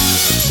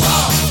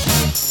 War.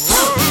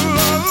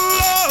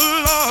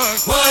 Lord.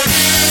 What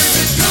is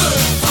it good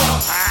for?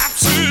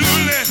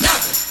 Absolutely.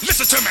 Nothing.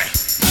 Listen to me.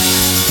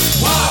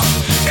 War.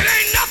 It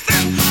ain't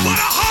nothing but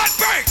a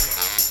heartbreak.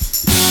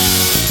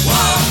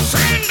 War.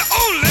 Friend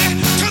only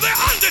to the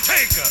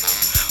undertaker.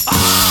 Oh,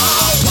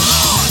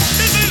 war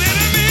is an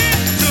enemy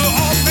to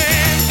all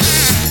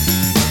mankind.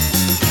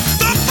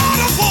 The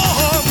thought of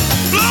war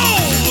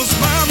blows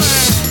my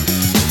mind.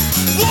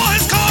 War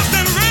has caused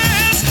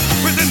unrest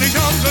within the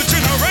younger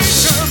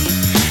generation.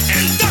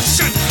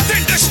 Induction,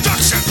 then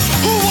destruction.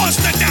 Who wants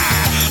to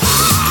die?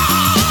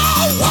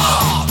 Oh,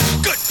 war.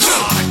 Good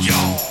God,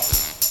 y'all.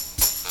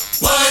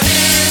 What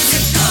is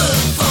it good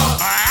for?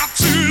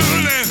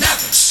 Absolutely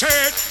nothing.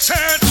 Said.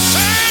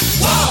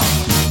 War.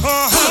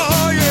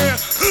 Oh, yeah.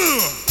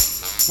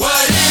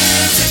 What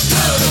is it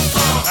good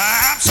for?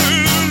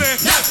 Absolutely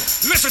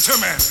nothing. Listen to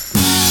me.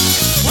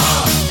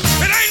 War.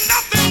 It ain't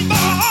nothing but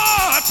a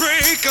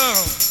heartbreaker.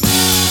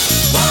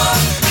 War.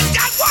 It's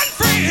got one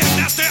friend,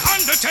 that's the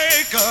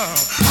undertaker.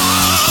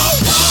 Oh,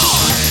 war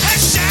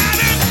has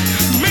shattered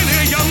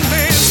many young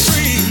man's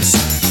dreams.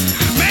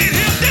 Made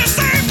him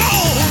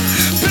disabled,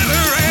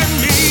 bitter and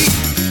mean.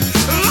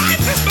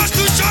 Life is much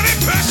too short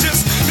and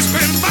precious to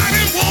spend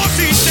fighting wars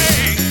each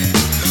day.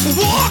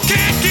 War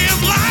can't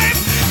give life,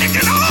 it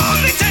can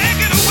only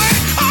take it away.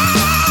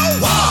 Oh,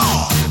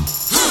 war.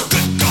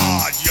 Good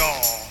God,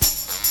 y'all.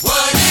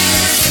 What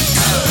is it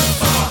good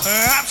for?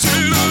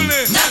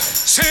 Absolutely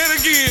nothing. Say it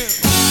again.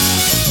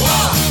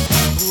 War.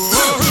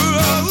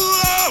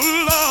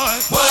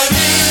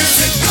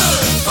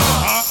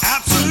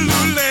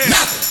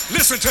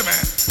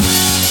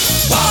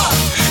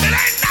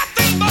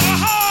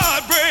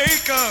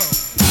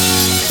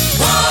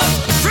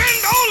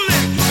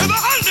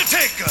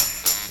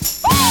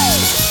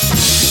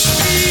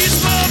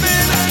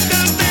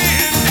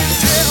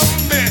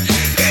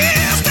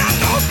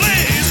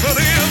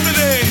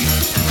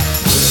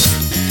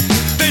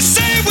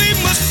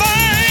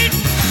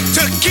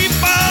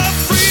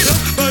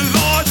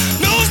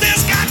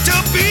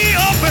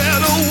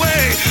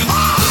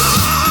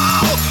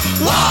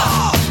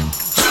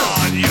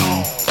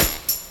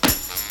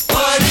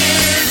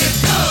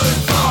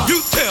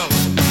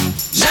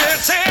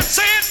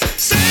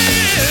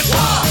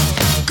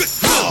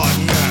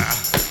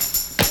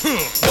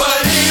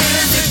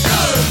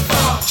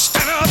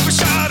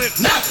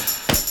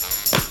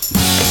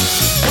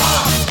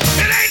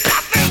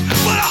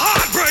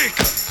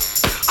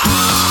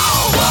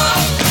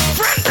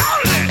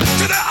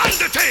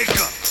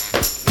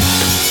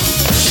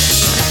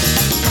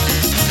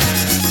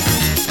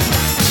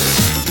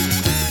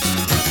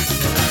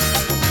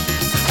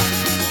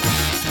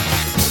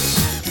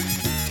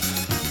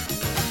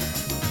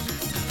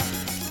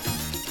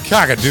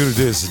 Cock-a-doodle,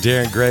 this is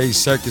Darren Gray's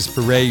Circus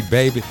Parade,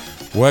 baby.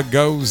 What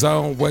goes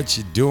on, what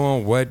you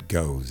doing, what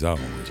goes on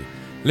with you.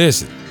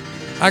 Listen,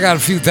 I got a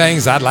few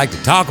things I'd like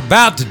to talk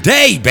about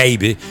today,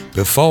 baby.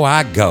 Before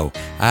I go,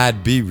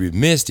 I'd be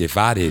remiss if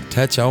I didn't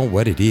touch on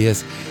what it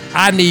is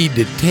I need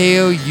to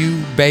tell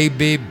you,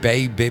 baby,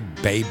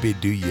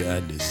 do you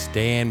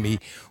understand me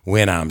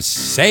when I'm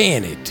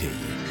saying it to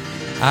you?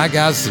 I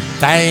got some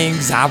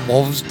things I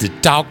want to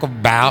talk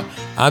about.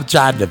 I'm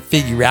trying to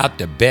figure out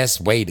the best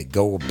way to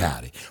go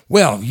about it.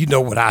 Well, you know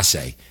what I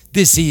say.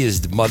 This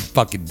is the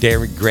motherfucking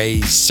Darren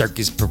Gray's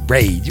Circus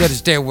Parade. You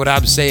understand what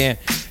I'm saying?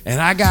 And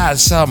I got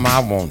something I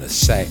want to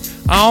say.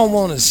 I don't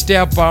want to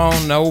step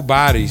on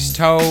nobody's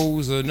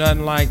toes or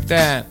nothing like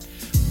that,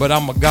 but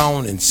I'm going to go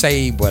on and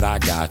say what I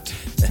got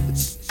to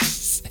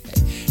say.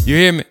 You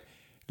hear me?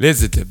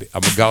 Listen to me.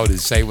 I'm going to go on and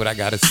say what I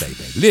got to say,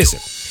 baby. Listen.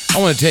 I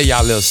want to tell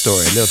y'all a little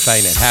story, a little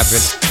thing that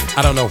happened.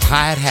 I don't know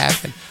how it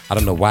happened. I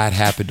don't know why it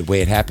happened, the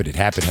way it happened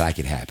like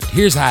it happened.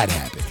 Here's how it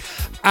happened.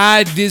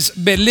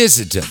 But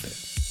listen to me.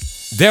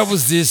 There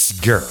was this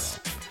girl,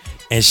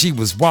 and she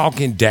was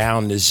walking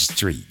down the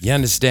street. You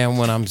understand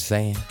what I'm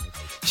saying?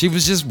 She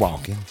was just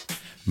walking,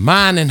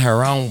 minding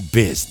her own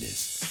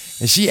business.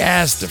 And she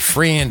asked a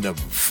friend of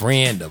a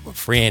friend of a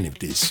friend if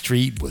this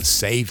street was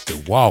safe to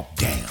walk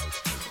down.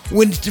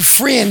 When the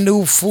friend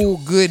knew full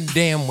good and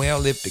damn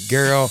well if the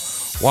girl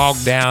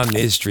walked down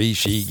this street,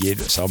 she'd get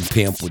some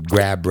pimp would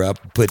grab her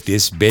up, put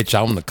this bitch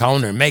on the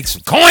corner and make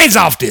some coins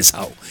off this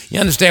hoe. You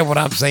understand what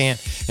I'm saying?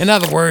 In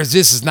other words,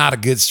 this is not a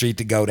good street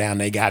to go down.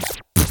 They got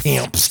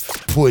pimps,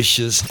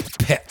 pushers,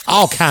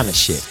 all kind of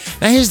shit.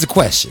 Now here's the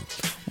question.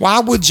 Why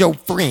would your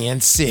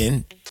friend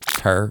send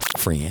her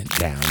friend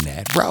down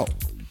that road?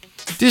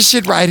 This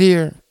shit right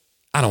here,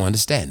 I don't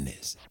understand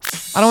this.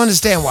 I don't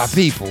understand why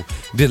people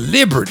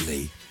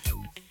deliberately.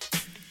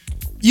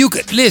 You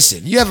could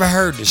listen. You ever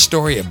heard the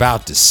story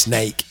about the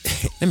snake?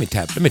 Let me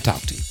talk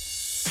to you.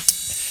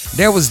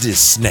 There was this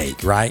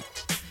snake, right?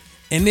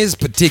 And this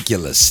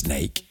particular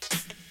snake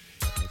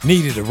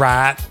needed a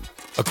ride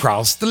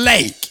across the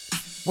lake.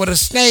 Well, the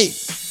snake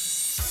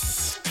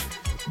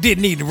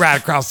didn't need to ride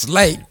across the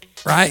lake,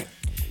 right?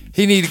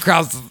 He needed to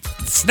cross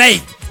the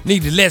snake.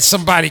 Needed to let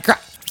somebody cross.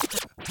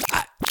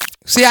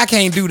 See, I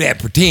can't do that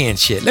pretend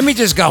shit. Let me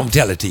just go and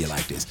tell it to you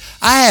like this.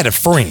 I had a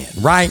friend,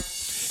 right?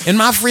 And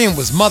my friend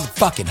was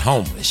motherfucking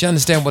homeless. You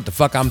understand what the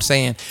fuck I'm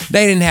saying?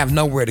 They didn't have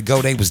nowhere to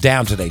go. They was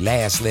down to their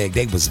last leg.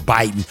 They was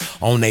biting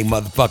on their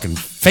motherfucking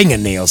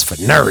fingernails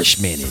for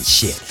nourishment and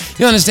shit.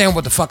 You understand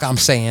what the fuck I'm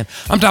saying?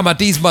 I'm talking about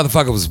these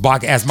motherfuckers was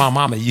walk, as my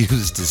mama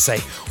used to say.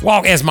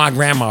 Walk as my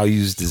grandma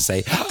used to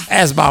say.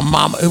 As my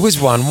mama,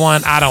 which one?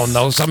 One, I don't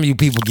know. Some of you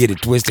people get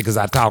it twisted because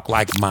I talk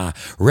like my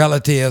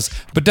relatives.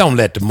 But don't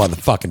let the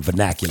motherfucking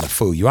vernacular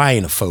fool you. I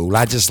ain't a fool.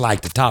 I just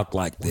like to talk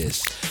like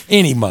this.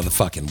 Any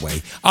motherfucking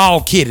way. All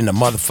kidding the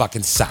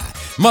motherfucking side.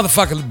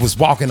 Motherfucker was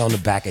walking on the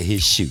back of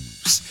his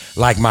shoes.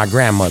 Like my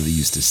grandmother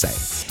used to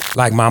say.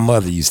 Like my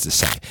mother used to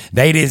say.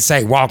 They didn't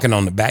say walking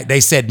on the back.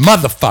 They said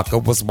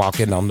motherfucker was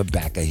walking on the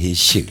back of his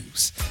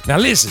shoes. Now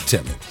listen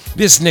to me.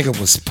 This nigga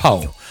was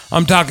poor.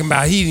 I'm talking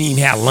about he didn't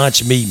even have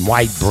lunch meat and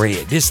white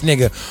bread. This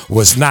nigga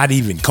was not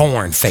even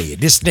corn fed.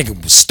 This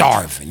nigga was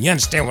starving. You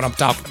understand what I'm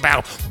talking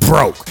about?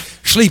 Broke.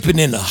 Sleeping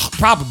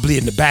probably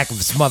in the back of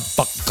his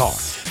motherfucking car.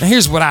 Now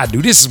here's what I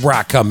do. This is where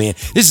I come in.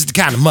 This is the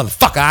kind of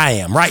motherfucker I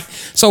am, right?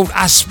 So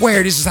I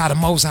swear this is how the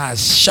Most High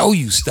show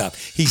you stuff.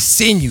 He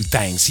send you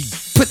things. He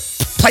put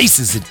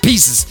places and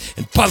pieces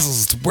and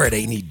puzzles to where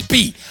they need to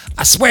be.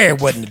 I swear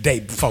it wasn't the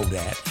day before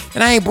that.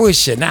 And I ain't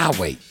bullshitting. Now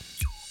wait.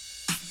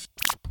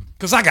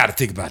 Because I got to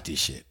think about this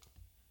shit.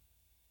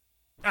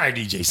 All right,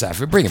 DJ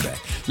Cypher, bring it back.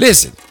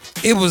 Listen,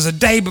 it was a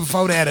day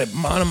before that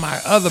one of my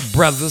other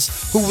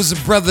brothers, who was a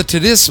brother to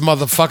this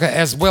motherfucker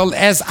as well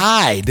as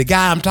I, the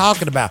guy I'm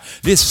talking about,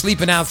 this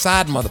sleeping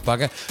outside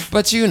motherfucker.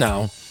 But you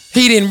know,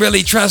 he didn't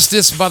really trust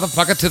this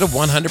motherfucker to the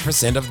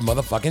 100% of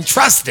motherfucking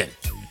trusting.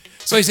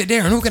 So he said,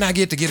 Darren, who can I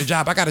get to get a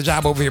job? I got a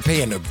job over here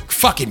paying the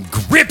fucking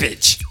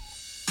grippage.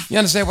 You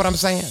understand what I'm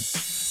saying?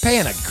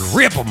 Paying a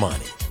grip of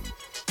money.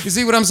 You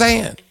see what I'm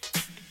saying?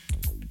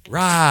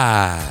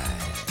 Right.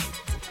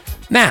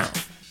 Now,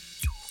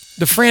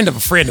 the friend of a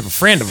friend of a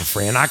friend of a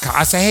friend,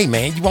 I say, hey,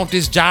 man, you want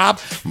this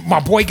job? My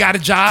boy got a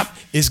job.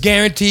 It's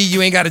guaranteed.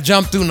 You ain't got to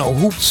jump through no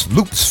hoops,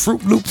 loops,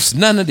 fruit loops,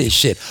 none of this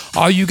shit.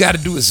 All you got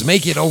to do is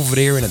make it over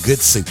there in a good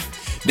suit.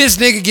 This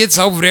nigga gets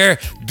over there.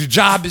 The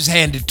job is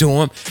handed to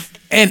him.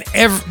 And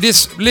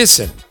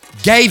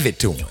gave it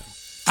to him.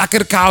 I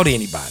could have called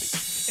anybody.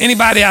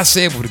 Anybody I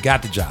said would have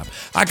got the job.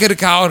 I could have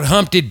called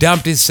Humpty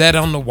Dumpty, sat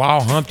on the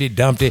wall, Humpty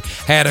Dumpty,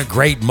 had a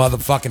great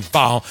motherfucking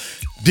fall.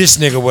 This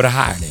nigga would have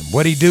hired him.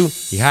 What'd he do?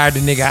 He hired the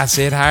nigga I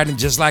said hired him,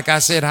 just like I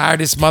said hired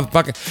this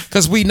motherfucker.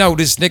 Because we know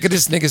this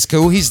nigga's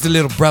cool. He's the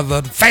little brother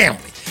of the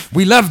family.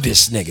 We love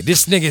this nigga.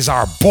 This nigga is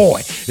our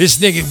boy. This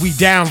nigga, we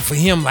down for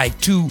him like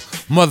 2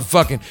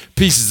 motherfucking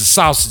pieces of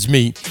sausage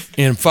meat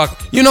and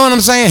fuck. You know what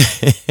I'm saying?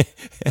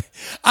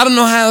 I don't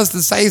know how else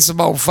to say some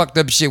old fucked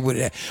up shit with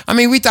that. I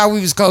mean, we thought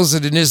we was closer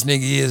than this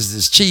nigga is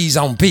this cheese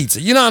on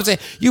pizza. You know what I'm saying?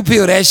 You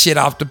peel that shit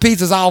off, the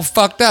pizza's all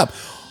fucked up.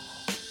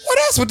 Well,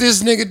 that's what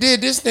this nigga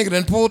did. This nigga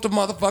done pulled the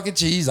motherfucking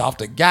cheese off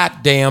the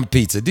goddamn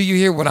pizza. Do you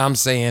hear what I'm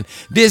saying?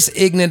 This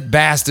ignorant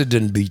bastard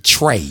done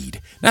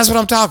betrayed. That's what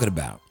I'm talking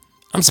about.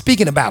 I'm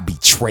speaking about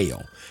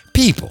betrayal.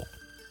 People,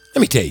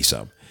 let me tell you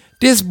something.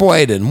 This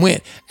boy done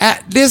went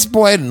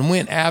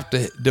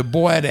after the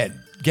boy that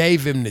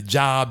gave him the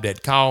job,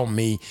 that called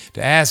me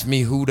to ask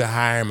me who to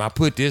hire him. I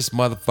put this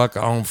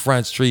motherfucker on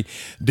Front Street.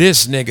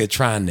 This nigga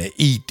trying to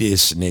eat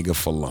this nigga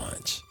for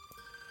lunch.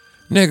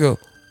 Nigga,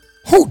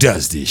 who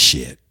does this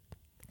shit?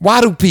 Why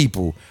do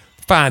people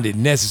find it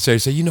necessary to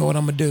say, you know what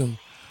I'm going to do?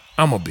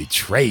 I'm going to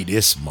betray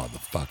this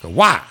motherfucker.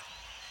 Why?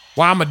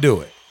 Why I'm going to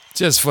do it?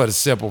 Just for the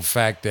simple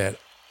fact that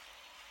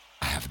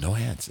I have no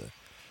answer.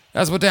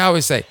 That's what they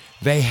always say.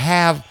 They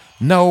have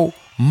no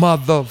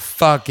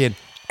motherfucking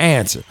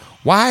answer.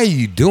 Why are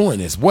you doing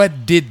this?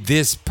 What did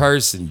this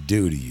person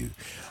do to you?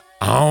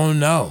 I don't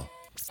know.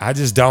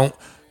 What's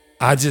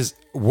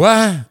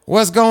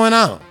going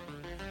on?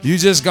 You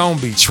just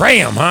gonna betray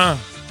them, huh?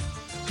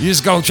 You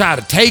just gonna try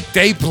to take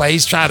their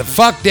place, try to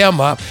fuck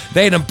them up.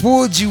 They done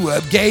pulled you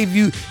up, gave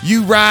you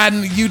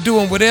riding, you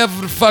doing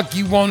whatever the fuck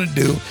you want to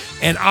do,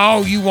 and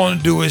all you want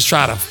to do is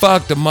try to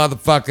fuck the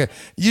motherfucker.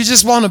 You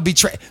just want to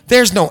betray.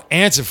 There's no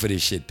answer for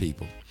this shit,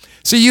 people.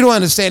 So you don't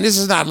understand. This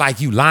is not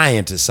like you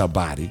lying to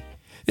somebody.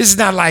 This is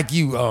not like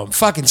you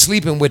fucking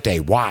sleeping with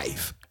their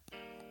wife.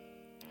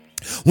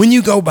 When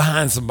you go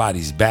behind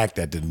somebody's back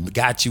that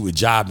got you a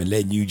job and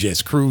letting you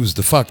just cruise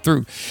the fuck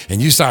through,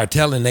 and you start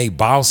telling they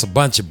boss a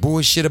bunch of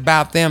bullshit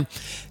about them,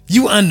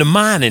 you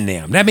undermining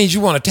them. That means you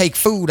want to take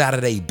food out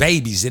of their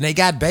babies, and they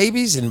got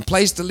babies and a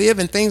place to live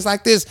and things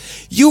like this.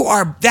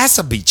 That's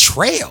a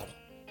betrayal.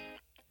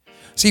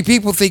 See,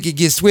 people think it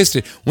gets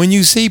twisted. When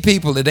you see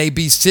people that they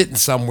be sitting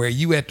somewhere,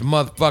 you at the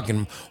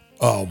motherfucking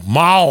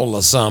mall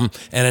or something,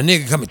 and a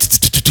nigga coming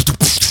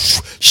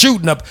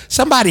shooting up,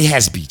 somebody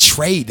has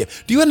betrayed them.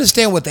 Do you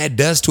understand what that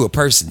does to a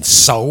person's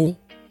soul?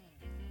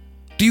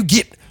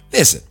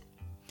 Listen,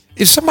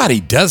 if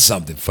somebody does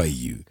something for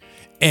you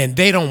and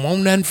they don't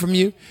want nothing from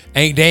you,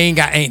 they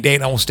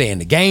don't stand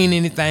to gain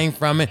anything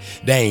from it,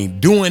 they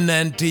ain't doing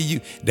nothing to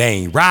you, they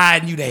ain't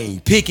riding you, they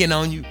ain't picking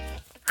on you.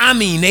 I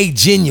mean, they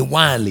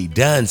genuinely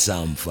done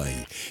something for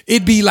you.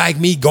 It'd be like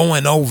me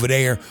going over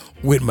there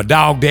with my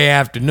dog day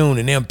afternoon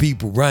and them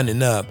people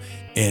running up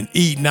and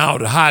eating all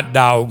the hot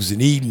dogs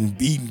and eating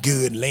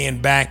good and laying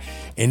back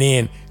and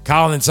then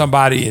calling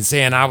somebody and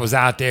saying I was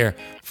out there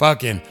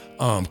fucking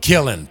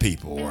killing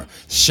people or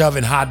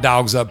shoving hot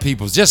dogs up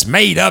people's, just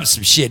made up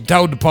some shit,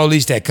 told the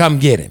police that come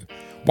get him.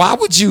 What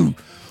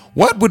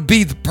would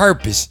be the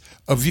purpose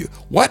of you?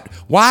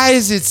 Why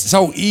is it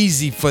so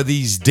easy for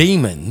these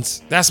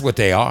demons, that's what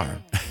they are,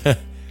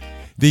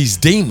 these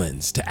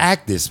demons to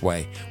act this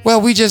way?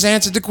 Well, we just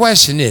answered the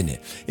question, didn't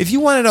it? If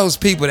you one of those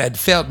people that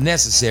felt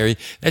necessary,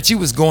 that you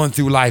was going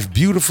through life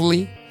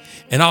beautifully,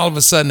 and all of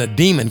a sudden a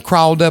demon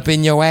crawled up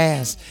in your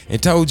ass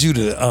and told you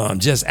to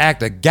just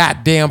act a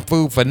goddamn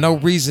fool for no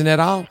reason at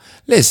all,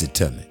 listen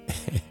to me.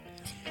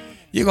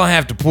 You're going to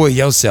have to pull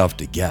yourself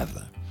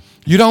together.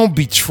 You don't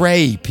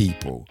betray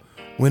people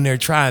when they're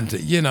trying to,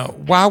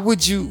 why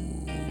would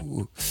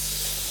you?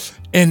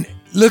 And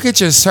look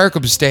at your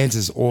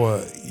circumstances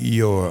or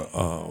your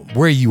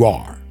where you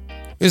are.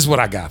 This is what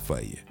I got for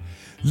you.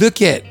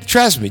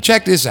 Trust me,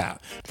 check this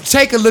out.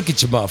 Take a look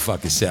at your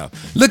motherfucking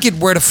self. Look at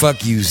where the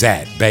fuck you's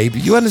at, baby.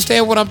 You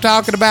understand what I'm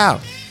talking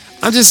about?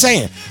 I'm just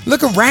saying,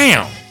 look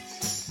around.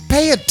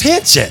 Pay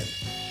attention.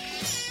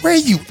 Where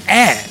you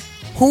at?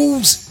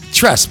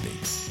 Trust me,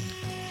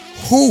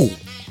 who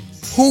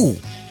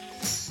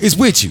is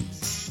with you?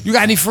 You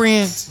got any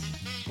friends?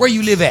 Where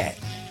you live at?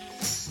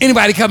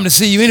 Anybody coming to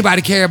see you?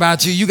 Anybody care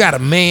about you? You got a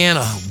man,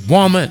 a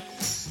woman?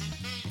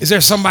 Is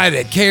there somebody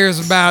that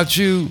cares about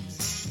you?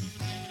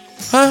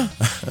 Huh?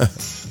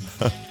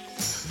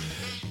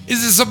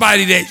 Is there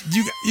somebody that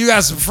you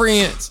got some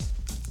friends?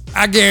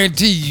 I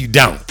guarantee you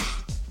don't.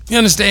 You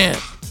understand?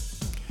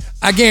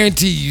 I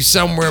guarantee you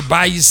somewhere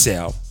by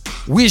yourself,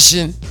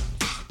 wishing,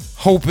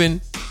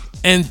 hoping,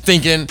 and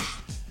thinking.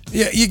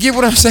 You get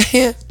what I'm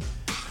saying?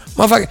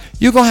 Motherfucker,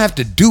 you're going to have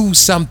to do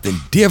something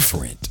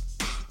different.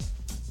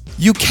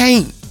 You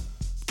can't,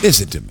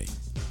 listen to me.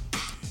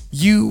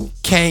 You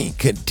can't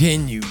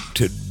continue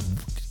to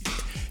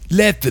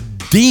let the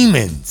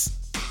demons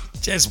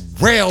just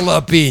rail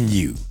up in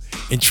you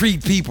and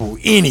treat people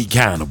any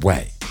kind of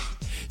way.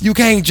 You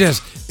can't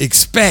just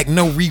expect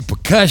no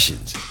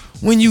repercussions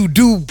when you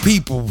do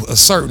people a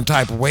certain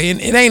type of way.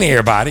 And it ain't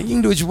everybody. You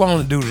can do what you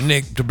want to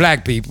do to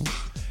black people,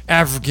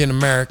 African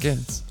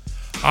Americans,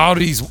 all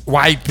these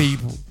white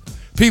people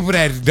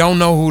that don't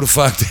know who the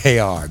fuck they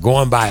are,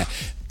 going by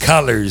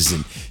colors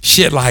and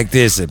shit like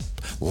this and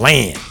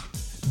land.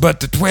 But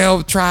the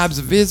 12 tribes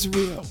of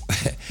Israel,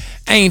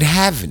 ain't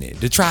having it.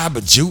 The tribe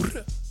of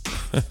Judah.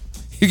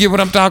 You get what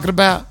I'm talking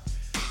about?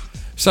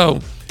 So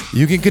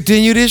you can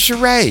continue this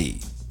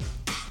charade.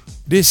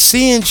 This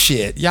sin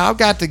shit. Y'all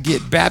got to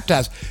get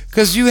baptized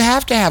because you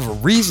have to have a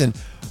reason.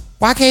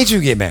 Why can't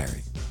you get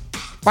married?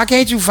 Why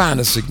can't you find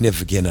a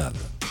significant other?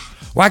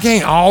 Why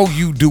can't all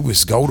you do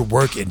is go to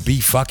work and be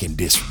fucking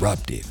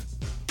disruptive?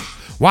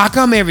 Why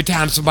come every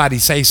time somebody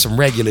says some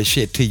regular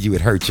shit to you,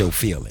 it hurts your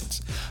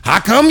feelings? How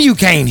come you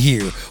can't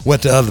hear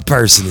what the other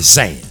person is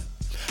saying?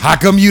 How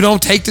come you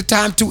don't take the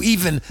time to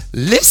even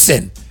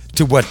listen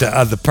to what the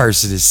other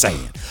person is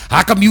saying?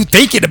 How come you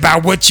thinking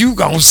about what you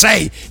gonna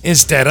say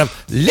instead of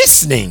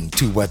listening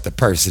to what the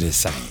person is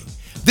saying?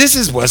 This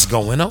is what's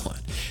going on.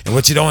 And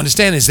what you don't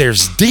understand is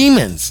there's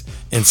demons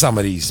in some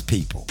of these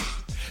people.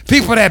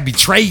 People that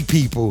betray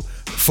people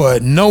for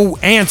no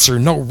answer,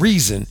 no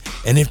reason.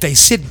 And if they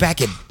sit back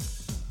and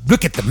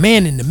look at the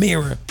man in the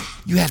mirror,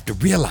 you have to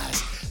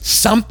realize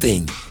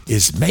something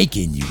is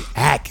making you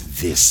act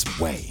this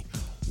way.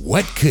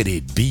 What could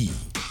it be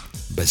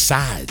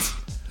besides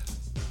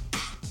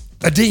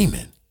a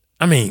demon?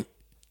 I mean,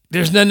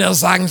 there's nothing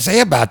else I can say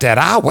about that.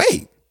 I'll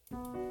wait.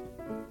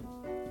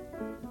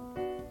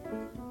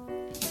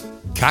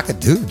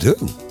 Cock-a-doo-doo.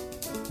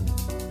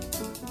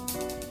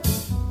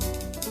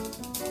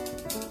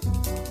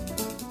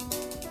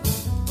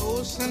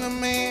 Oh,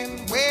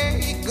 Cinnamon, where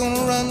you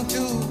gonna run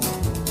to?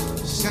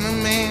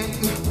 Cinnamon,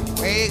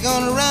 where you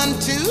gonna run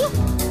to?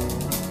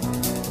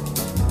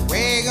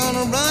 Where you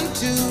gonna run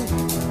to?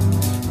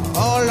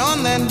 All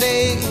on that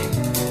day,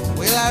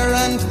 will I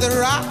run to the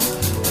rock?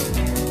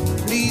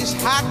 Please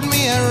hide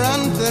me and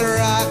run to the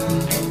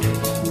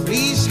rock.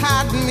 Please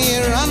hide me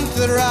and run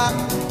to the rock.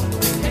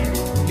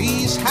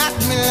 Please hide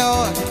me,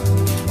 Lord,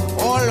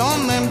 all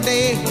on that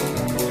day.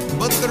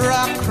 But the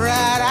rock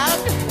cried out,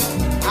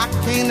 I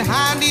can't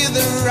hide you,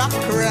 the rock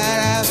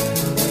cried out.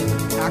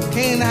 I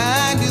can't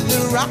hide you,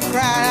 the rock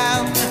cried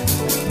out.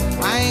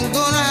 I ain't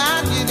gonna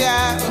hide you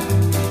down,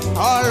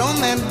 all on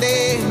that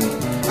day.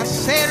 I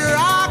said,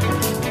 rock,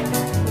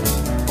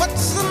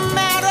 what's the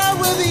matter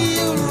with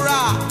you,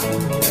 rock?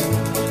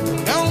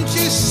 Don't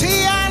you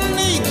see I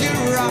need you,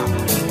 rock?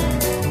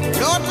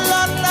 Lord,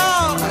 Lord,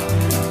 Lord,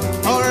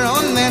 all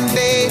on that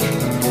day.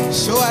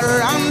 So I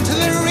ran to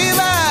the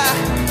river,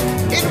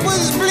 it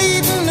was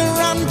bleeding to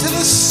run to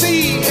the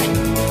sea.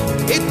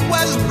 It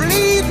was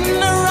bleeding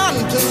to run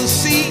to the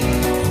sea.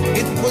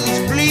 It was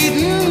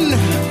bleeding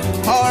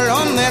all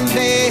on that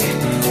day.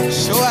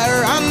 So I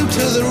ran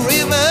to the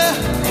river,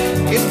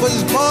 it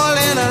was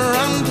boiling, I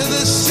ran to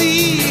the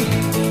sea.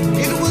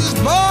 It was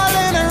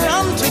boiling, I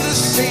ran to the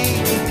sea.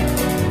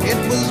 It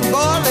was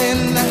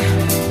boiling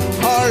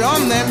all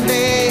on that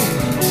day.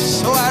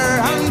 So I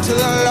ran to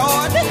the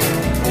Lord.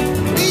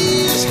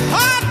 Please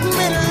hide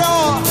me,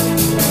 Lord.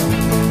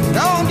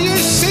 Don't you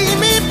see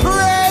me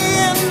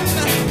praying?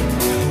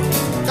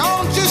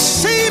 Don't you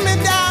see me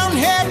down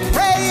here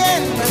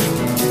praying?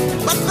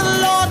 But the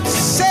Lord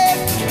said,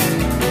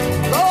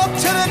 go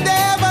to the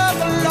devil.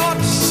 The Lord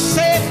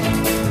said,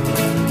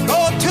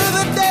 go to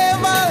the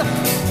devil.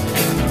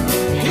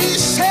 He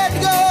said,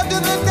 go to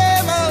the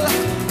devil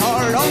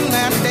all on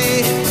that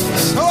day.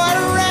 So I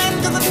ran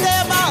to the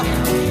devil.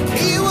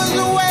 He was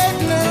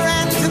waiting, I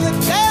ran to the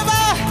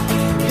devil.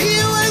 He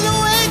was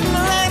waiting, I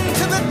ran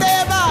to the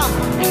devil.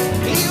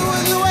 He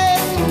was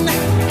waiting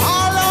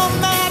all on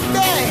that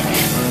day.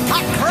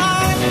 I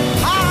cried,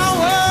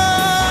 power,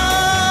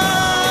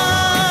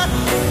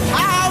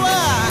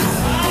 power,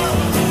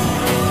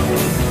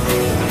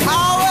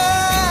 power,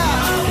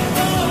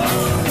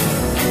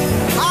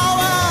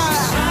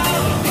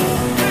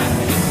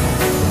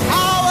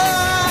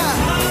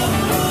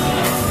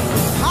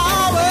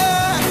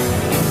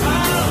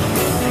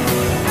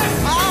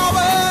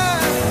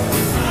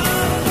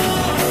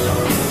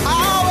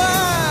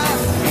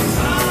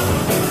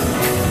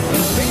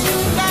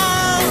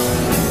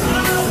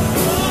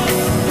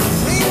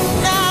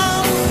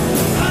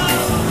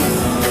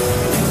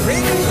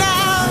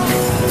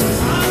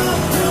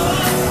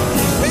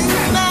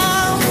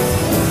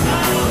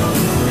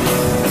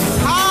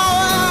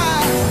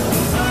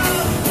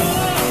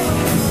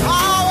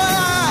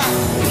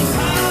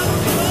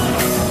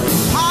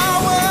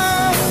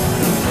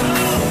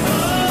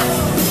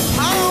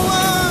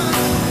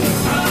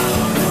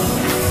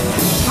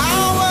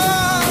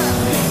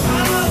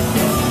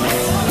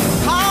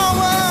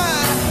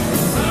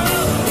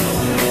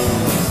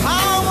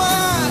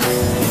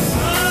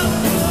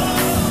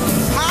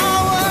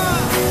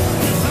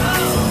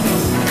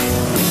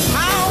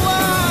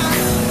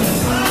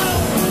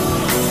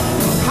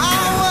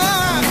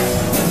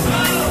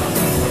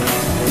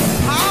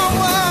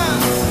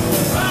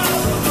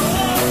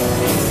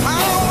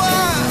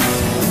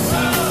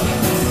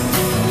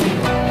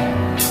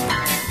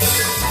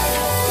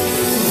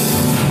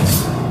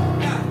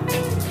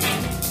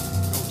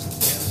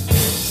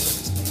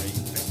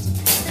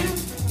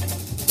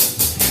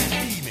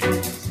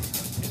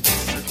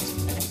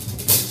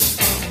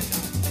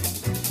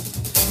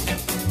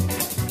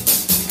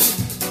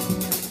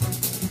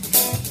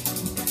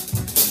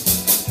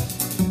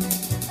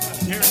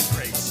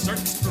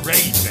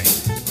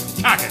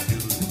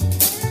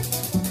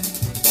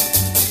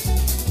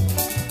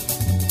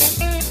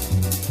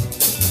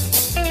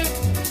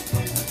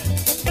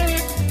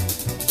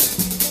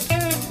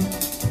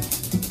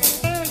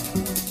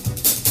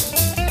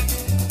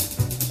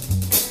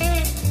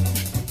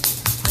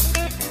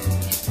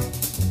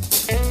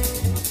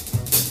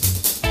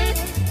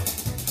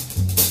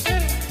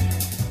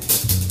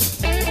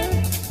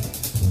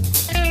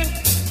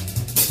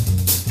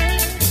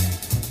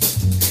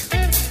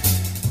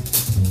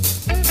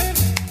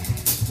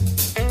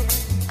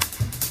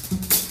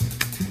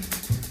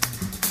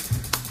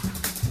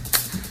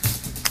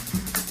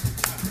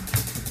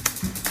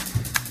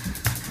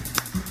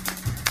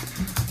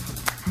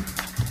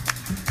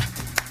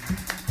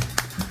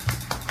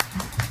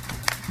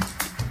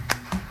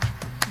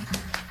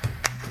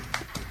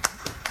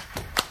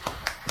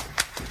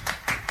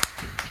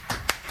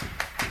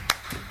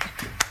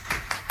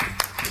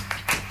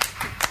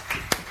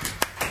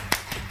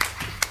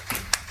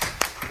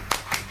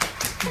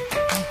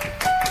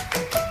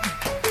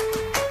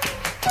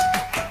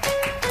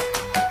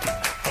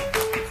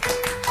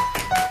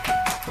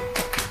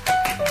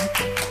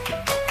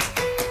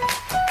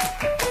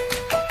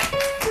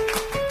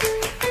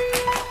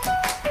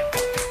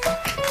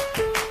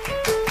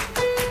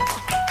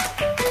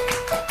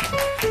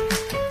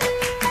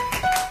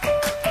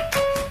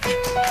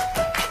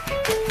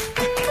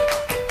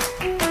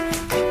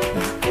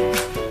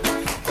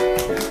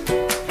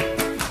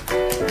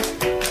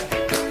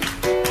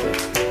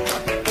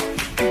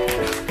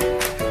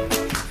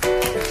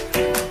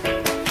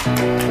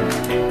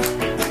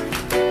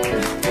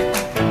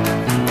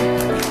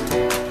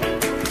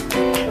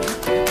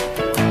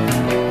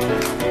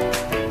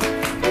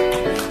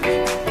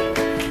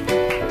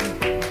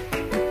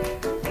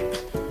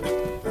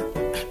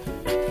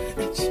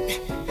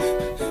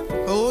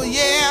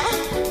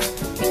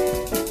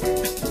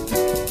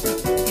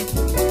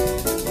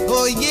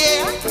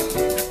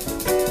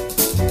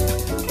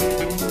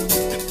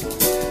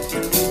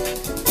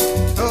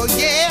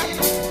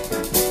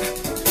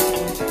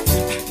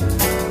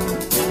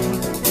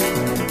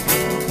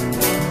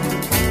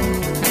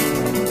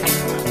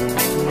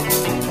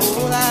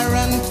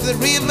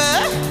 river.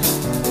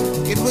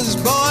 It was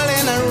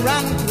boiling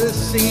around the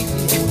sea.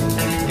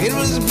 It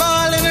was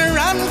boiling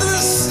around the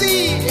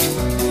sea.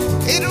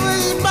 It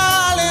was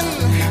boiling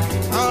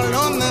all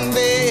on the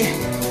day.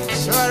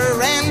 So I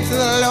ran to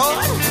the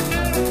Lord.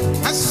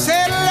 I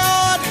said,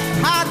 Lord,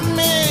 hide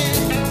me.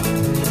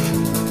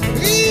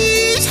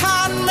 Please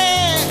hide me.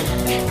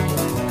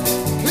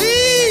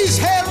 Please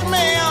help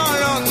me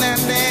all on that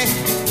day.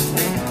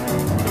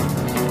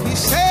 He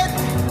said,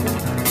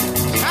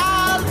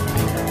 child,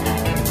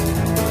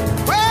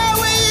 where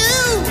were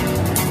you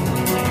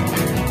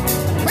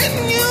when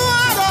you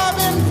ought to have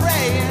been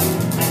praying?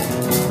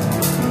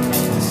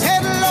 He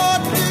said,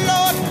 Lord,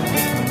 Lord,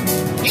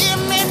 hear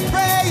me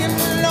praying,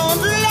 Lord,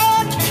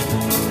 Lord,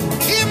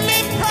 hear me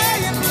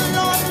praying,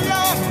 Lord,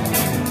 Lord,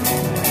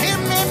 hear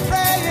me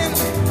praying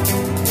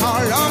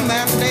all on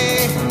that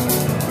day.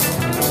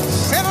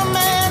 Said a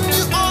man,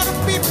 you ought to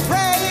be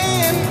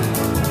praying,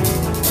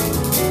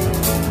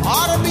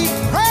 ought to be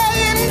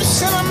praying,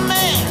 said a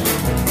man,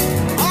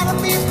 ought to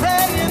be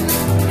praying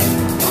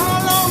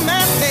all on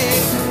that day.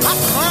 I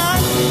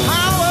cried,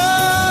 power,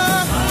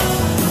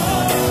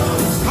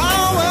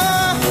 power,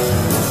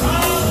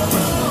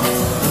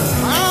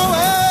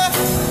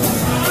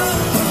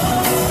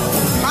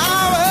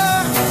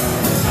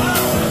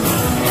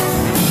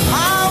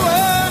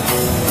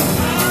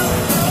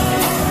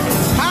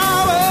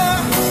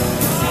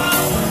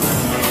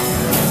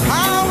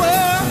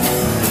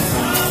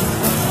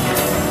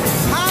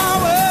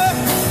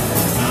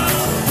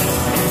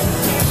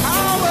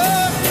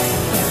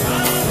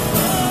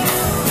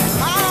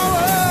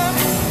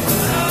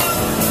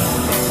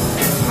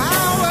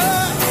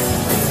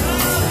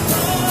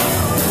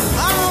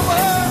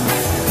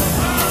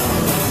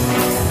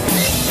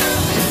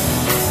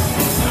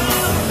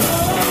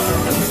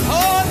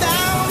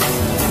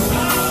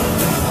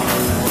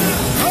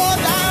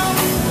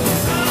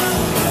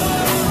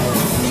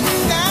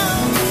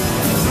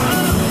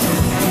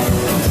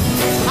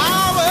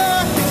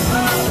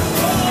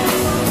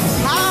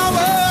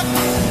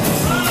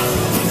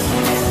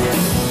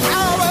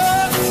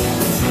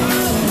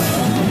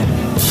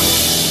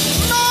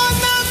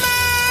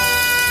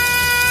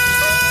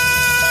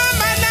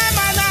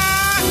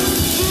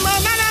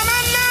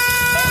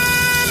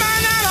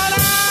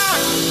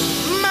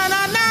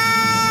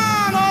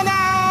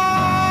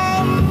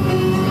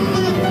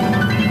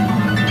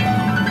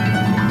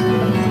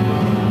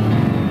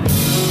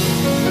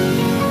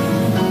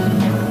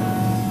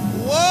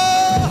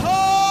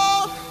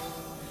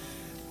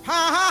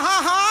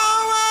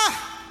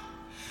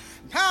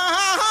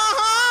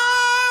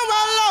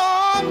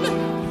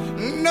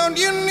 Don't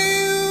you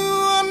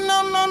know?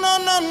 No, no, no,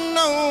 no,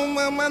 no.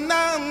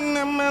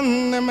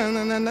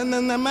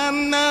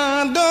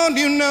 Don't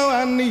you know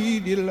I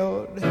need you,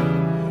 Lord?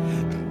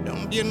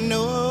 Don't you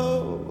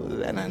know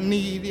that I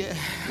need you?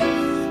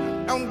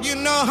 Don't you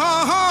know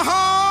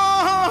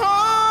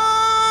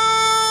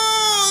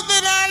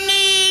that I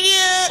need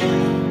you?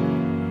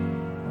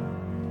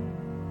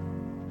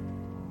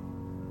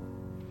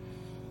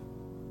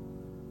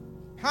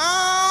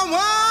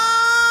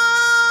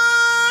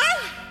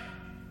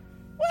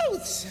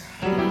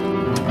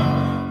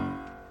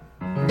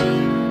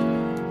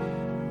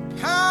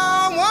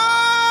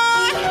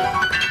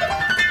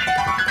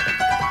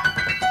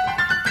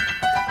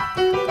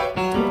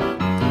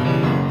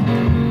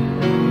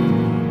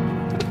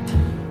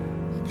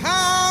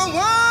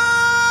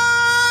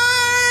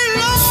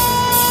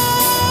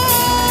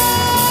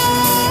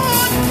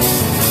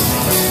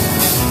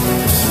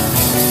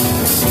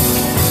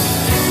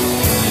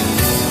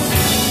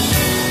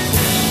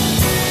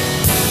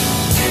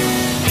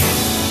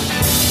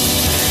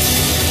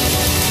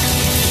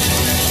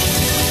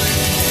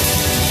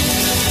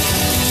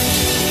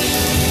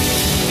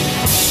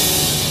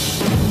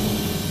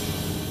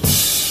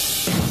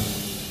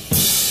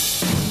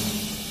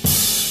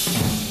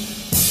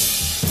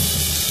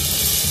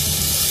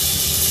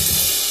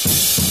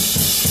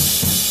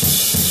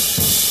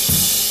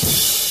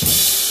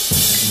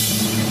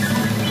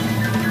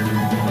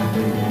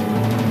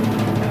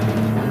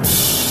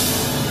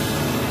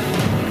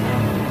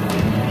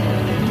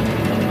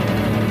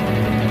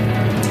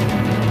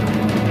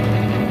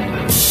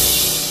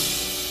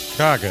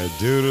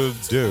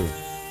 Cock-a-doodle-doo.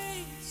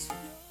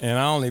 And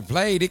I only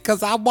played it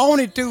because I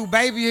wanted to,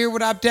 baby. Hear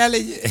what I'm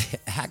telling you?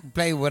 I can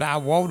play what I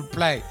want to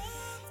play.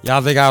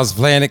 Y'all think I was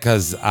playing it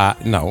because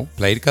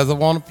played it because I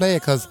want to play it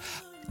because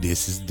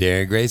this is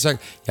Darren Gray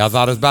Circus. Y'all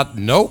thought it was about,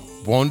 nope,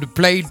 wanted to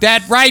play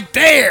that right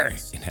there.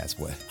 And that's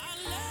what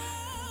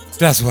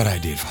I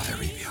did for the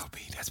reveal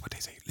beat. That's what they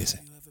say. Listen,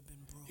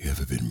 you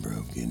ever been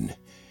broken?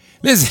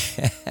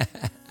 Listen.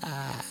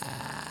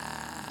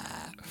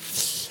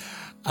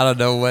 I don't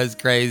know what's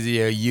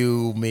crazier,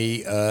 you,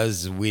 me,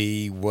 us,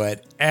 we,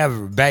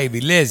 whatever,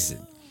 baby.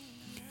 Listen,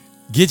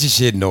 get your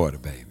shit in order,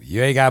 baby.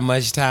 You ain't got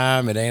much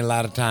time. It ain't a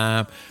lot of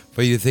time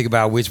for you to think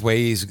about which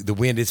ways the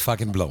wind is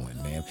fucking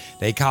blowing, man.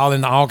 They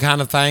calling all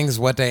kind of things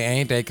what they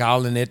ain't. They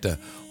calling it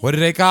what do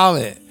they call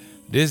it?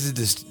 This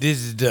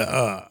is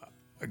the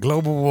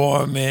global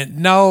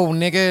warming. No,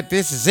 nigga,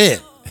 this is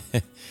it.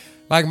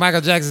 Like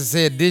Michael Jackson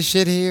said, this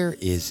shit here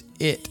is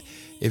it.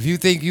 If you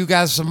think you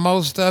got some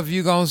more stuff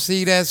you gonna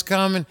see that's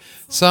coming,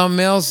 something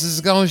else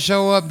is gonna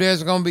show up,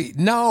 there's gonna be,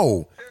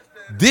 no,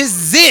 this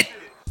is it.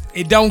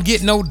 It don't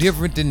get no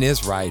different than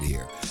this right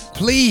here.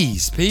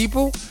 Please,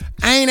 people,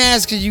 I ain't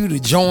asking you to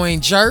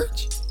join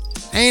church.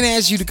 I ain't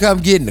asking you to come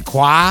get in the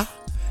choir.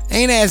 I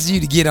ain't asking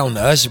you to get on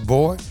the usher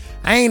board.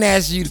 I ain't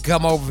asking you to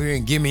come over here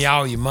and give me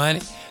all your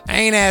money. I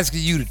ain't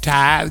asking you to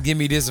tithe, give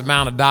me this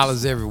amount of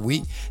dollars every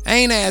week. I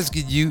ain't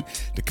asking you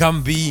to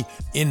come be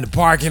in the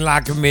parking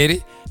lot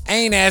committee. I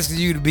ain't asking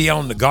you to be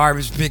on the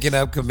garbage picking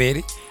up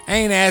committee. I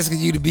ain't asking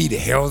you to be the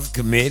health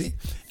committee.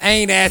 I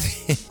ain't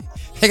asking...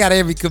 They got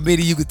every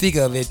committee you could think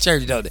of in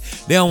church, don't they?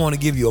 They don't want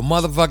to give you a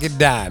motherfucking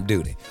dime,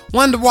 do they?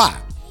 Wonder why?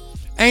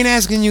 I ain't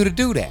asking you to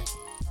do that.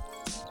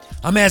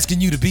 I'm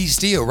asking you to be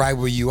still right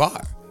where you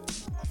are.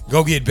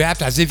 Go get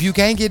baptized. If you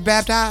can't get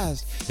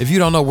baptized, if you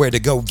don't know where to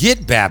go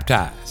get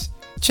baptized,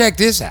 check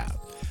this out.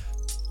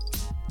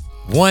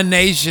 One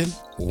nation,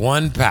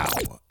 one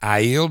power.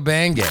 Aiel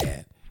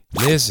Ben-Gad.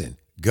 Listen,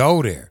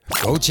 go there.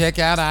 Go check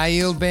out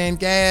Aiel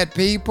Ben-Gad,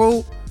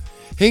 people.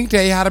 He can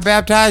tell you how to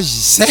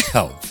baptize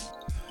yourself.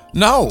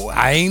 No,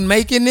 I ain't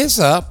making this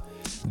up.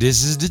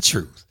 This is the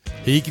truth.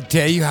 He can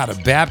tell you how to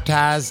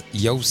baptize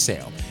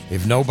yourself.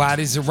 If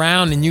nobody's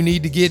around and you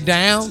need to get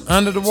down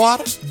under the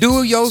water,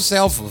 do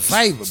yourself a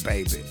favor,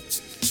 baby.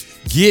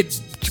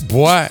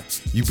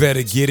 You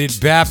better get it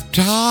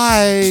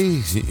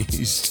baptized.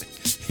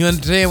 You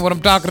understand what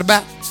I'm talking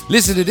about?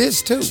 Listen to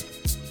this, too.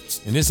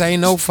 And this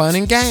ain't no fun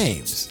and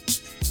games.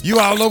 You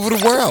all over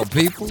the world,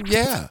 people,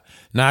 yeah.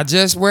 Not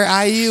just where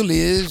Aiel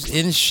is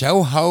in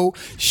Sholo,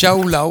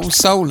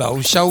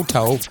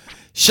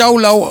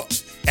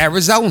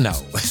 Arizona.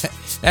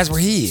 That's where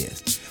he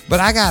is. But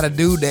I got a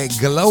dude that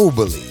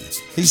globally,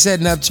 he's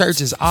setting up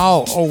churches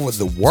all over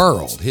the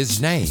world.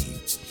 His name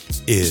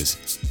is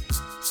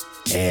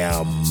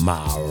Am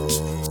I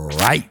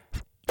Right?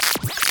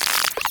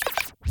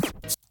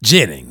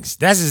 Jennings.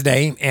 That's his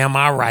name. Am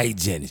I Right,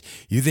 Jennings?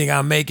 You think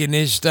I'm making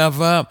this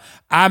stuff up?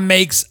 I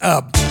makes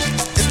up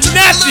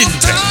nothing,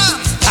 baby.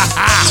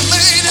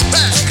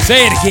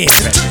 Say it again,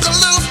 baby. Took a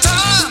little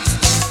time,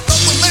 but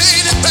we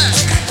made it back.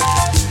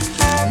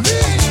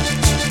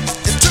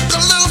 It took a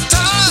little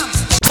time.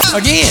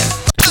 Again.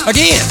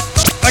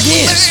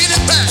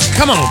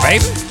 Come on,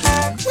 baby.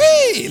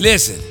 Whee!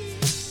 Listen,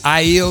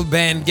 Aiel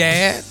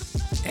Ben-Gad,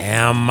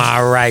 Am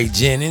I Right,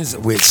 Jennings,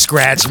 with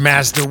Scratch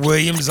Master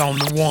Williams on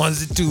the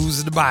ones and twos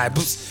of the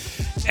Bibles.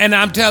 And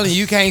I'm telling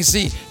you can't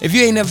see, if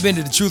you ain't never been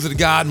to the Truth of the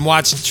God and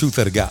watch Truth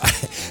of the God,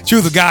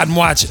 Truth of God and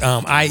watch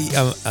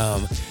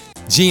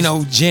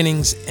Geno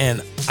Jennings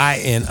and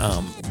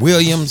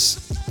Williams.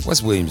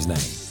 What's Williams' name?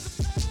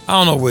 I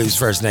don't know Williams'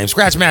 first name.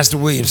 Scratch Master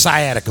Williams,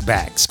 sciatica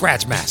back,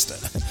 Scratch Master,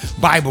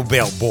 Bible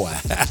Belt boy.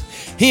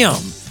 Him,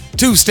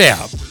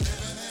 two-step.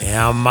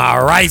 Am I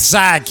Right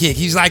sidekick.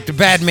 He's like the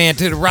Batman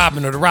to the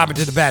Robin or the Robin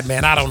to the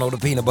Batman. I don't know, the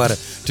peanut butter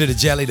to the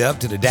jelly, the up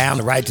to the down,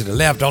 the right to the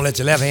left. Don't let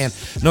your left hand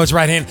know it's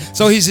right hand.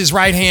 So he's his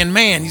right-hand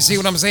man. You see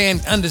what I'm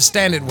saying?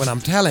 Understand it when I'm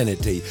telling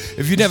it to you.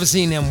 If you've never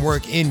seen them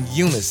work in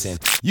unison,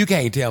 you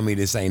can't tell me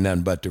this ain't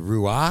nothing but the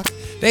Ruach.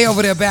 They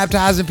over there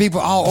baptizing people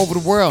all over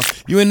the world.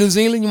 You in New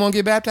Zealand, you want to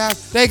get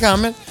baptized? They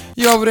coming.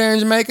 You over there in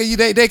Jamaica,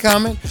 they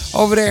coming.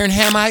 Over there in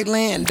Hamite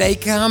land, they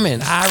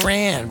coming.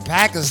 Iran,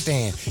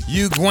 Pakistan,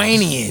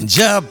 Ukrainian,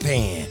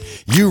 Japan,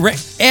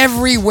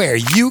 everywhere.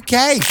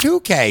 UK,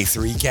 2K,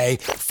 3K,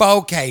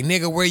 4K.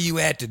 Nigga, where you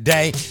at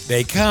today?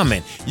 They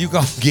coming. You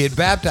gonna get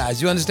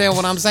baptized. You understand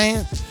what I'm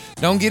saying?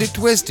 Don't get it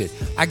twisted.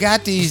 I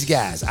got these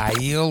guys.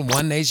 Aiel,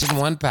 one nation,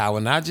 one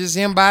power. Not just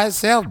him by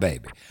himself,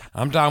 baby.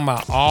 I'm talking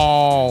about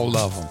all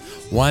of them.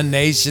 One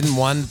nation,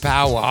 one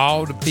power.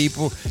 All the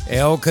people,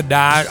 El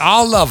Kadai,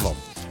 all of them.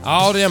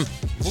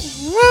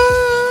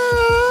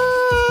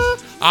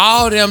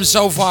 All them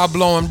so far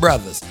blowing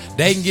brothers.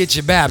 They can get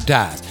you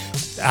baptized.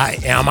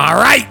 Am I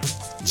right?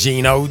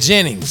 Geno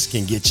Jennings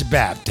can get you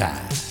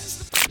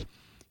baptized.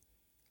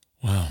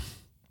 Well,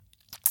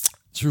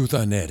 Truth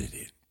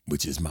Unedited,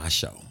 which is my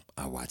show.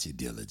 I watch it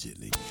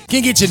diligently.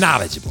 Can get you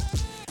knowledgeable.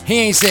 He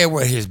ain't said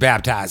what his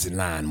baptizing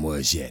line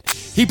was yet.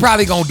 He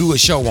probably gonna do a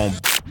show on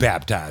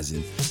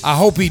baptizing. I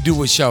hope he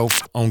do a show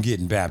on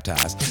getting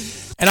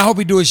baptized. And I hope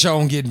he do a show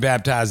on getting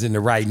baptized in the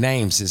right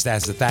name, since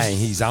that's the thing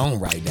he's on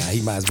right now.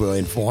 He might as well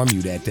inform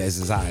you that this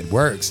is how it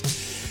works.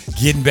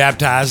 Getting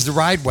baptized the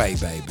right way,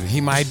 baby. He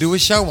might do a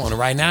show on it.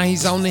 Right now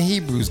he's on the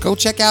Hebrews. Go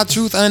check out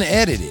Truth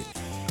Unedited.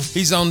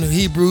 He's on the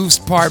Hebrews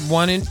part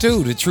 1 and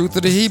 2. The Truth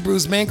of the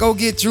Hebrews, man. Go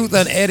get Truth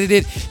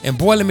Unedited. And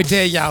boy, let me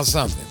tell y'all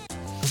something.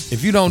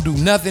 If you don't do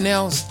nothing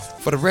else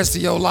for the rest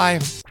of your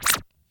life,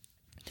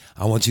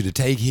 I want you to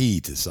take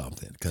heed to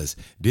something, because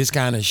this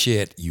kind of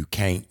shit you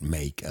can't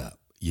make up.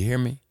 You hear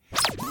me?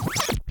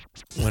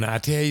 When I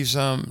tell you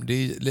something,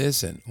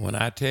 listen, when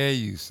I tell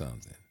you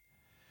something,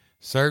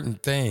 certain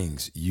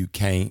things you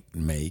can't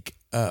make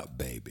up,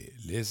 baby.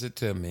 Listen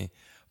to me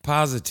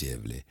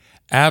positively,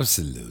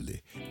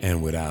 absolutely,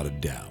 and without a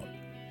doubt.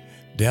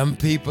 them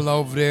people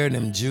over there,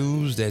 them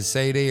Jews that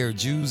say they are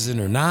Jews and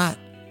are not,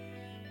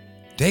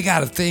 they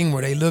got a thing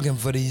where they looking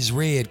for these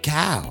red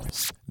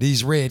cows,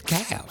 these red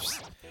calves.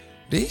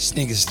 These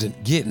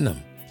niggas getting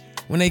them.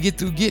 When they get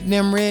through getting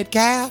them red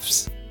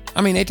calves,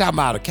 I mean, they talking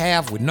about a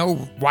calf with no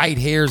white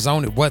hairs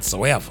on it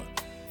whatsoever.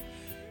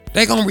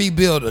 They gonna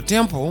rebuild a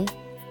temple,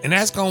 and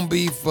that's gonna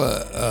be for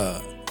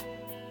the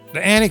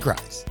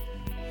Antichrist.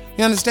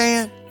 You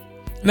understand?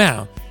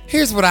 Now,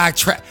 here's what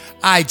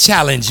I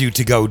challenge you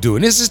to go do,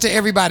 and this is to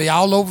everybody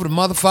all over the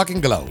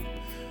motherfucking globe.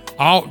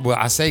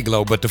 I say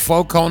globe, but the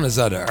four corners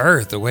of the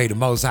earth, the way the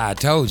Most High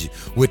told you,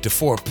 with the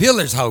four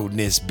pillars holding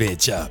this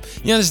bitch up.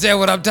 You understand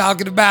what I'm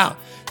talking about?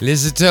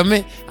 Listen to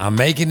me. I'm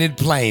making it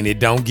plain. It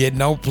don't get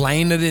no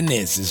plainer than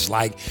this. It's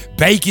like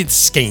bacon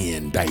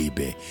skin,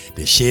 baby.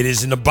 The shit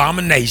is an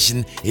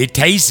abomination. It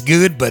tastes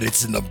good, but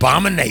it's an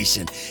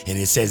abomination. And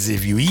it says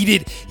if you eat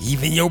it,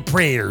 even your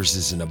prayers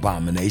is an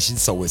abomination.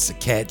 So it's a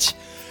catch.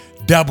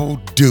 Double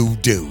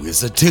do-do.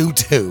 It's a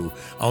 2-2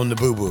 on the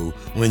boo-boo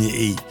when you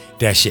eat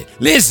that shit.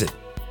 Listen.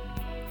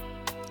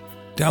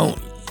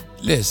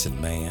 Listen,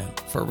 man.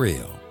 For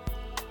real.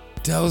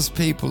 Those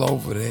people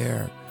over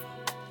there,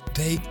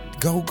 they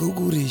go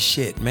Google this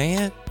shit,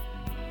 man.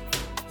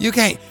 You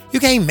can't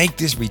make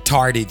this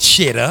retarded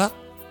shit up.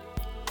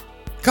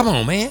 Come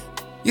on, man.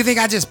 You think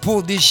I just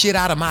pulled this shit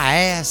out of my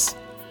ass?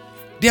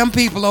 Them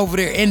people over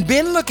there and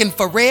been looking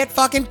for red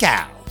fucking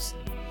cows.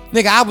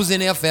 Nigga, I was in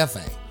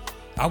FFA.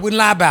 I wouldn't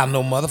lie about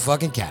no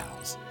motherfucking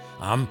cows.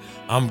 I'm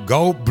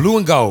gold, blue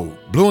and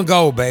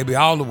gold, baby,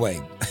 all the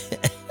way.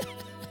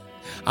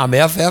 I'm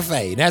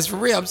FFA, and that's for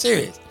real. I'm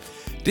serious.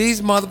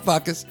 These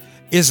motherfuckers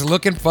is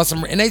looking for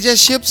some, and they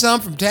just shipped some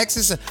from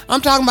Texas.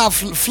 I'm talking about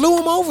flew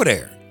them over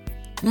there.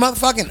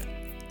 Motherfucking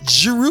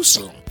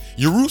Jerusalem.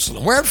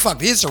 Where the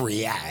fuck is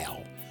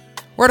Israel?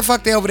 Where the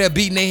fuck they over there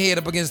beating their head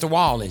up against the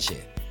wall and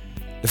shit?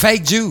 The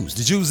fake Jews,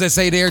 the Jews that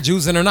say they're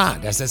Jews and are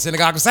not. That's that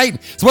synagogue of Satan.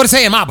 That's what it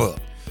say in my book.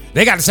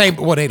 They got the same,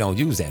 well, they don't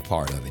use that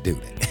part of it, do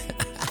they?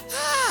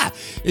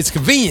 It's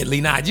conveniently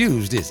not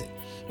used, is it?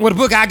 Well, the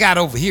book I got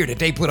over here that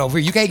they put over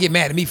here, you can't get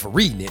mad at me for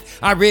reading it.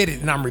 I read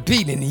it and I'm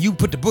repeating it, and you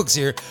put the books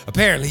here.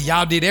 Apparently,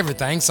 y'all did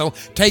everything, so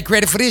take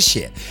credit for this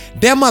shit.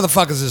 Them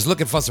motherfuckers is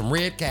looking for some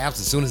red calves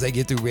as soon as they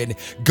get through reading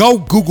it. Go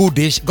Google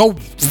this. Go to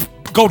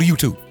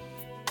YouTube.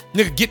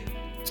 Nigga,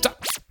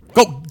 stop.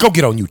 Go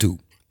get on YouTube.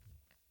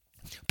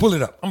 Pull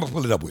it up. I'm going to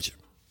pull it up with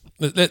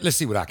you. Let's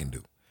see what I can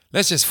do.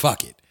 Let's just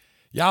fuck it.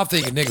 Y'all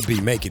think a nigga be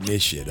making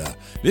this shit up.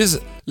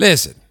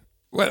 Listen,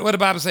 what the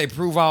Bible say,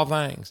 prove all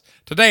things.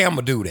 Today I'm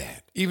going to do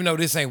that. Even though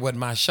this ain't what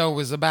my show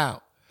is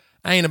about.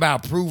 I ain't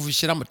about proving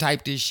shit. I'm going to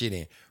type this shit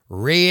in.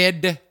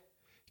 Red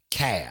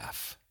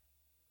calf.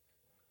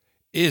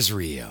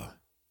 Israel.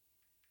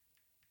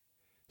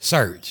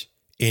 Search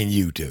in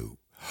YouTube.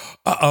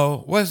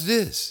 Uh-oh, what's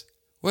this?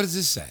 What does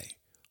this say?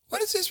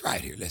 What is this right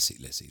here? Let's see.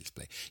 Let's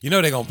play. You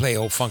know they're going to play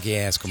old funky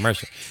ass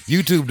commercial.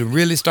 YouTube to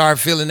really start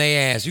feeling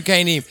their ass. You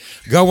can't even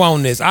go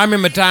on this. I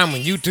remember a time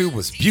when YouTube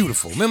was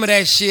beautiful. Remember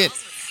that shit?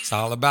 It's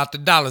all about the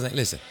dollars.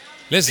 Listen.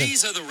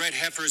 These are the red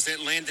heifers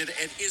that landed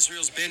at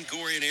Israel's Ben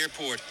Gurion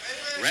Airport.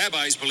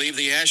 Rabbis believe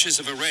the ashes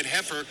of a red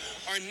heifer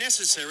are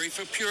necessary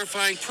for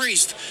purifying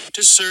priests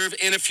to serve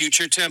in a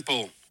future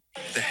temple.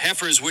 The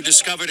heifers were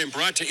discovered and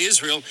brought to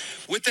Israel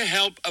with the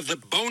help of the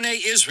Bonei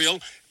Israel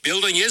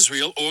Building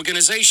Israel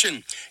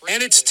organization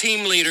and its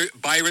team leader,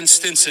 Byron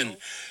Stinson.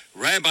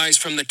 Rabbis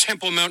from the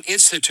Temple Mount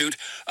Institute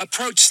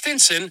approached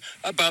Stinson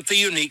about the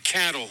unique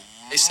cattle.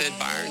 They said,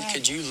 Byron,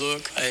 could you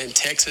look in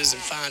Texas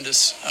and find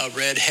us a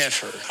red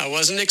heifer? I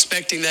wasn't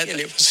expecting that, and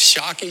it was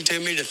shocking to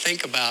me to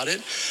think about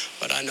it,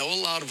 but I know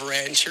a lot of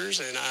ranchers,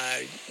 and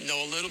I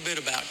know a little bit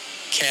about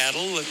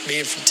cattle,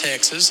 being from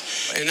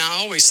Texas, and I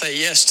always say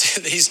yes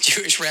to these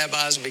Jewish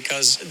rabbis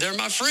because they're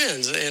my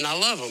friends, and I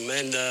love them,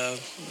 and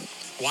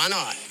why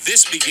not?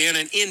 This began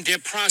an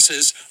in-depth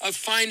process of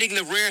finding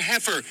the rare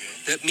heifer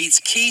that meets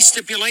key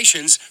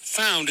stipulations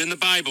found in the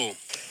Bible.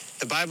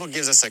 The Bible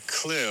gives us a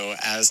clue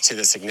as to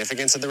the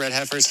significance of the red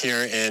heifers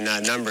here in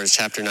Numbers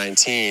chapter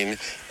 19,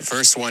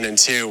 verse 1 and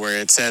 2, where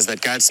it says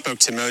that God spoke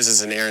to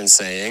Moses and Aaron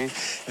saying,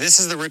 "This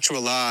is the ritual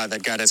law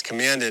that God has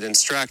commanded,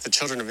 instruct the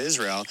children of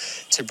Israel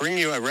to bring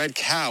you a red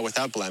cow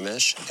without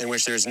blemish, in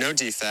which there is no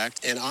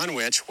defect, and on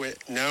which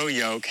no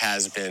yoke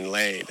has been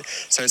laid."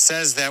 So it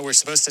says that we're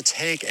supposed to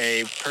take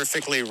a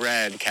perfectly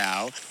red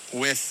cow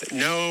with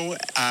no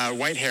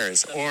white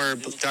hairs or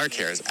dark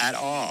hairs at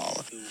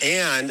all,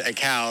 and a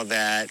cow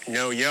that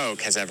no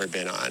yoke has ever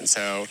been on.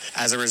 So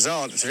as a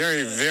result, it's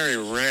very, very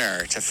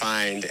rare to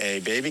find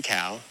a baby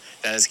cow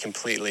that is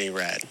completely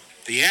red.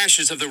 The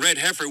ashes of the red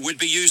heifer would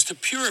be used to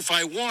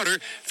purify water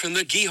from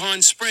the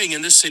Gihon spring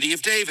in the city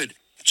of David.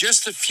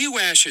 Just a few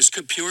ashes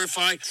could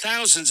purify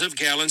thousands of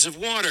gallons of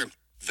water.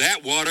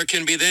 That water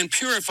can be then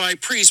purify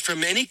priests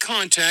from any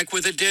contact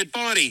with a dead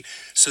body,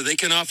 so they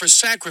can offer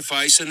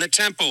sacrifice in the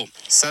temple.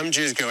 Some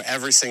Jews go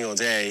every single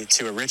day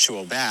to a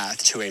ritual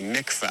bath, to a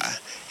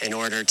mikveh, in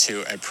order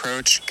to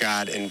approach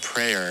God in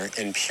prayer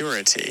in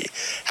purity.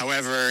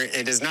 However,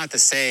 it is not the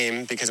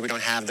same because we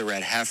don't have the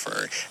red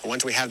heifer.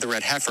 Once we have the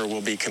red heifer,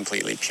 we'll be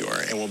completely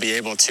pure and we'll be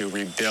able to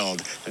rebuild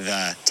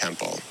the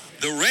temple.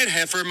 The red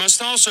heifer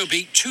must also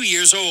be 2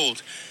 years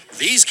old.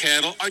 These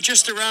cattle are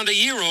just around a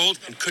year old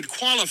and could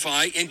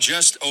qualify in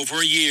just over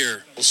a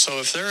year. So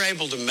if they're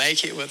able to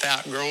make it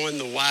without growing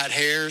the white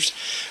hairs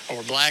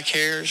or black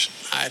hairs,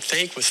 I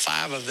think with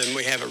 5 of them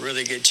we have a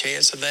really good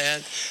chance of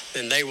that.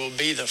 Then they will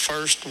be the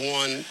first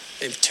one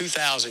in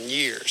 2,000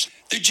 years.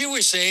 The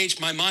Jewish sage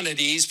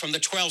Maimonides from the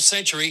 12th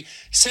century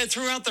said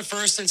throughout the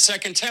first and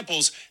second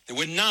temples there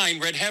were 9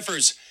 red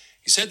heifers.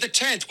 He said the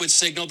 10th would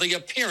signal the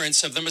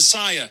appearance of the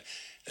Messiah.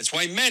 That's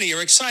why many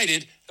are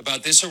excited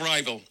about this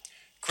arrival.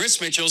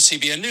 Chris Mitchell,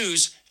 CBN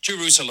News,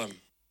 Jerusalem.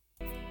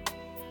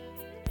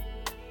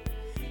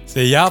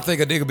 See, y'all think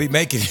a nigga be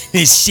making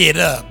this shit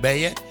up,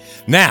 man.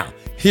 Now,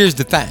 here's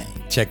the thing.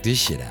 Check this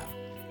shit out.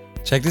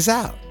 Check this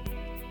out.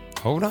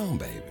 Hold on,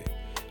 baby.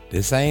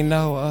 This ain't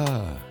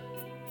no,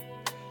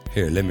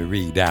 Here, let me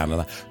read down the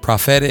line.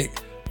 Prophetic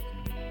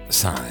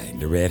sign,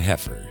 the red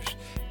heifers.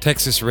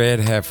 Texas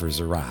red heifers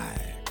arrive.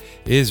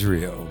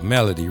 Israel,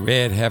 melody,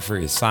 red heifer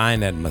is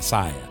sign at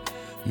Messiah.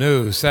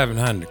 New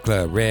 700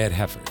 Club, red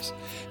heifers.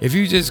 If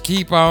you just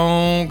keep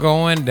on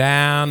going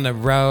down the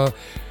road,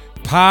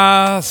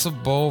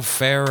 possible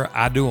Pharaoh,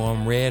 I do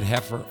on red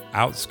heifer,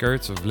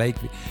 outskirts of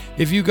Lakeview.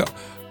 If you go,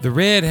 the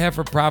red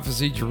heifer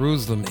prophecy,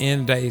 Jerusalem,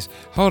 end days.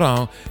 Hold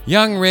on.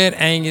 Young red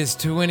Angus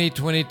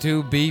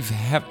 2022 beef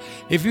heifer.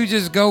 If you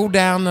just go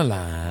down the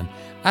line,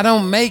 I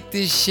don't make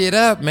this shit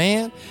up,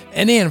 man.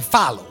 And then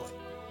follow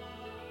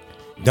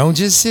it. Don't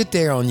just sit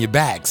there on your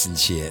backs and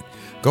shit.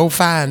 Go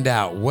find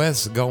out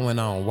what's going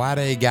on. Why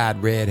they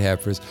got red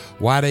heifers.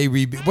 Why they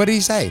rebuild. What did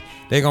he say?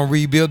 They're going to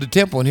rebuild the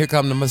temple and here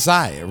come the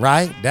Messiah,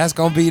 right? That's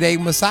going to be their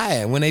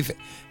Messiah when they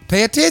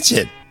pay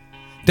attention.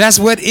 That's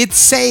what it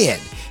said.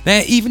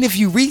 Now, even if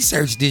you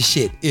research this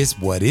shit, it's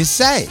what it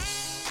say.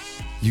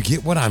 You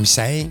get what I'm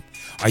saying?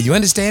 Are you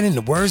understanding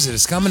the words that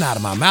is coming out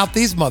of my mouth?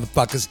 These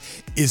motherfuckers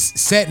is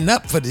setting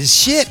up for this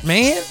shit,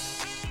 man.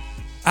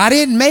 I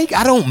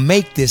don't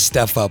make this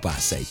stuff up. I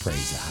say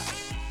praise the high.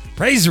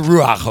 Praise the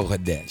Ruach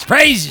HaKodesh.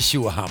 Praise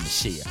Yeshua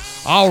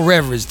HaMashiach. All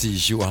reverence to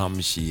Yeshua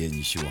HaMashiach and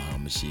Yeshua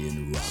HaMashiach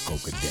and the Ruach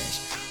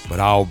HaKodesh. But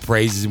all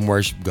praises and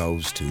worship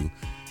goes to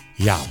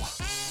Yahweh,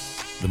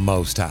 the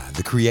Most High,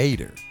 the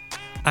Creator.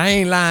 I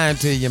ain't lying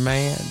to you,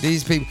 man.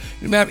 These people,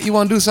 you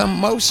want to do some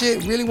more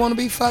shit? Really want to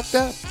be fucked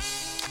up?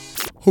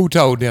 Who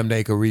told them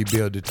they could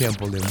rebuild the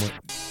temple and what?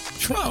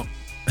 Trump.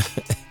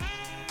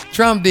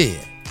 Trump did.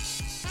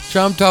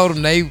 Trump told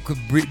them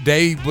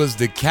they was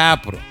the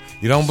capital.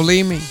 You don't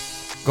believe me?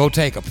 Go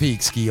take a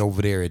peek, ski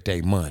over there at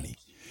their money.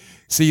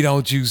 See,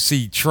 don't you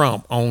see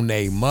Trump on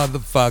their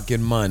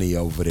motherfucking money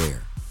over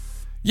there?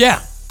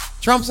 Yeah,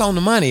 Trump's on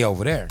the money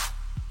over there.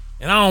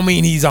 And I don't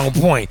mean he's on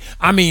point.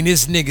 I mean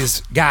this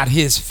nigga's got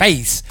his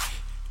face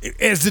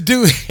as the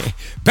dude.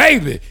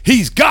 Baby,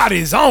 he's got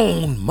his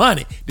own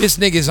money. This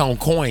nigga's on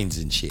coins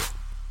and shit.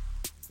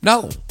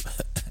 No.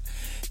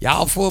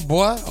 Y'all full,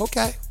 boy?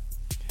 Okay.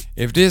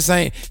 If this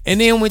ain't, and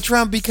then when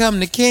Trump become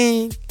the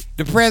king,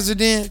 the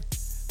president,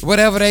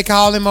 whatever they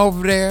call him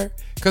over there,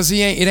 because it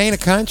ain't a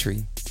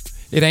country.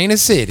 It ain't a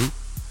city.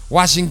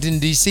 Washington,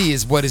 D.C.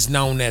 is what is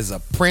known as a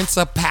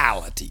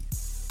principality.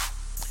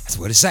 That's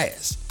what it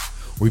says.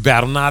 We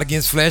battle not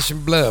against flesh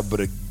and blood,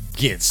 but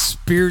against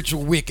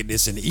spiritual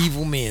wickedness and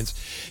evil men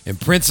and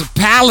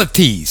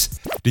principalities.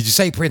 Did you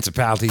say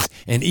principalities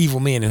and evil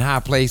men in high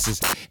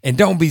places? And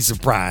don't be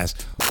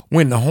surprised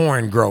when the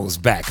horn grows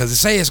back, because it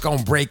say it's going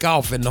to break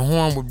off and the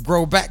horn would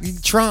grow back.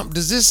 Trump,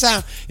 does this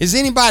sound, is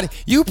anybody,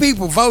 you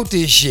people vote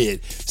this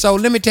shit. So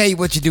let me tell you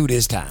what you do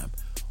this time.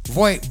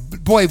 Boy,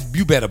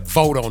 you better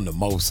vote on the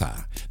Most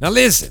High. Now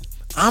listen,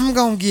 I'm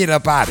going to get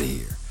up out of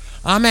here.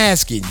 I'm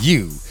asking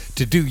you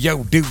to do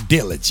your due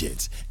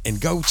diligence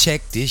and go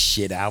check this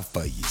shit out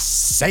for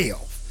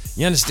yourself.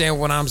 You understand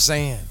what I'm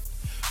saying?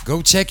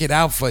 Go check it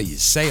out for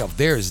yourself.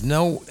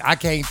 I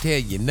can't tell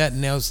you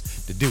nothing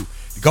else to do.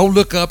 Go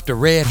look up the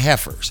red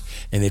heifers.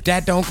 And if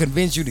that don't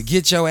convince you to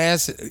get your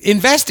ass,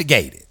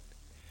 investigate it.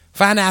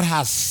 Find out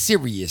how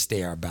serious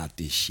they are about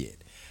this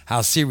shit.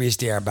 How serious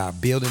they are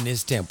about building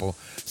this temple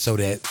so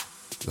that,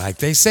 like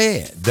they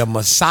said, the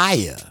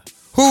Messiah.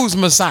 Who's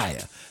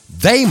Messiah?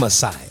 They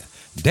Messiah.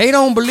 They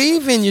don't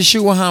believe in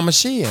Yeshua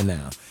HaMashiach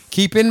now.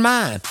 Keep in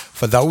mind,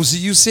 for those of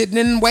you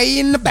sitting way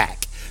in the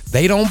back,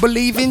 they don't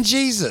believe in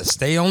Jesus.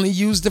 They only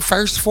use the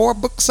first 4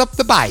 books of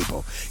the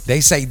Bible. They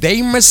say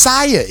their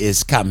Messiah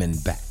is coming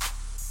back.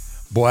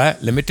 Boy,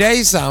 let me tell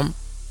you something.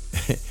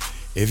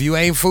 If you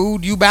ain't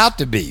food, you about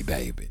to be,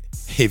 baby.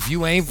 If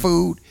you ain't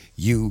food,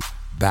 you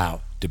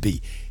about to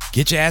be.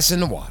 Get your ass in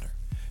the water.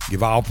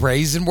 Give all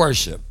praise and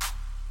worship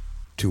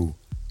to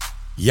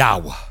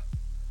Yahweh.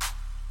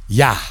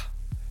 Yah.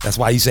 That's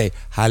why you say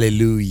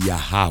hallelujah,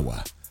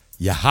 Yahweh.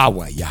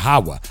 Yahweh,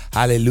 Yahweh.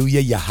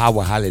 Hallelujah,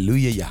 Yahweh.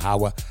 Hallelujah,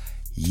 Yahweh.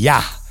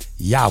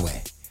 Yahweh.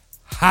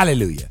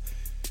 Hallelujah.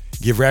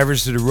 Give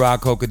reverence to the Ruach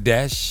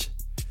HaKodesh.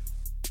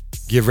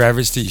 Give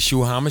reverence to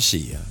Yeshua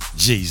HaMashiach,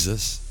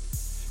 Jesus.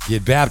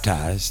 Get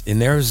baptized in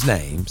their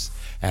names.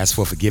 Ask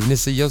for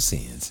forgiveness of your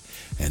sins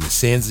and the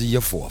sins of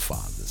your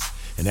forefathers.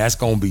 And that's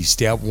going to be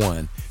step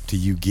one to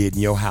you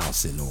getting your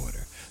house in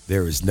order.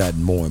 There is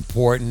nothing more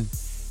important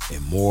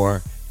and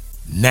more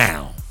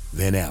now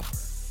than ever.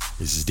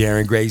 This is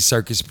Darren Gray's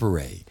Circus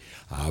Parade.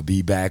 I'll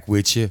be back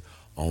with you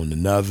on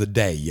another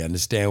day. You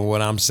understand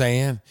what I'm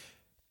saying?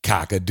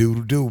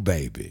 Cock-a-doodle-doo,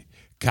 baby.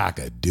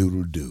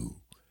 Cock-a-doodle-doo.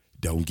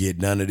 Don't get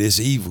none of this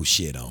evil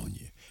shit on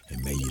you.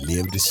 And may you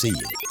live to see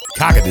it.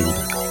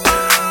 Cock-a-doodle.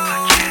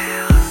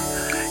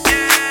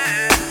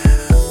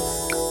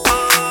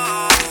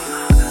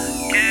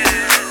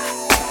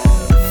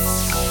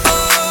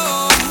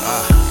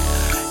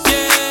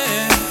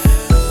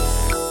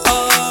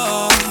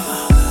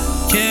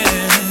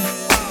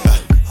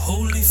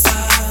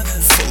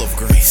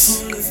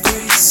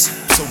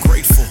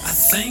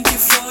 Thank you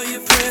for your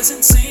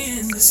presence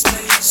in this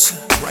place.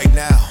 Right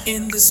now.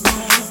 In this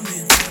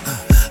moment,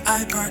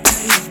 I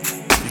partake.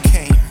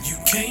 You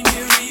came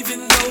here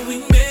even though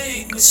we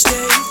made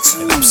mistakes.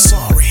 And I'm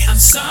sorry. I'm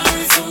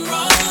sorry for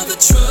all the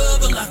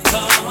trouble I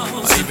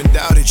caused. I even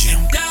doubted you.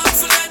 And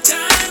doubtful at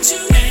times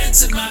you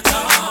answered my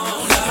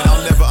call. And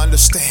I'll never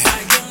understand.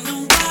 I don't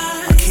know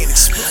why. I can't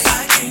explain.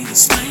 I can't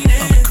explain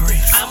it. I'm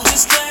grateful. I'm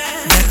just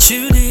glad that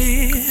you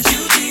did.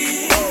 You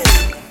did.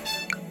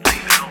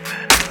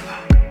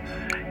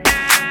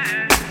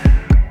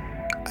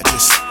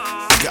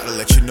 Gotta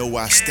let you know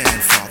where I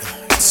stand, Father.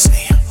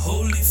 Say,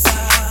 Holy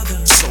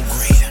Father, so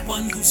great.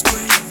 One who's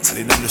great. I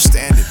didn't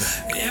understand it,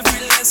 but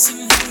every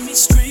lesson helped me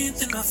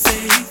strengthen my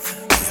faith.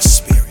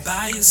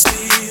 By your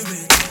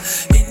spirit,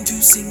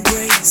 inducing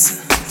grace.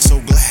 So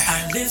glad.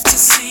 I live to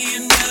see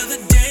another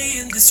day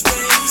in this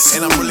race.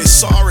 And I'm really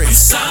sorry. I'm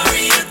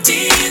sorry I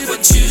did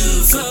what you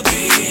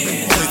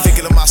forbid. Only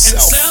thinking of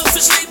myself. And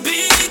selfishly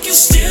big, you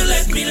still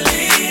let me live.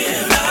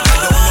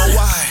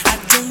 I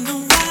don't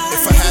know why.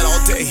 If I had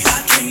all day.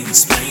 I can't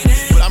explain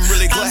it. But I'm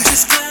really glad. I'm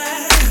just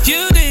glad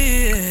you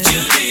did.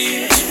 You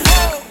did.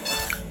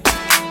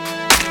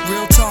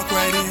 Real talk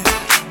right here.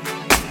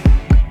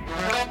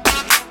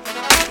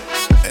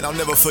 And I'll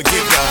never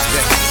forget, God,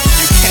 that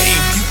you came.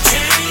 You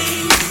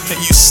came. And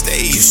you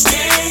stayed. You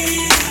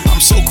stayed. I'm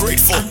so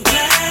grateful. I'm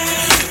glad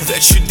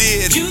that you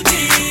did. You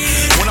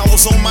did. When I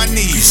was on my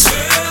knees.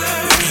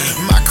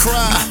 My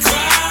cry.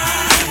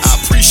 I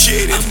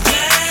appreciate it.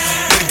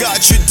 But God,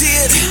 you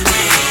did.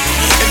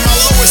 In my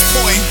lowest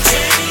point.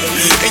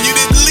 And you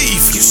didn't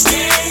leave.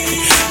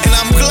 And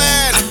I'm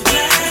glad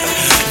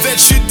that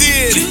you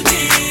did.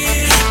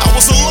 I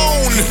was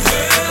alone.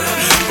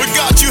 But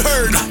God, you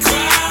heard.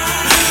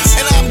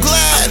 And I'm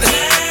glad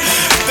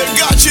that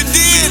God, you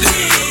did.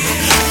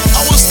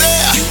 I was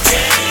there.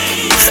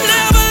 I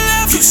never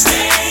left. You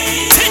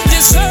stayed. Didn't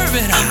deserve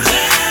it. I'm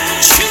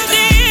glad you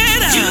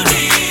did. You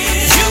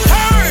did. You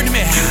heard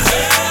me.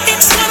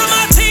 Each one of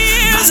my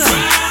tears.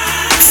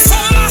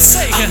 For my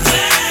sake. You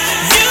did.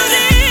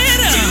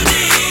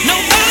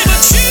 Nobody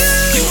but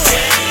you.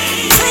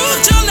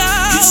 Proved your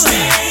love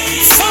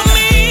for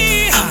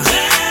me.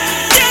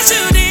 Yes,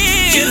 you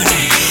did.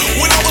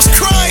 When I was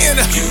crying,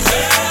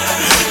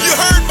 you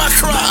heard my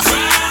cry.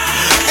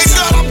 And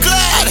God, I'm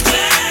glad.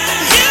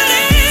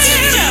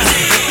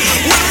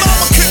 When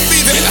mama couldn't be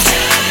there,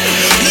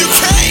 you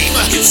came.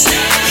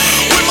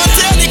 When my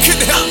daddy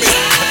couldn't help me,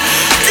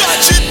 God,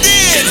 you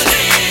did.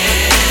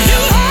 You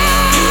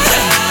heard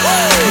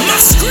my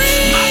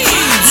scream.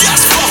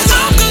 Yes, Father.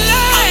 I'm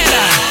glad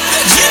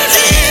that you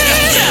did.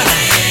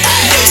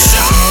 you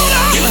showed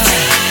up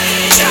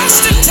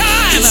just in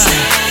time.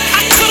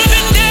 I could have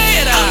been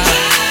dead.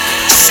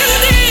 You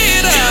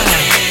did.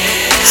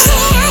 Who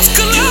else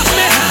could love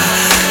me?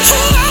 Who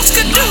else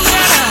could do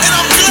that? And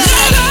I'm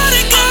glad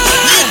Nobody got.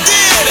 you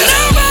did.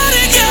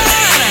 Nobody got.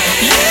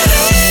 You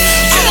did.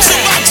 I was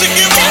about to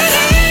give up.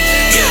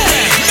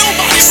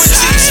 Nobody but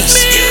Jesus.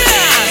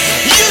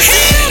 You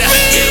did.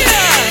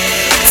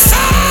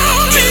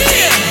 Found me.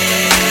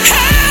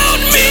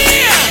 Held me.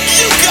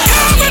 You got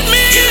Covered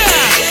me.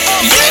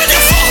 Thank you,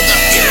 Father.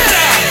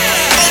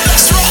 Oh,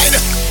 that's right.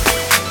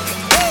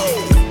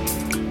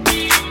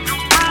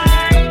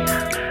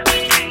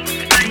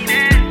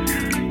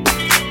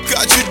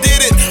 God, you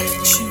did it.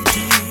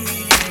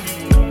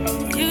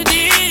 You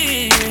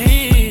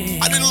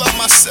did. I didn't love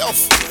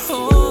myself,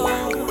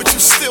 but you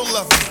still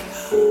love me.